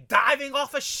fucking diving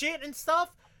off of shit and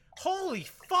stuff. Holy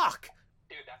fuck.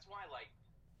 Dude, that's why, like,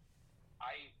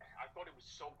 I thought it was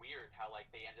so weird how, like,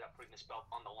 they ended up putting this belt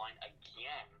on the line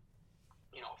again,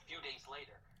 a few days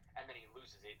later. And then he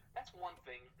loses it. That's one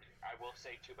thing I will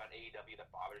say, too, about AEW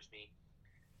that bothers me.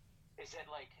 Is that,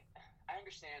 like, I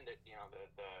understand that,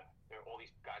 all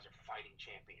these guys are fighting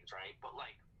champions, right? But,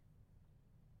 like,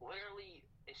 literally,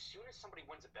 as soon as somebody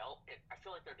wins a belt, I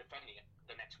feel like they're defending it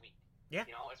the next week. Yeah.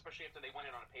 Especially after they win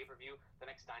it on a pay-per-view, the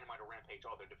next Dynamite or Rampage,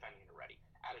 they're defending it already,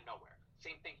 out of nowhere.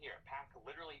 Same thing here. Pac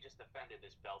literally just defended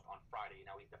this belt on Friday.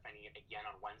 Now he's defending it again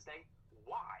on Wednesday.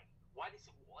 Why? Why does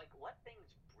he, let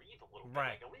things breathe a little bit?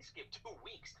 Right. Like, at least give 2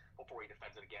 weeks before he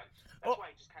defends it again. That's why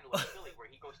I just kind of look silly,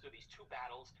 where he goes through these 2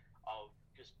 battles of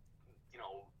just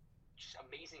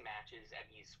amazing matches, and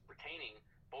he's retaining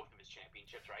both of his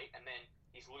championships, right? And then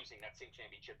he's losing that same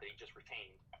championship that he just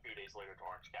retained a few days later to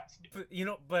Orange Cassidy.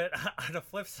 But on the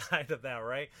flip side of that,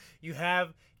 right? You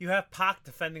have Pac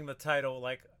defending the title,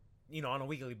 like, on a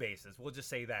weekly basis. We'll just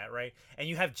say that, right? And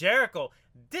you have Jericho.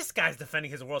 This guy's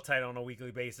defending his world title on a weekly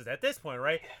basis at this point,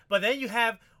 right? But then you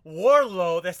have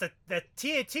Wardlow, that's the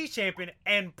TNT champion,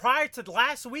 and prior to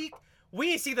last week, we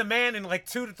didn't see the man in like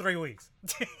 2 to 3 weeks.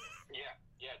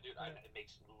 Yeah, dude, it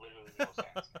makes literally no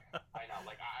sense. I know,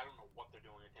 like, I don't know what they're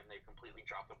doing with him. They completely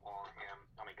dropped the ball on him.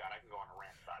 Oh my God, I can go on a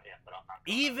rant about him, but I'm not.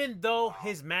 Even though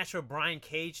his match with Brian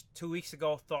Cage 2 weeks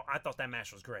ago, I thought that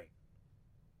match was great.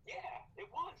 Yeah, it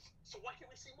was. So why can't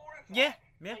we see more of that? Yeah.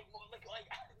 Like,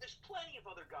 there's plenty of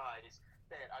other guys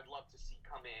that I'd love to see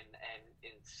come in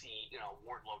and see,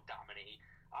 Wardlow dominate.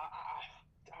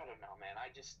 I don't know, man. I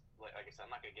just, like I said,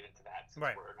 I'm not going to get into that since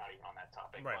we're not even on that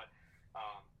topic. Right. But,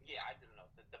 I don't know.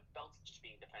 The belt's just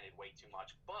being defended way too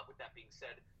much. But with that being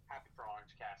said, happy for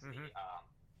Orange Cassidy.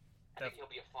 Mm-hmm. I think he'll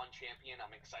be a fun champion.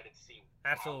 I'm excited to see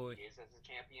Absolutely. how he is as a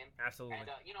champion. Absolutely. And,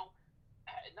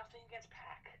 nothing against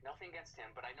Pac. Nothing against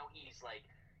him. But I know he's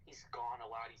gone a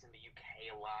lot. He's in the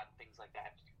UK a lot, things like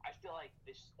that. I feel like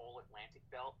this All-Atlantic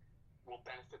belt will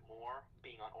benefit more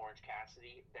being on Orange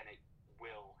Cassidy than it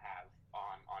will have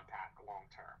on Pac long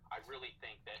term. I really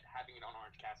think that having it on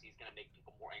Orange Cassidy is going to make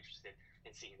people more interested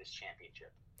in seeing this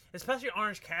championship. Especially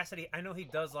Orange Cassidy. I know he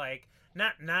does, like,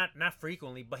 not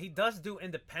frequently, but he does do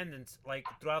independence, like,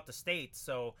 throughout the States.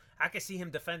 So I could see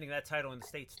him defending that title in the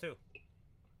States too,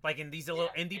 like in these little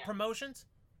indie promotions.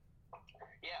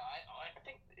 Yeah, I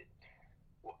think.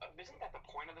 Isn't that the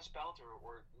point of this belt,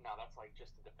 or no? That's like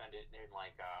just to defend it in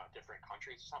like different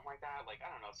countries or something like that. Like,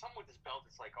 I don't know. Something with this belt,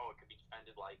 it's like, it could be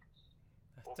defended like.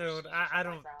 Dude, I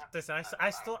don't. Like listen,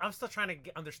 I'm still trying to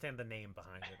understand the name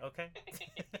behind it. Okay.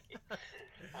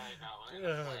 I know. And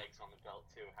the flags on the belt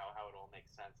too. How it all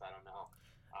makes sense. I don't know.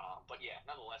 But yeah,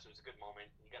 nonetheless, it was a good moment.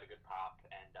 You got a good pop,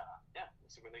 and we'll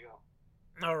see where they go.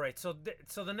 All right, so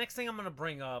the next thing I'm gonna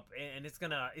bring up, and this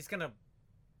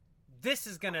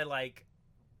is gonna like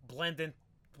blend in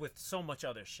with so much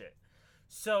other shit.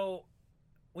 So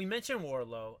we mentioned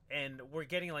Wardlow, and we're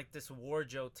getting like this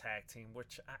Wardlow tag team,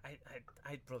 which I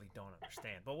really don't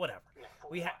understand, but whatever.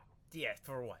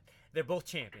 For what? They're both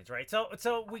champions, right?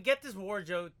 So we get this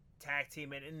Wardlow tag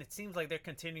team, and it seems like they're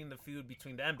continuing the feud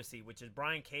between the Embassy, which is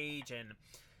Brian Cage and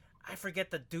I forget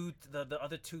the dude, the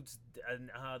other two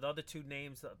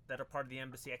names that are part of the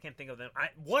Embassy. I can't think of them.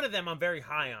 One of them I'm very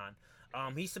high on.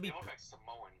 He used to be. They look like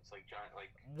Samoans, like giant,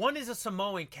 like. One is a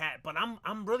Samoan cat, but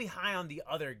I'm really high on the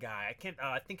other guy. I can't.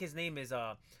 I think his name is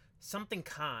something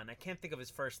Khan. I can't think of his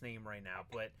first name right now,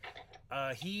 but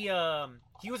he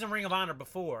was in Ring of Honor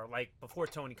before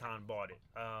Tony Khan bought it.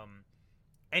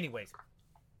 Anyways.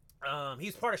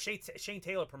 He's part of Shane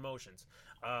Taylor Promotions.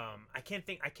 I can't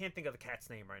think of the cat's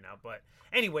name right now, but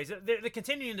anyways, they're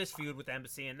continuing this feud with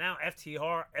Embassy, and now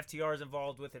FTR is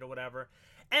involved with it or whatever.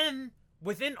 And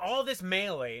within all this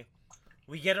melee,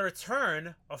 we get a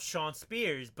return of Shawn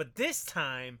Spears, but this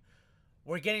time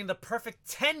we're getting the Perfect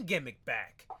 10 gimmick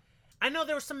back. I know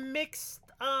there were some mixed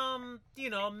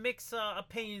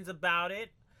opinions about it.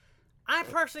 I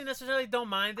personally necessarily don't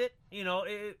mind it.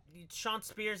 Shawn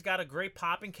Spears got a great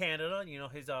pop in Canada,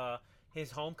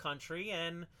 his home country,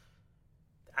 and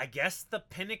I guess the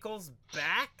Pinnacle's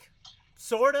back,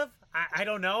 sort of. I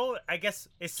don't know. I guess,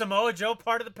 is Samoa Joe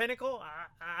part of the Pinnacle?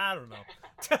 I don't know.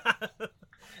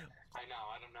 I know.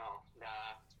 I don't know.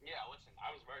 Yeah, listen, I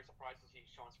was very surprised to see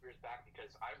Shawn Spears back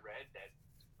because I read that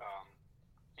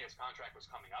his contract was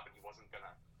coming up and he wasn't going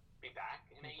to be back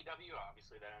in AEW.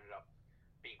 Obviously, that ended up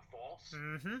being false.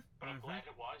 Mm-hmm. But I'm glad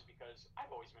it was because I've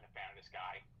always been a fan of this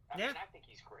guy. I mean, I think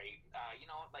he's great. I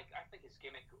think his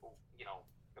gimmick,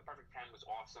 the Perfect 10 was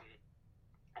awesome.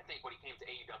 I think when he came to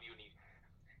AEW and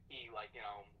he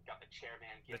got the chairman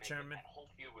gimmick. That whole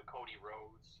feud with Cody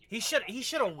Rhodes. He should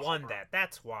have won that.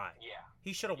 That's why. Yeah.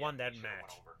 He should have won that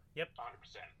match. Yep.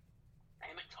 100%.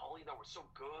 Him and Tully, though, were so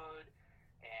good.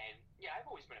 And, yeah, I've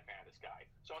always been a fan of this guy.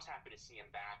 So I was happy to see him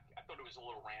back. I thought it was a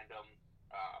little random,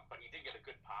 but he did get a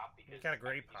good pop because he got a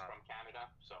great he's pop. from Canada.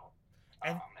 So,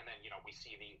 and then, we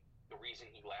see the reason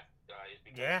he left is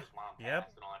because his mom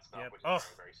passed and all that stuff, which is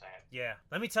very, very sad. Yeah.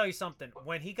 Let me tell you something.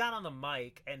 When he got on the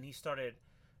mic and he started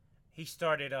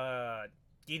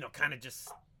kind of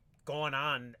just going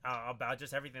on about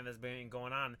just everything that's been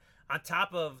going on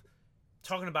top of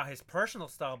talking about his personal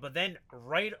stuff, but then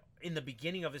right in the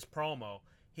beginning of his promo,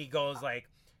 he goes like,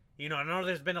 I know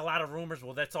there's been a lot of rumors.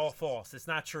 Well, that's all false. It's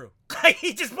not true.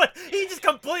 he just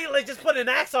completely put an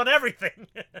axe on everything.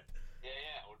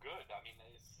 Yeah, well, good. I mean,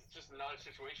 it's just another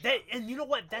situation. And you know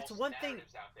what? That's one thing.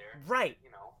 Out there, right.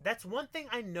 That's one thing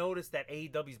I noticed that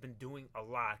AEW's been doing a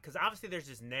lot. Because obviously there's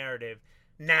this narrative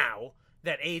now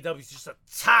that AEW is just a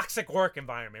toxic work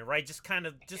environment, right? Just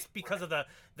because of the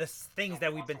things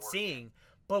that we've been seeing.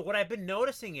 But what I've been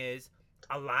noticing is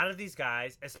a lot of these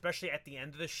guys, especially at the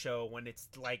end of the show when it's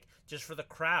like just for the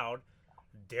crowd,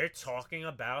 they're talking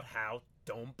about how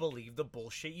don't believe the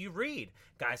bullshit you read.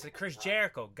 Guys like Chris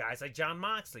Jericho, guys like Jon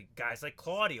Moxley, guys like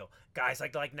Claudio, guys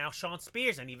like now Shawn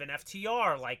Spears and even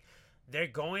FTR, like they're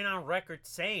going on record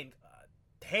saying,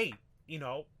 hey,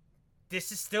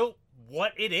 this is still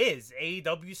what it is.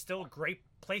 AEW is still a great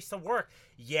place to work.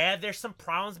 Yeah, there's some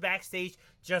problems backstage,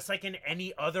 just like in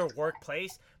any other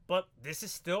workplace, but this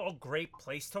is still a great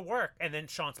place to work. And then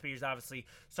Shawn Spears obviously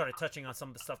started touching on some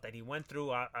of the stuff that he went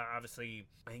through. Obviously,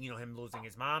 him losing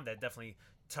his mom, that definitely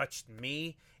touched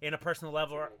me in a personal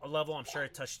level. I'm sure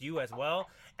it touched you as well.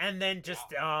 And then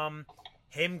just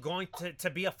him going to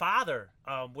be a father,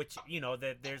 which,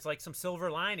 that there's like some silver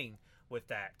lining with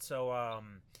that. So,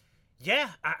 yeah,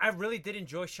 I really did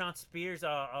enjoy Shawn Spears'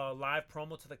 live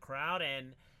promo to the crowd.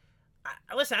 And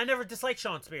listen, I never disliked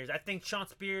Shawn Spears. I think Shawn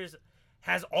Spears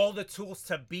has all the tools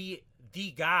to be the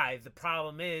guy. The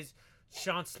problem is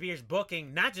Shawn Spears'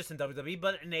 booking, not just in WWE,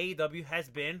 but in AEW, has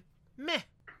been meh.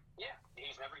 Yeah,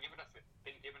 he's never been given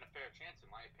a fair chance, in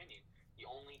my opinion. The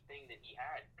only thing that he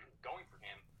had going for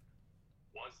him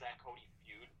was that Cody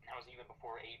feud. That was even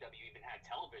before AEW even had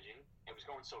television. It was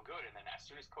going so good, and then as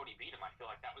soon as Cody beat him, I feel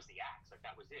like that was the axe. Like,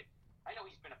 that was it. I know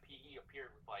he's been he appeared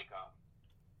with,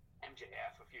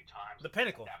 MJF a few times. The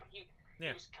Pinnacle. Like that, but he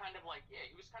was kind of like,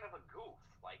 he was kind of a goof.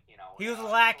 Like, he was a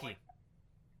lackey.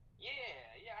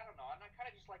 I don't know. And I kind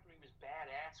of just liked when he was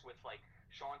badass with,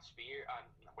 Shawn Spears,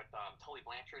 with Tully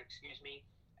Blanchard,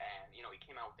 and, he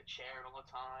came out with the chair all the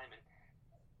time, and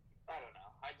I don't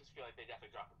know. I just feel like they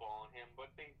definitely dropped the ball on him,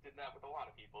 but they did that with a lot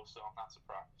of people, so I'm not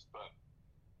surprised. But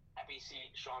happy to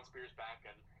see Shawn Spears back,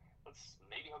 and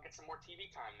maybe he'll get some more TV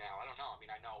time now. I don't know. I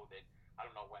mean, I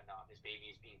don't know when his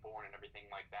baby is being born and everything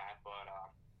like that, but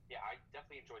yeah, I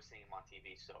definitely enjoy seeing him on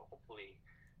TV. So hopefully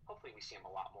we see him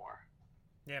a lot more.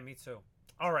 Yeah, me too.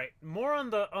 All right, more on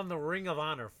the Ring of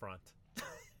Honor front,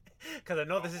 because I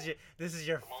know this is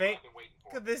your fate.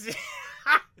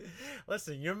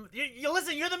 Listen, you're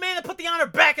the man that put the honor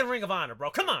back in Ring of Honor, bro.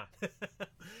 Come on.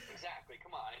 Exactly.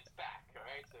 Come on, it's back. All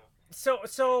right.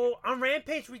 So on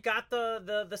Rampage we got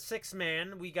the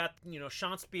 6-man. We got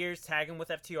Shawn Spears tagging with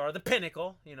FTR, the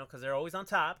Pinnacle, because they're always on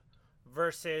top,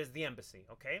 versus the Embassy.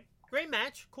 Okay, great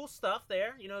match, cool stuff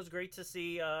there. It's great to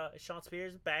see Shawn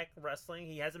Spears back wrestling.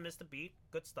 He hasn't missed a beat.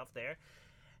 Good stuff there.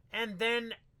 And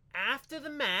then after the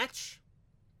match,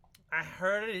 I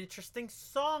heard an interesting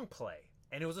song play,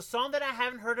 and it was a song that I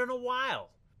haven't heard in a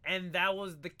while, and that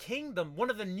was the Kingdom, one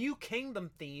of the new Kingdom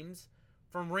themes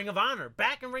from Ring of Honor,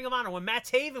 back in Ring of Honor when Matt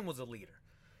Taven was a leader.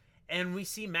 And we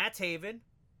see Matt Taven,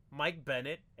 Mike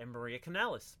Bennett, and Maria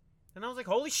Kanellis. And I was like,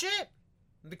 holy shit,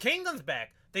 the Kingdom's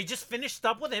back. They just finished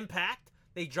up with Impact.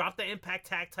 They dropped the Impact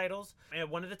tag titles at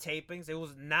one of the tapings. It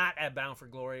was not at Bound for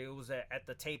Glory. It was at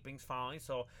the tapings following.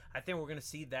 So I think we're going to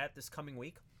see that this coming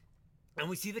week. And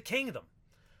we see the Kingdom.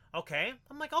 Okay.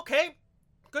 I'm like, okay,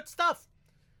 good stuff.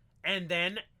 And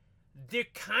then they're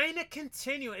kind of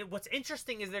continuing. What's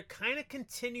interesting is they're kind of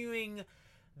continuing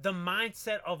the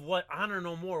mindset of what Honor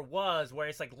No More was, where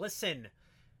it's like, listen,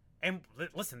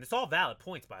 it's all valid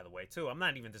points, by the way, too. I'm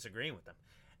not even disagreeing with them.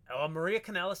 Maria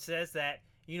Kanellis says that,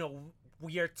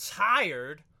 we are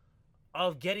tired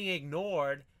of getting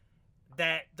ignored,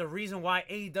 that the reason why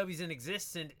AEW is in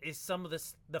existence is some of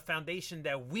the foundation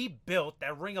that we built,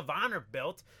 that Ring of Honor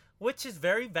built, which is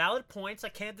very valid points. I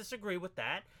can't disagree with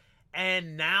that.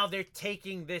 And now they're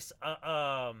taking this,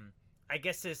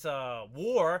 this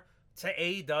war to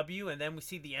AEW, and then we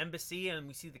see the Embassy and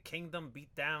we see the Kingdom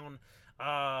beat down,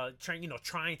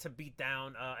 trying to beat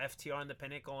down FTR and the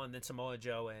Pinnacle, and then Samoa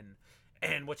Joe and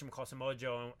Samoa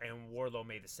Joe and Wardlow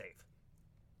made the save.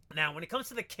 Now, when it comes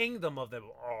to the Kingdom of them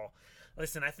all,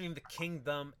 listen, I think the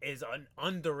Kingdom is an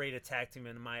underrated tag team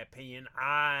in my opinion.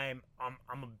 I'm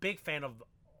a big fan of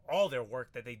all their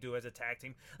work that they do as a tag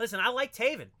team. Listen, I like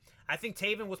Taven. I think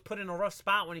Taven was put in a rough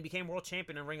spot when he became world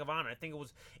champion in Ring of Honor. I think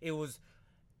it was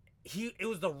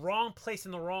the wrong place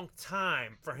and the wrong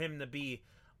time for him to be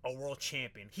a world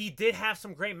champion. He did have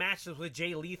some great matches with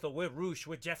Jay Lethal, with Roosh,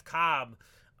 with Jeff Cobb,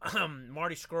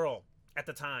 Marty Scurll at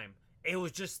the time. It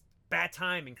was just bad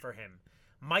timing for him.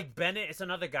 Mike Bennett is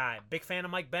another guy. Big fan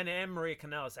of Mike Bennett and Maria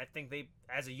Kanellis. I think they,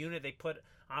 as a unit, they put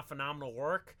on phenomenal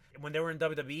work. When they were in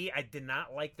WWE, I did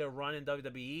not like their run in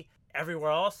WWE.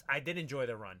 Everywhere else, I did enjoy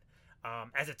their run.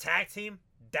 As a tag team,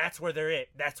 that's where they're it.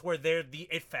 That's where they're the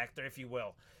it factor, if you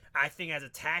will. I think as a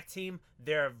tag team,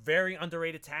 they're a very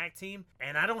underrated tag team,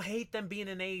 and I don't hate them being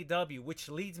in AEW, which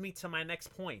leads me to my next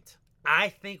point. I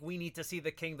think we need to see the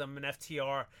Kingdom and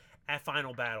FTR at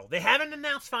Final Battle. They haven't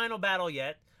announced Final Battle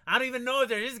yet. I don't even know if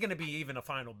there is going to be even a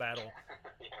Final Battle.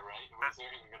 Yeah, right? Was there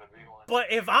even going to be one?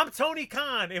 But if I'm Tony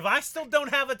Khan, if I still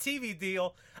don't have a TV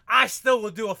deal, I still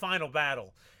will do a Final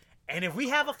Battle. And if we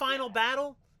have a Final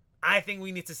Battle, I think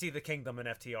we need to see the Kingdom and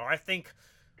FTR. I think,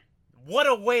 what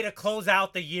a way to close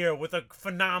out the year with a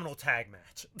phenomenal tag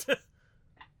match. Yeah,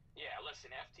 listen,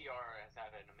 FTR has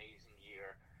had an amazing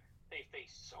year. They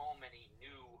faced so many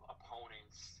new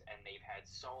opponents, and they've had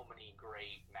so many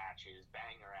great matches,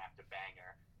 banger after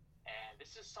banger. And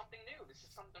this is something new. This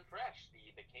is something fresh.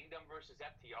 The Kingdom versus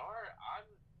FTR. I'm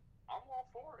all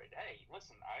for it. Hey,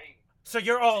 listen, So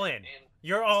you're all in.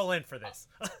 You're all in for this.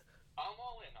 I'm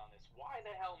all in on this. Why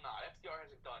the hell not? FTR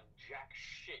hasn't done jack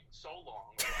shit in so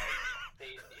long.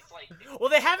 Right? It's like well,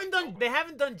 they haven't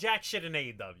done jack shit in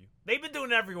AEW. They've been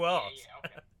doing it everywhere else. Yeah,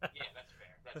 okay. Yeah, that's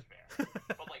fair. That's fair.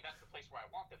 But like, that's the place where I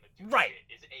want them to do right.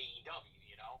 Shit is AEW.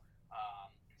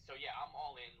 So yeah, I'm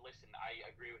all in. Listen, I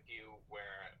agree with you.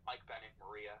 Where Mike Bennett,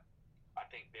 Maria, I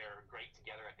think they're great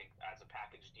together. I think as a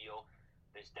package deal,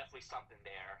 there's definitely something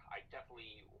there. I've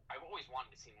always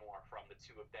wanted to see more from the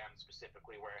two of them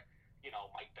specifically. Where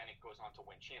Mike Bennett goes on to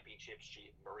win championships.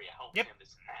 Maria helps him.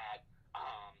 This and that.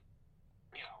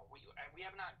 We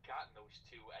have not gotten those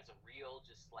two as a real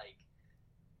just like.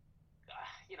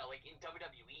 Like in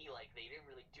WWE, like they didn't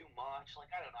really do much. Like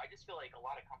I don't know. I just feel like a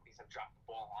lot of companies have dropped the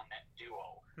ball on that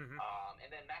duo. Mm-hmm. And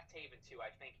then Matt Taven too.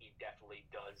 I think he definitely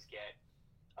does get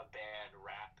a bad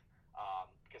rap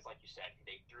because, like you said,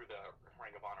 they threw the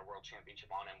Ring of Honor World Championship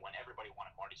on him when everybody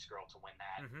wanted Marty Scurll to win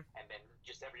that, and then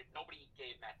just nobody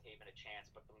gave Matt Taven a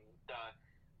chance. But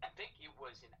I think it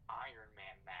was an Iron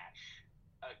Man match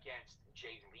against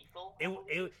Jay Lethal.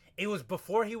 It was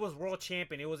before he was world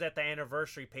champion. It was at the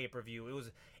anniversary pay-per-view.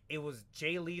 It was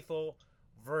Jay Lethal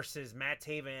versus Matt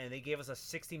Taven, and they gave us a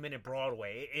 60-minute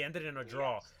Broadway. It ended in a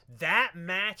draw. Yes. That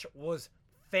match was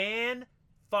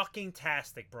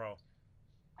fan-fucking-tastic, bro.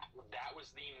 That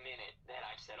was the minute that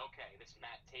I said, okay, this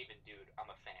Matt Taven dude, I'm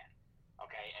a fan.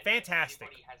 Okay? And fantastic. If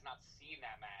anybody has not seen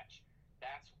that match,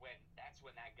 that's when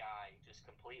that guy just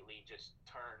completely just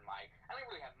turned I didn't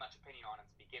really have much opinion on him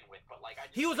to begin with, but like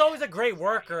he was always a great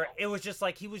worker. It was just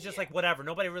like he was just like whatever.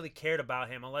 Nobody really cared about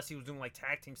him unless he was doing like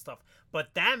tag team stuff.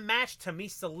 But that match to me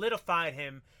solidified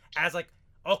him as like,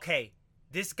 okay,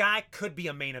 this guy could be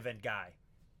a main event guy.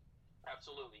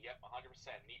 Absolutely, yep, 100%.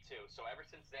 Me too. So ever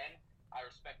since then, I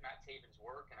respect Matt Taven's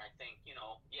work, and I think he's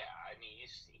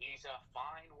a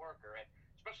fine worker.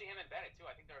 Especially him and Bennett, too.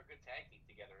 I think they're a good tag team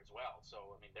together as well.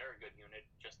 So, they're a good unit,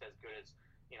 just as good as,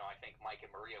 I think Mike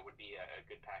and Maria would be a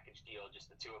good package deal,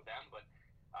 just the two of them. But,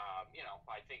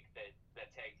 I think that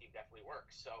tag team definitely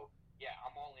works. So, yeah,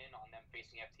 I'm all in on them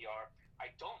facing FTR. I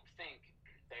don't think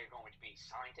they're going to be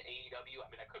signed to AEW.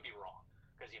 I could be wrong,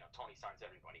 because, Tony signs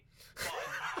everybody.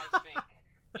 But I think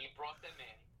he brought them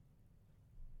in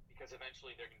because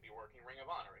eventually they're going to be working Ring of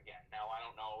Honor again. Now, I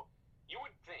don't know. You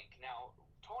would think. Now,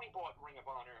 Tony bought Ring of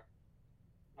Honor,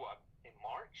 in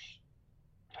March?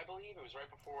 I believe it was right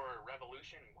before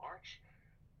Revolution in March.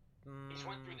 He's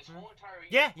went through this whole entire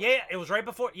year. Yeah. It was right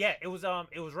before. Yeah, it was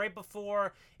right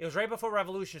before. It was right before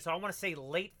Revolution. So I want to say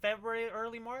late February,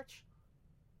 early March.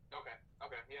 Okay,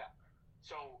 yeah.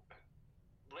 So,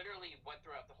 literally went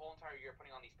throughout the whole entire year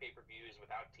putting on these pay-per-views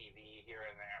without TV here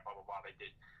and there, blah, blah, blah. They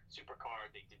did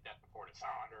Supercard, they did Death Before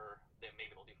Dishonor, then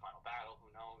maybe they'll do Final Battle,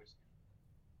 who knows.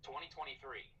 2023.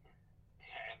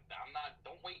 And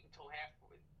don't wait until we're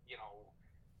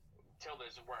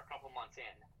a couple months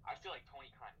in. I feel like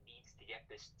Tony Khan needs to get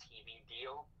this TV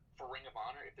deal for Ring of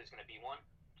Honor, if there's going to be one,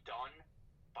 done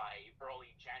by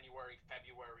early January,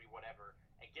 February, whatever,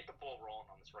 and get the ball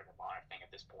rolling on this Ring of Honor thing at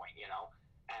this point, And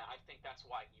I think that's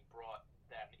why he brought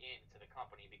them into the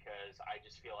company, because I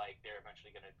just feel like they're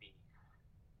eventually going to be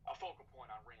a focal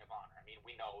point on Ring of Honor. I mean,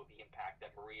 we know the impact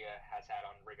that Maria has had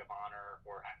on Ring of Honor,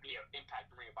 or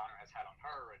impact Ring of Honor has had on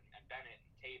her and Bennett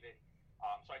and Taven.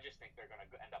 So I just think they're going to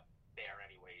end up there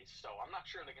anyways. So I'm not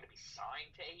sure they're going to be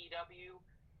signed to AEW,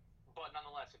 but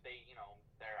nonetheless, if they,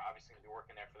 they're obviously going to be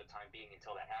working there for the time being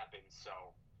until that happens.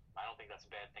 So I don't think that's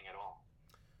a bad thing at all.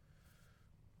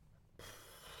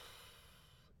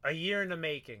 A year in the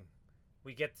making.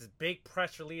 We get this big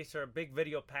press release or a big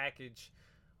video package.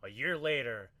 A year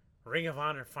later, Ring of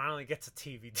Honor finally gets a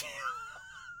TV deal.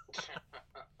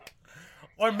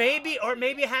 or maybe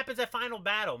it happens at Final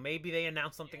Battle. Maybe they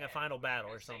announce something at Final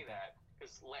Battle or something.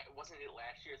 Because wasn't it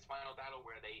last year's Final Battle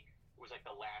where it was like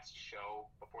the last show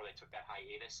before they took that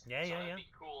hiatus? Yeah. It'd be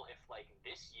cool if like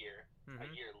this year, a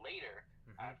year later,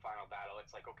 at Final Battle,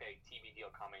 it's like, okay, TV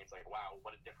deal coming. It's like, wow,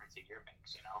 what a difference a year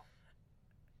makes,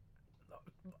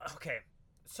 Okay,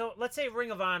 so let's say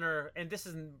Ring of Honor, and this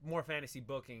is more fantasy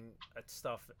booking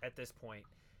stuff at this point.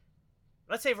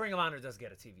 Let's say Ring of Honor does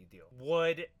get a TV deal.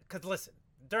 Because listen,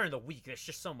 during the week, there's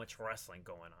just so much wrestling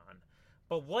going on.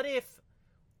 But what if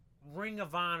Ring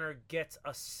of Honor gets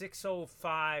a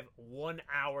 6:05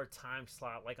 1-hour time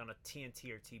slot like on a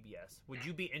TNT or TBS? Would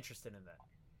you be interested in that?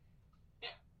 Yeah,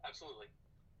 absolutely.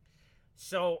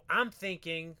 So I'm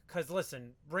thinking, because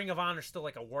listen, Ring of Honor is still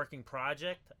like a working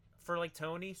project for like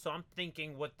Tony, so I'm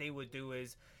thinking what they would do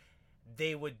is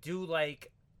they would do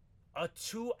like a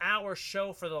 2-hour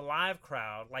show for the live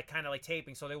crowd, like kind of like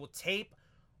taping. So they will tape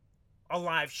a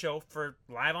live show for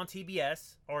live on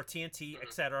TBS or TNT,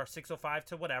 etc., 6:05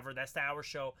 to whatever. That's the hour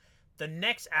show. The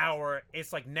next hour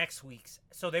is like next week's.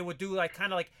 So they would do like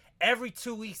kind of like every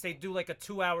 2 weeks they do like a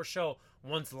 2-hour show.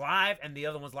 One's live and the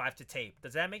other one's live to tape.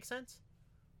 Does that make sense?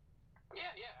 Yeah,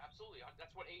 absolutely.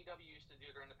 That's what AEW used to do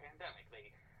during the pandemic.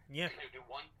 They would do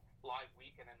one live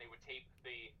week and then they would tape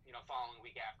the following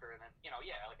week after, and then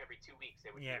like every 2 weeks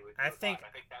they would do it. I think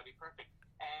that'd be perfect.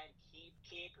 And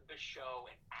keep the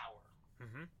show an hour.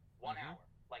 1 hour.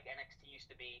 Like NXT used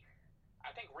to be.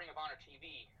 I think Ring of Honor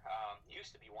TV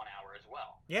used to be 1 hour as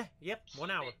well. Yeah, yep,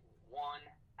 1 hour. 1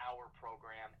 hour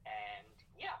program, and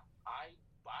I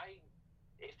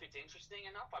if it's interesting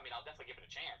enough, I mean, I'll definitely give it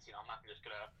a chance. I'm not just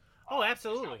gonna.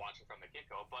 Absolutely. Watch it from the get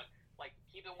go, but like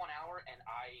keep it 1 hour, and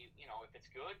if it's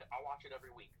good, I'll watch it every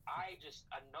week.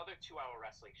 Another 2-hour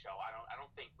wrestling show. I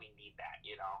don't think we need that.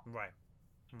 Right.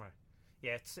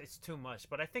 Yeah, it's too much,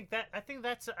 but I think that's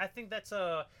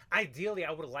ideally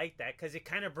I would like that, because it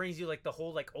kind of brings you like the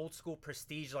whole like old school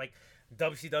prestige like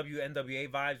WCW NWA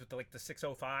vibes with the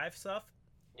 6:05 stuff.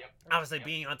 Yep. Obviously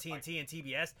being on TNT and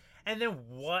TBS, and then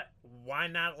why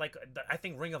not I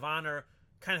think Ring of Honor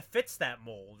kind of fits that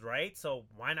mold, right? So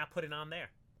why not put it on there?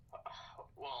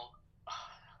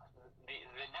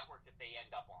 The network that they end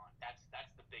up on, that's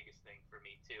the biggest thing for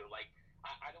me too. Like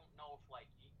I don't know if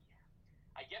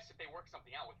I guess if they work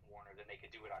something out with Warner, then they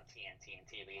could do it on TNT and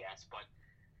TBS. But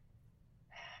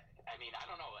I mean, I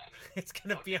don't know. I mean, it's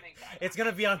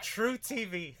gonna be on True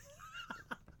TV.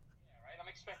 Yeah, right. I'm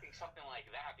expecting something like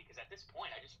that, because at this point,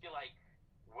 I just feel like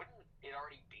wouldn't it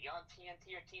already be on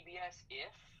TNT or TBS if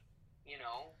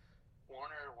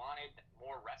Warner wanted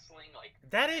more wrestling? Like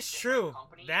that is true.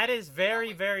 Company? That is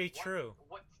very very true.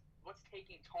 What's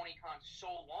taking Tony Khan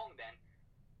so long then?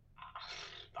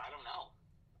 I don't know.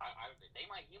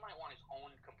 He might want his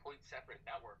own complete separate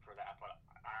network for that, but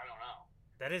I don't know.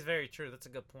 That is very true. That's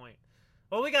a good point.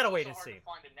 Well, we gotta wait and see. It's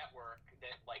hard to find a network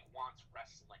that wants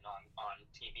wrestling on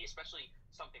TV, especially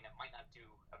something that might not do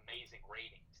amazing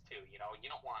ratings too. You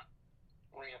don't want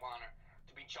Ring of Honor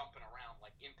to be jumping around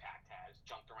like Impact has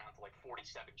jumped around to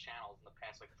 47 channels in the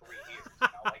past 3 years.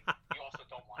 You also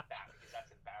don't want that, because that's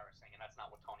embarrassing, and that's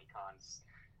not what Tony Khan's.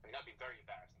 I mean, that'd be very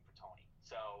embarrassing for Tony.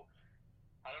 So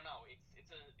I don't know.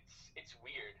 It's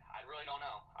weird. I really don't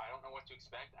know. I don't know what to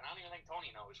expect, and I don't even think Tony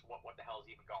knows what the hell is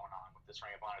even going on with this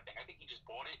Ring of Honor thing. I think he just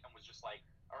bought it and was just like,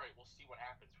 all right, we'll see what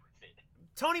happens with it.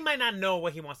 Tony might not know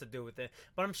what he wants to do with it,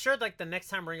 but I'm sure like the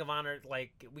next time Ring of Honor,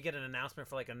 like we get an announcement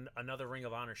for like another Ring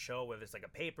of Honor show, whether it's like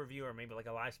a pay-per-view or maybe like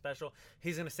a live special,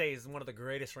 he's gonna say it's one of the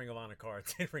greatest Ring of Honor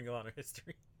cards in Ring of Honor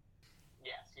history.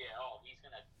 Yes, yeah. Oh, he's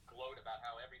gonna gloat about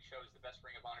how every show is the best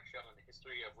Ring of Honor show in the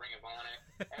history of Ring of Honor.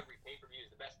 Every pay-per-view is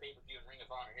the best pay-per-view in Ring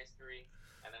of Honor history,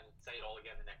 and then say it all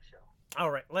again the next show. All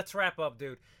right, let's wrap up,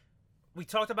 dude. We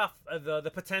talked about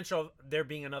the potential of there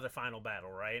being another Final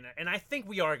Battle, right? And I think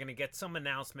we are going to get some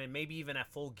announcement, maybe even at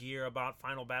Full Gear, about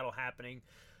Final Battle happening.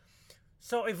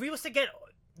 So if we was to get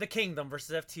the Kingdom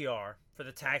versus FTR for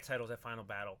the tag titles at Final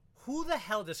Battle, who the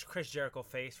hell does Chris Jericho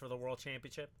face for the World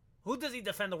Championship? Who does he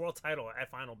defend the World title at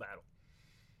Final Battle?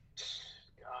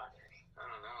 God, I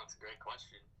don't know. It's a great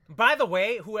question. By the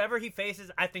way, whoever he faces,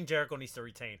 I think Jericho needs to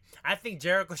retain. I think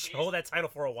Jericho should hold that title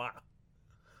for a while.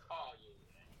 Oh,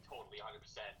 yeah, totally,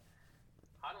 100%.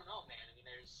 I don't know, man.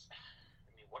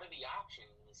 What are the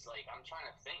options? Like, I'm trying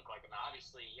to think. Like,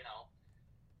 obviously,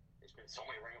 there's been so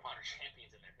many Ring of Honor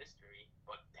champions in their history,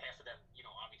 but half of them,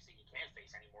 obviously you can't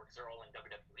face anymore because they're all in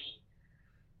WWE.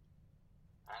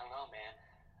 I don't know, man.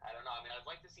 I don't know. I'd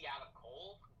like to see Adam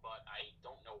Cole, but I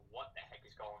don't know what the heck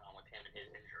is going on with him and his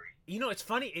injury. It's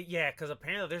funny, because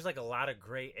apparently there's like a lot of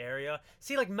gray area.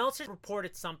 See, like Meltzer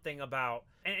reported something about,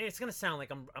 and it's gonna sound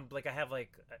like I'm like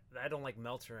I don't like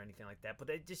Meltzer or anything like that, but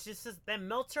it just says that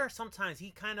Meltzer sometimes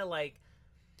he kind of like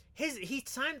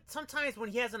sometimes when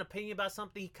he has an opinion about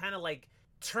something, he kind of like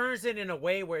turns it in a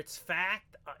way where it's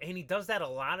fact, and he does that a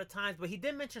lot of times. But he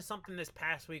did mention something this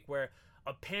past week where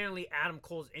apparently Adam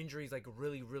Cole's injury is like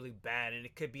really, really bad, and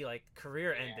it could be like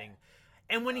career ending.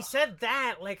 And when he said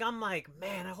that, like, I'm like,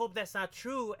 man, I hope that's not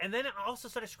true. And then I also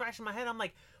started scratching my head. I'm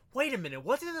like, wait a minute,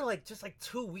 wasn't it like just like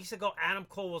 2 weeks ago Adam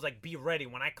Cole was like, be ready,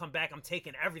 when I come back I'm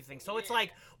taking everything. So it's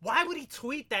like, why would he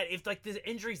tweet that if like the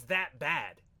injury's that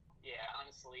bad? Yeah,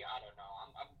 honestly, I don't know.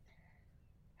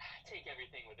 I take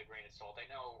everything with a grain of salt. I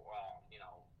know,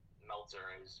 Meltzer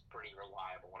is pretty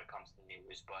reliable when it comes to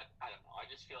news, but I don't know. I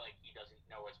just feel like he doesn't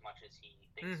know as much as he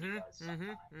thinks he does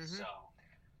sometimes. So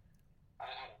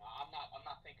I don't know. I'm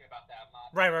not thinking about that. I'm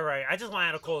not. Right. I just want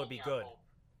Adam Cole to be good.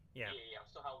 Yeah. I'm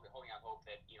still holding out hope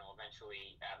that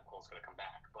eventually Adam Cole's gonna come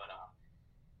back. But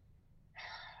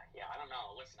yeah, I don't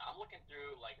know. Listen, I'm looking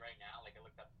through like right now. Like I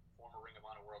looked up former Ring of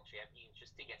Honor World Champions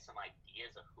just to get some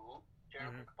ideas of who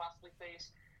Jericho could possibly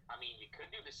face. You could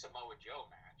do the Samoa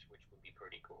Joe match, which would be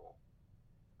pretty cool.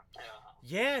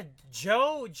 Yeah,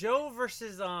 Joe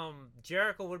versus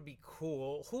Jericho would be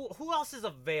cool. Who else is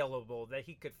available that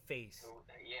he could face?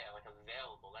 Yeah, like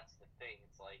available. That's the thing.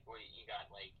 It's like you got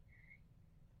like,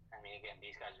 again,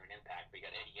 these guys are an Impact. But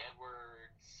you got Eddie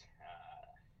Edwards.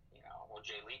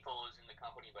 Jay Lethal is in the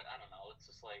company, but I don't know. It's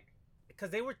just like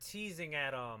because they were teasing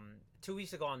at 2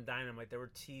 weeks ago on Dynamite. They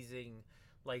were teasing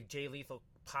like Jay Lethal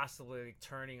possibly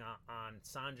turning on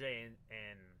Sanjay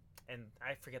and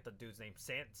I forget the dude's name.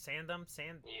 Sandam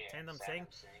Singh.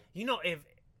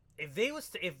 If they was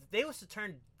to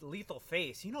turn Lethal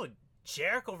face,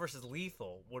 Jericho versus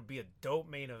Lethal would be a dope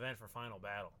main event for Final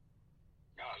Battle.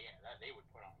 Oh yeah, they would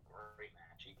put on a great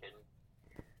match. You kidding?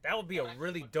 That would be a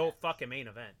really dope fucking main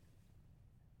event.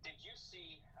 Did you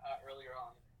see earlier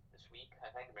on this week? I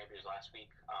think maybe it was last week.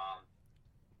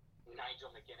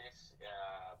 Nigel McGuinness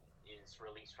is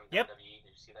released from WWE.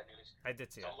 Did you see that news? I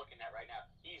did see that. So I'm looking at right now.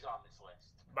 He's on this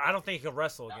list. But I don't think he'll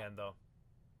wrestle again, though.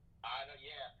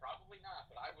 Yeah, probably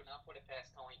not. But I would not put it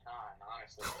past Tony Khan,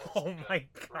 honestly. Oh my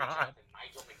God!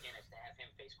 Nigel McGuinness to have him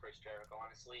face Chris Jericho,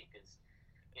 honestly, because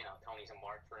Tony's a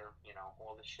mark for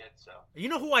all this shit. So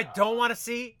who I don't want to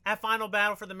see at Final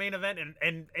Battle for the main event,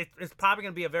 and it's probably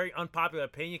going to be a very unpopular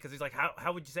opinion because he's like,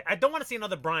 how would you say? I don't want to see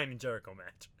another Bryan and Jericho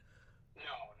match.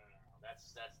 No.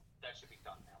 That should be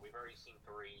done now. We've already seen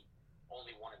 3.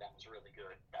 Only one of them was really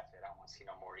good. That's it. I don't want to see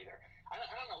no more either. I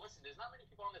don't know. Listen, there's not many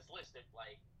people on this list that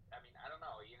I don't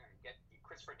know. You get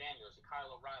Christopher Daniels, your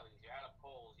Kyle O'Reilly's, your Adam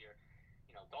Cole's, your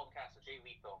Dalton Castle, Jay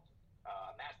Lethal,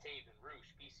 Matt Taven, Roosh,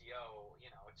 PCO.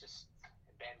 It's just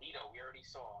Bandito. We already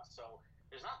saw. So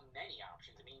there's not many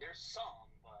options. There's some,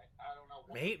 but I don't know.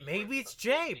 Maybe it's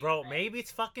Jay, bro. Maybe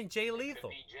it's fucking Jay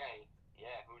Lethal. It could be Jay.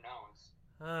 Yeah, who knows?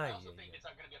 I also think it's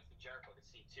not going to be up to Jericho to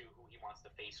see too who he wants to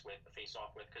face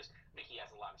off with, because I think he has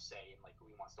a lot of say in like who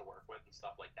he wants to work with and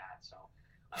stuff like that. So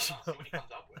I don't know, see what he comes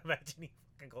up with. Imagine he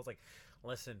fucking goes like,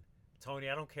 "Listen, Tony,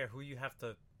 I don't care who you have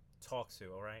to talk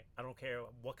to, all right? I don't care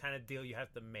what kind of deal you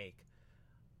have to make,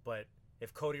 but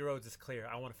if Cody Rhodes is clear,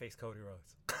 I want to face Cody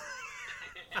Rhodes."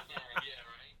 Yeah,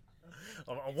 right.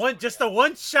 Just a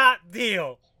one-shot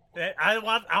deal. I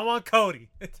want Cody.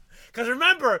 Because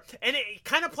remember, and it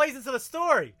kind of plays into the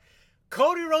story.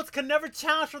 Cody Rhodes can never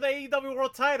challenge for the AEW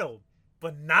World Title,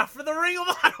 but not for the Ring of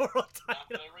Honor World Title. Not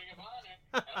for the Ring of Honor.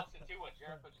 And also, too, what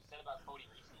Jericho just said about Cody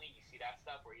recently, you see that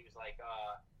stuff where he was like,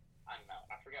 I don't know,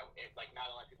 I forget, like, not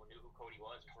a lot of people knew who Cody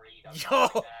was before AEW.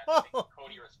 Like that.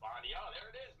 Cody responded, oh, there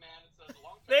it is, man. It's a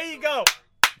long time. There you go.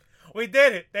 We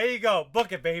did it. There you go.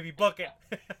 Book it, baby. Book it.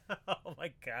 Oh,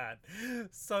 my God.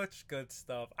 Such good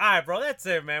stuff. All right, bro. That's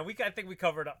it, man. I think we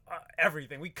covered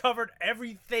everything. We covered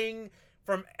everything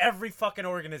from every fucking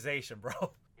organization, bro.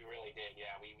 We really did,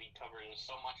 yeah. We covered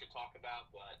so much to talk about,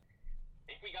 but I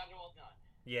think we got it all done.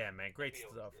 Yeah, man. Great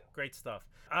stuff. Great stuff.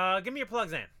 Give me your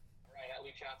plugs, Zan. All right, at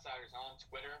Lucha Outsiders on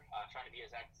Twitter. Trying to be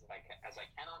as active as I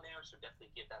can on there, so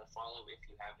definitely give that a follow if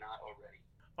you have not already.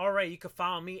 All right, you can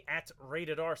follow me at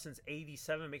Rated R since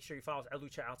 87. Make sure you follow us at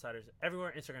Lucha Outsiders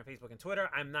everywhere, Instagram, Facebook, and Twitter.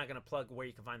 I'm not going to plug where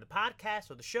you can find the podcast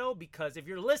or the show because if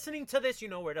you're listening to this, you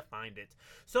know where to find it.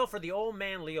 So for the old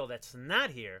man Leo that's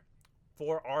not here,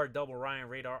 for R Double Ryan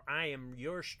Radar, I am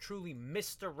yours truly,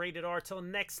 Mr. Rated R. Till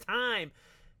next time,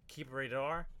 keep it Rated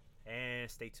R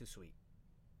and stay too sweet.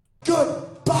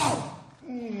 Goodbye.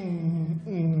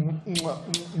 And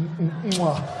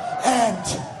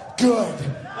good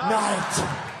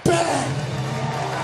night, Ben.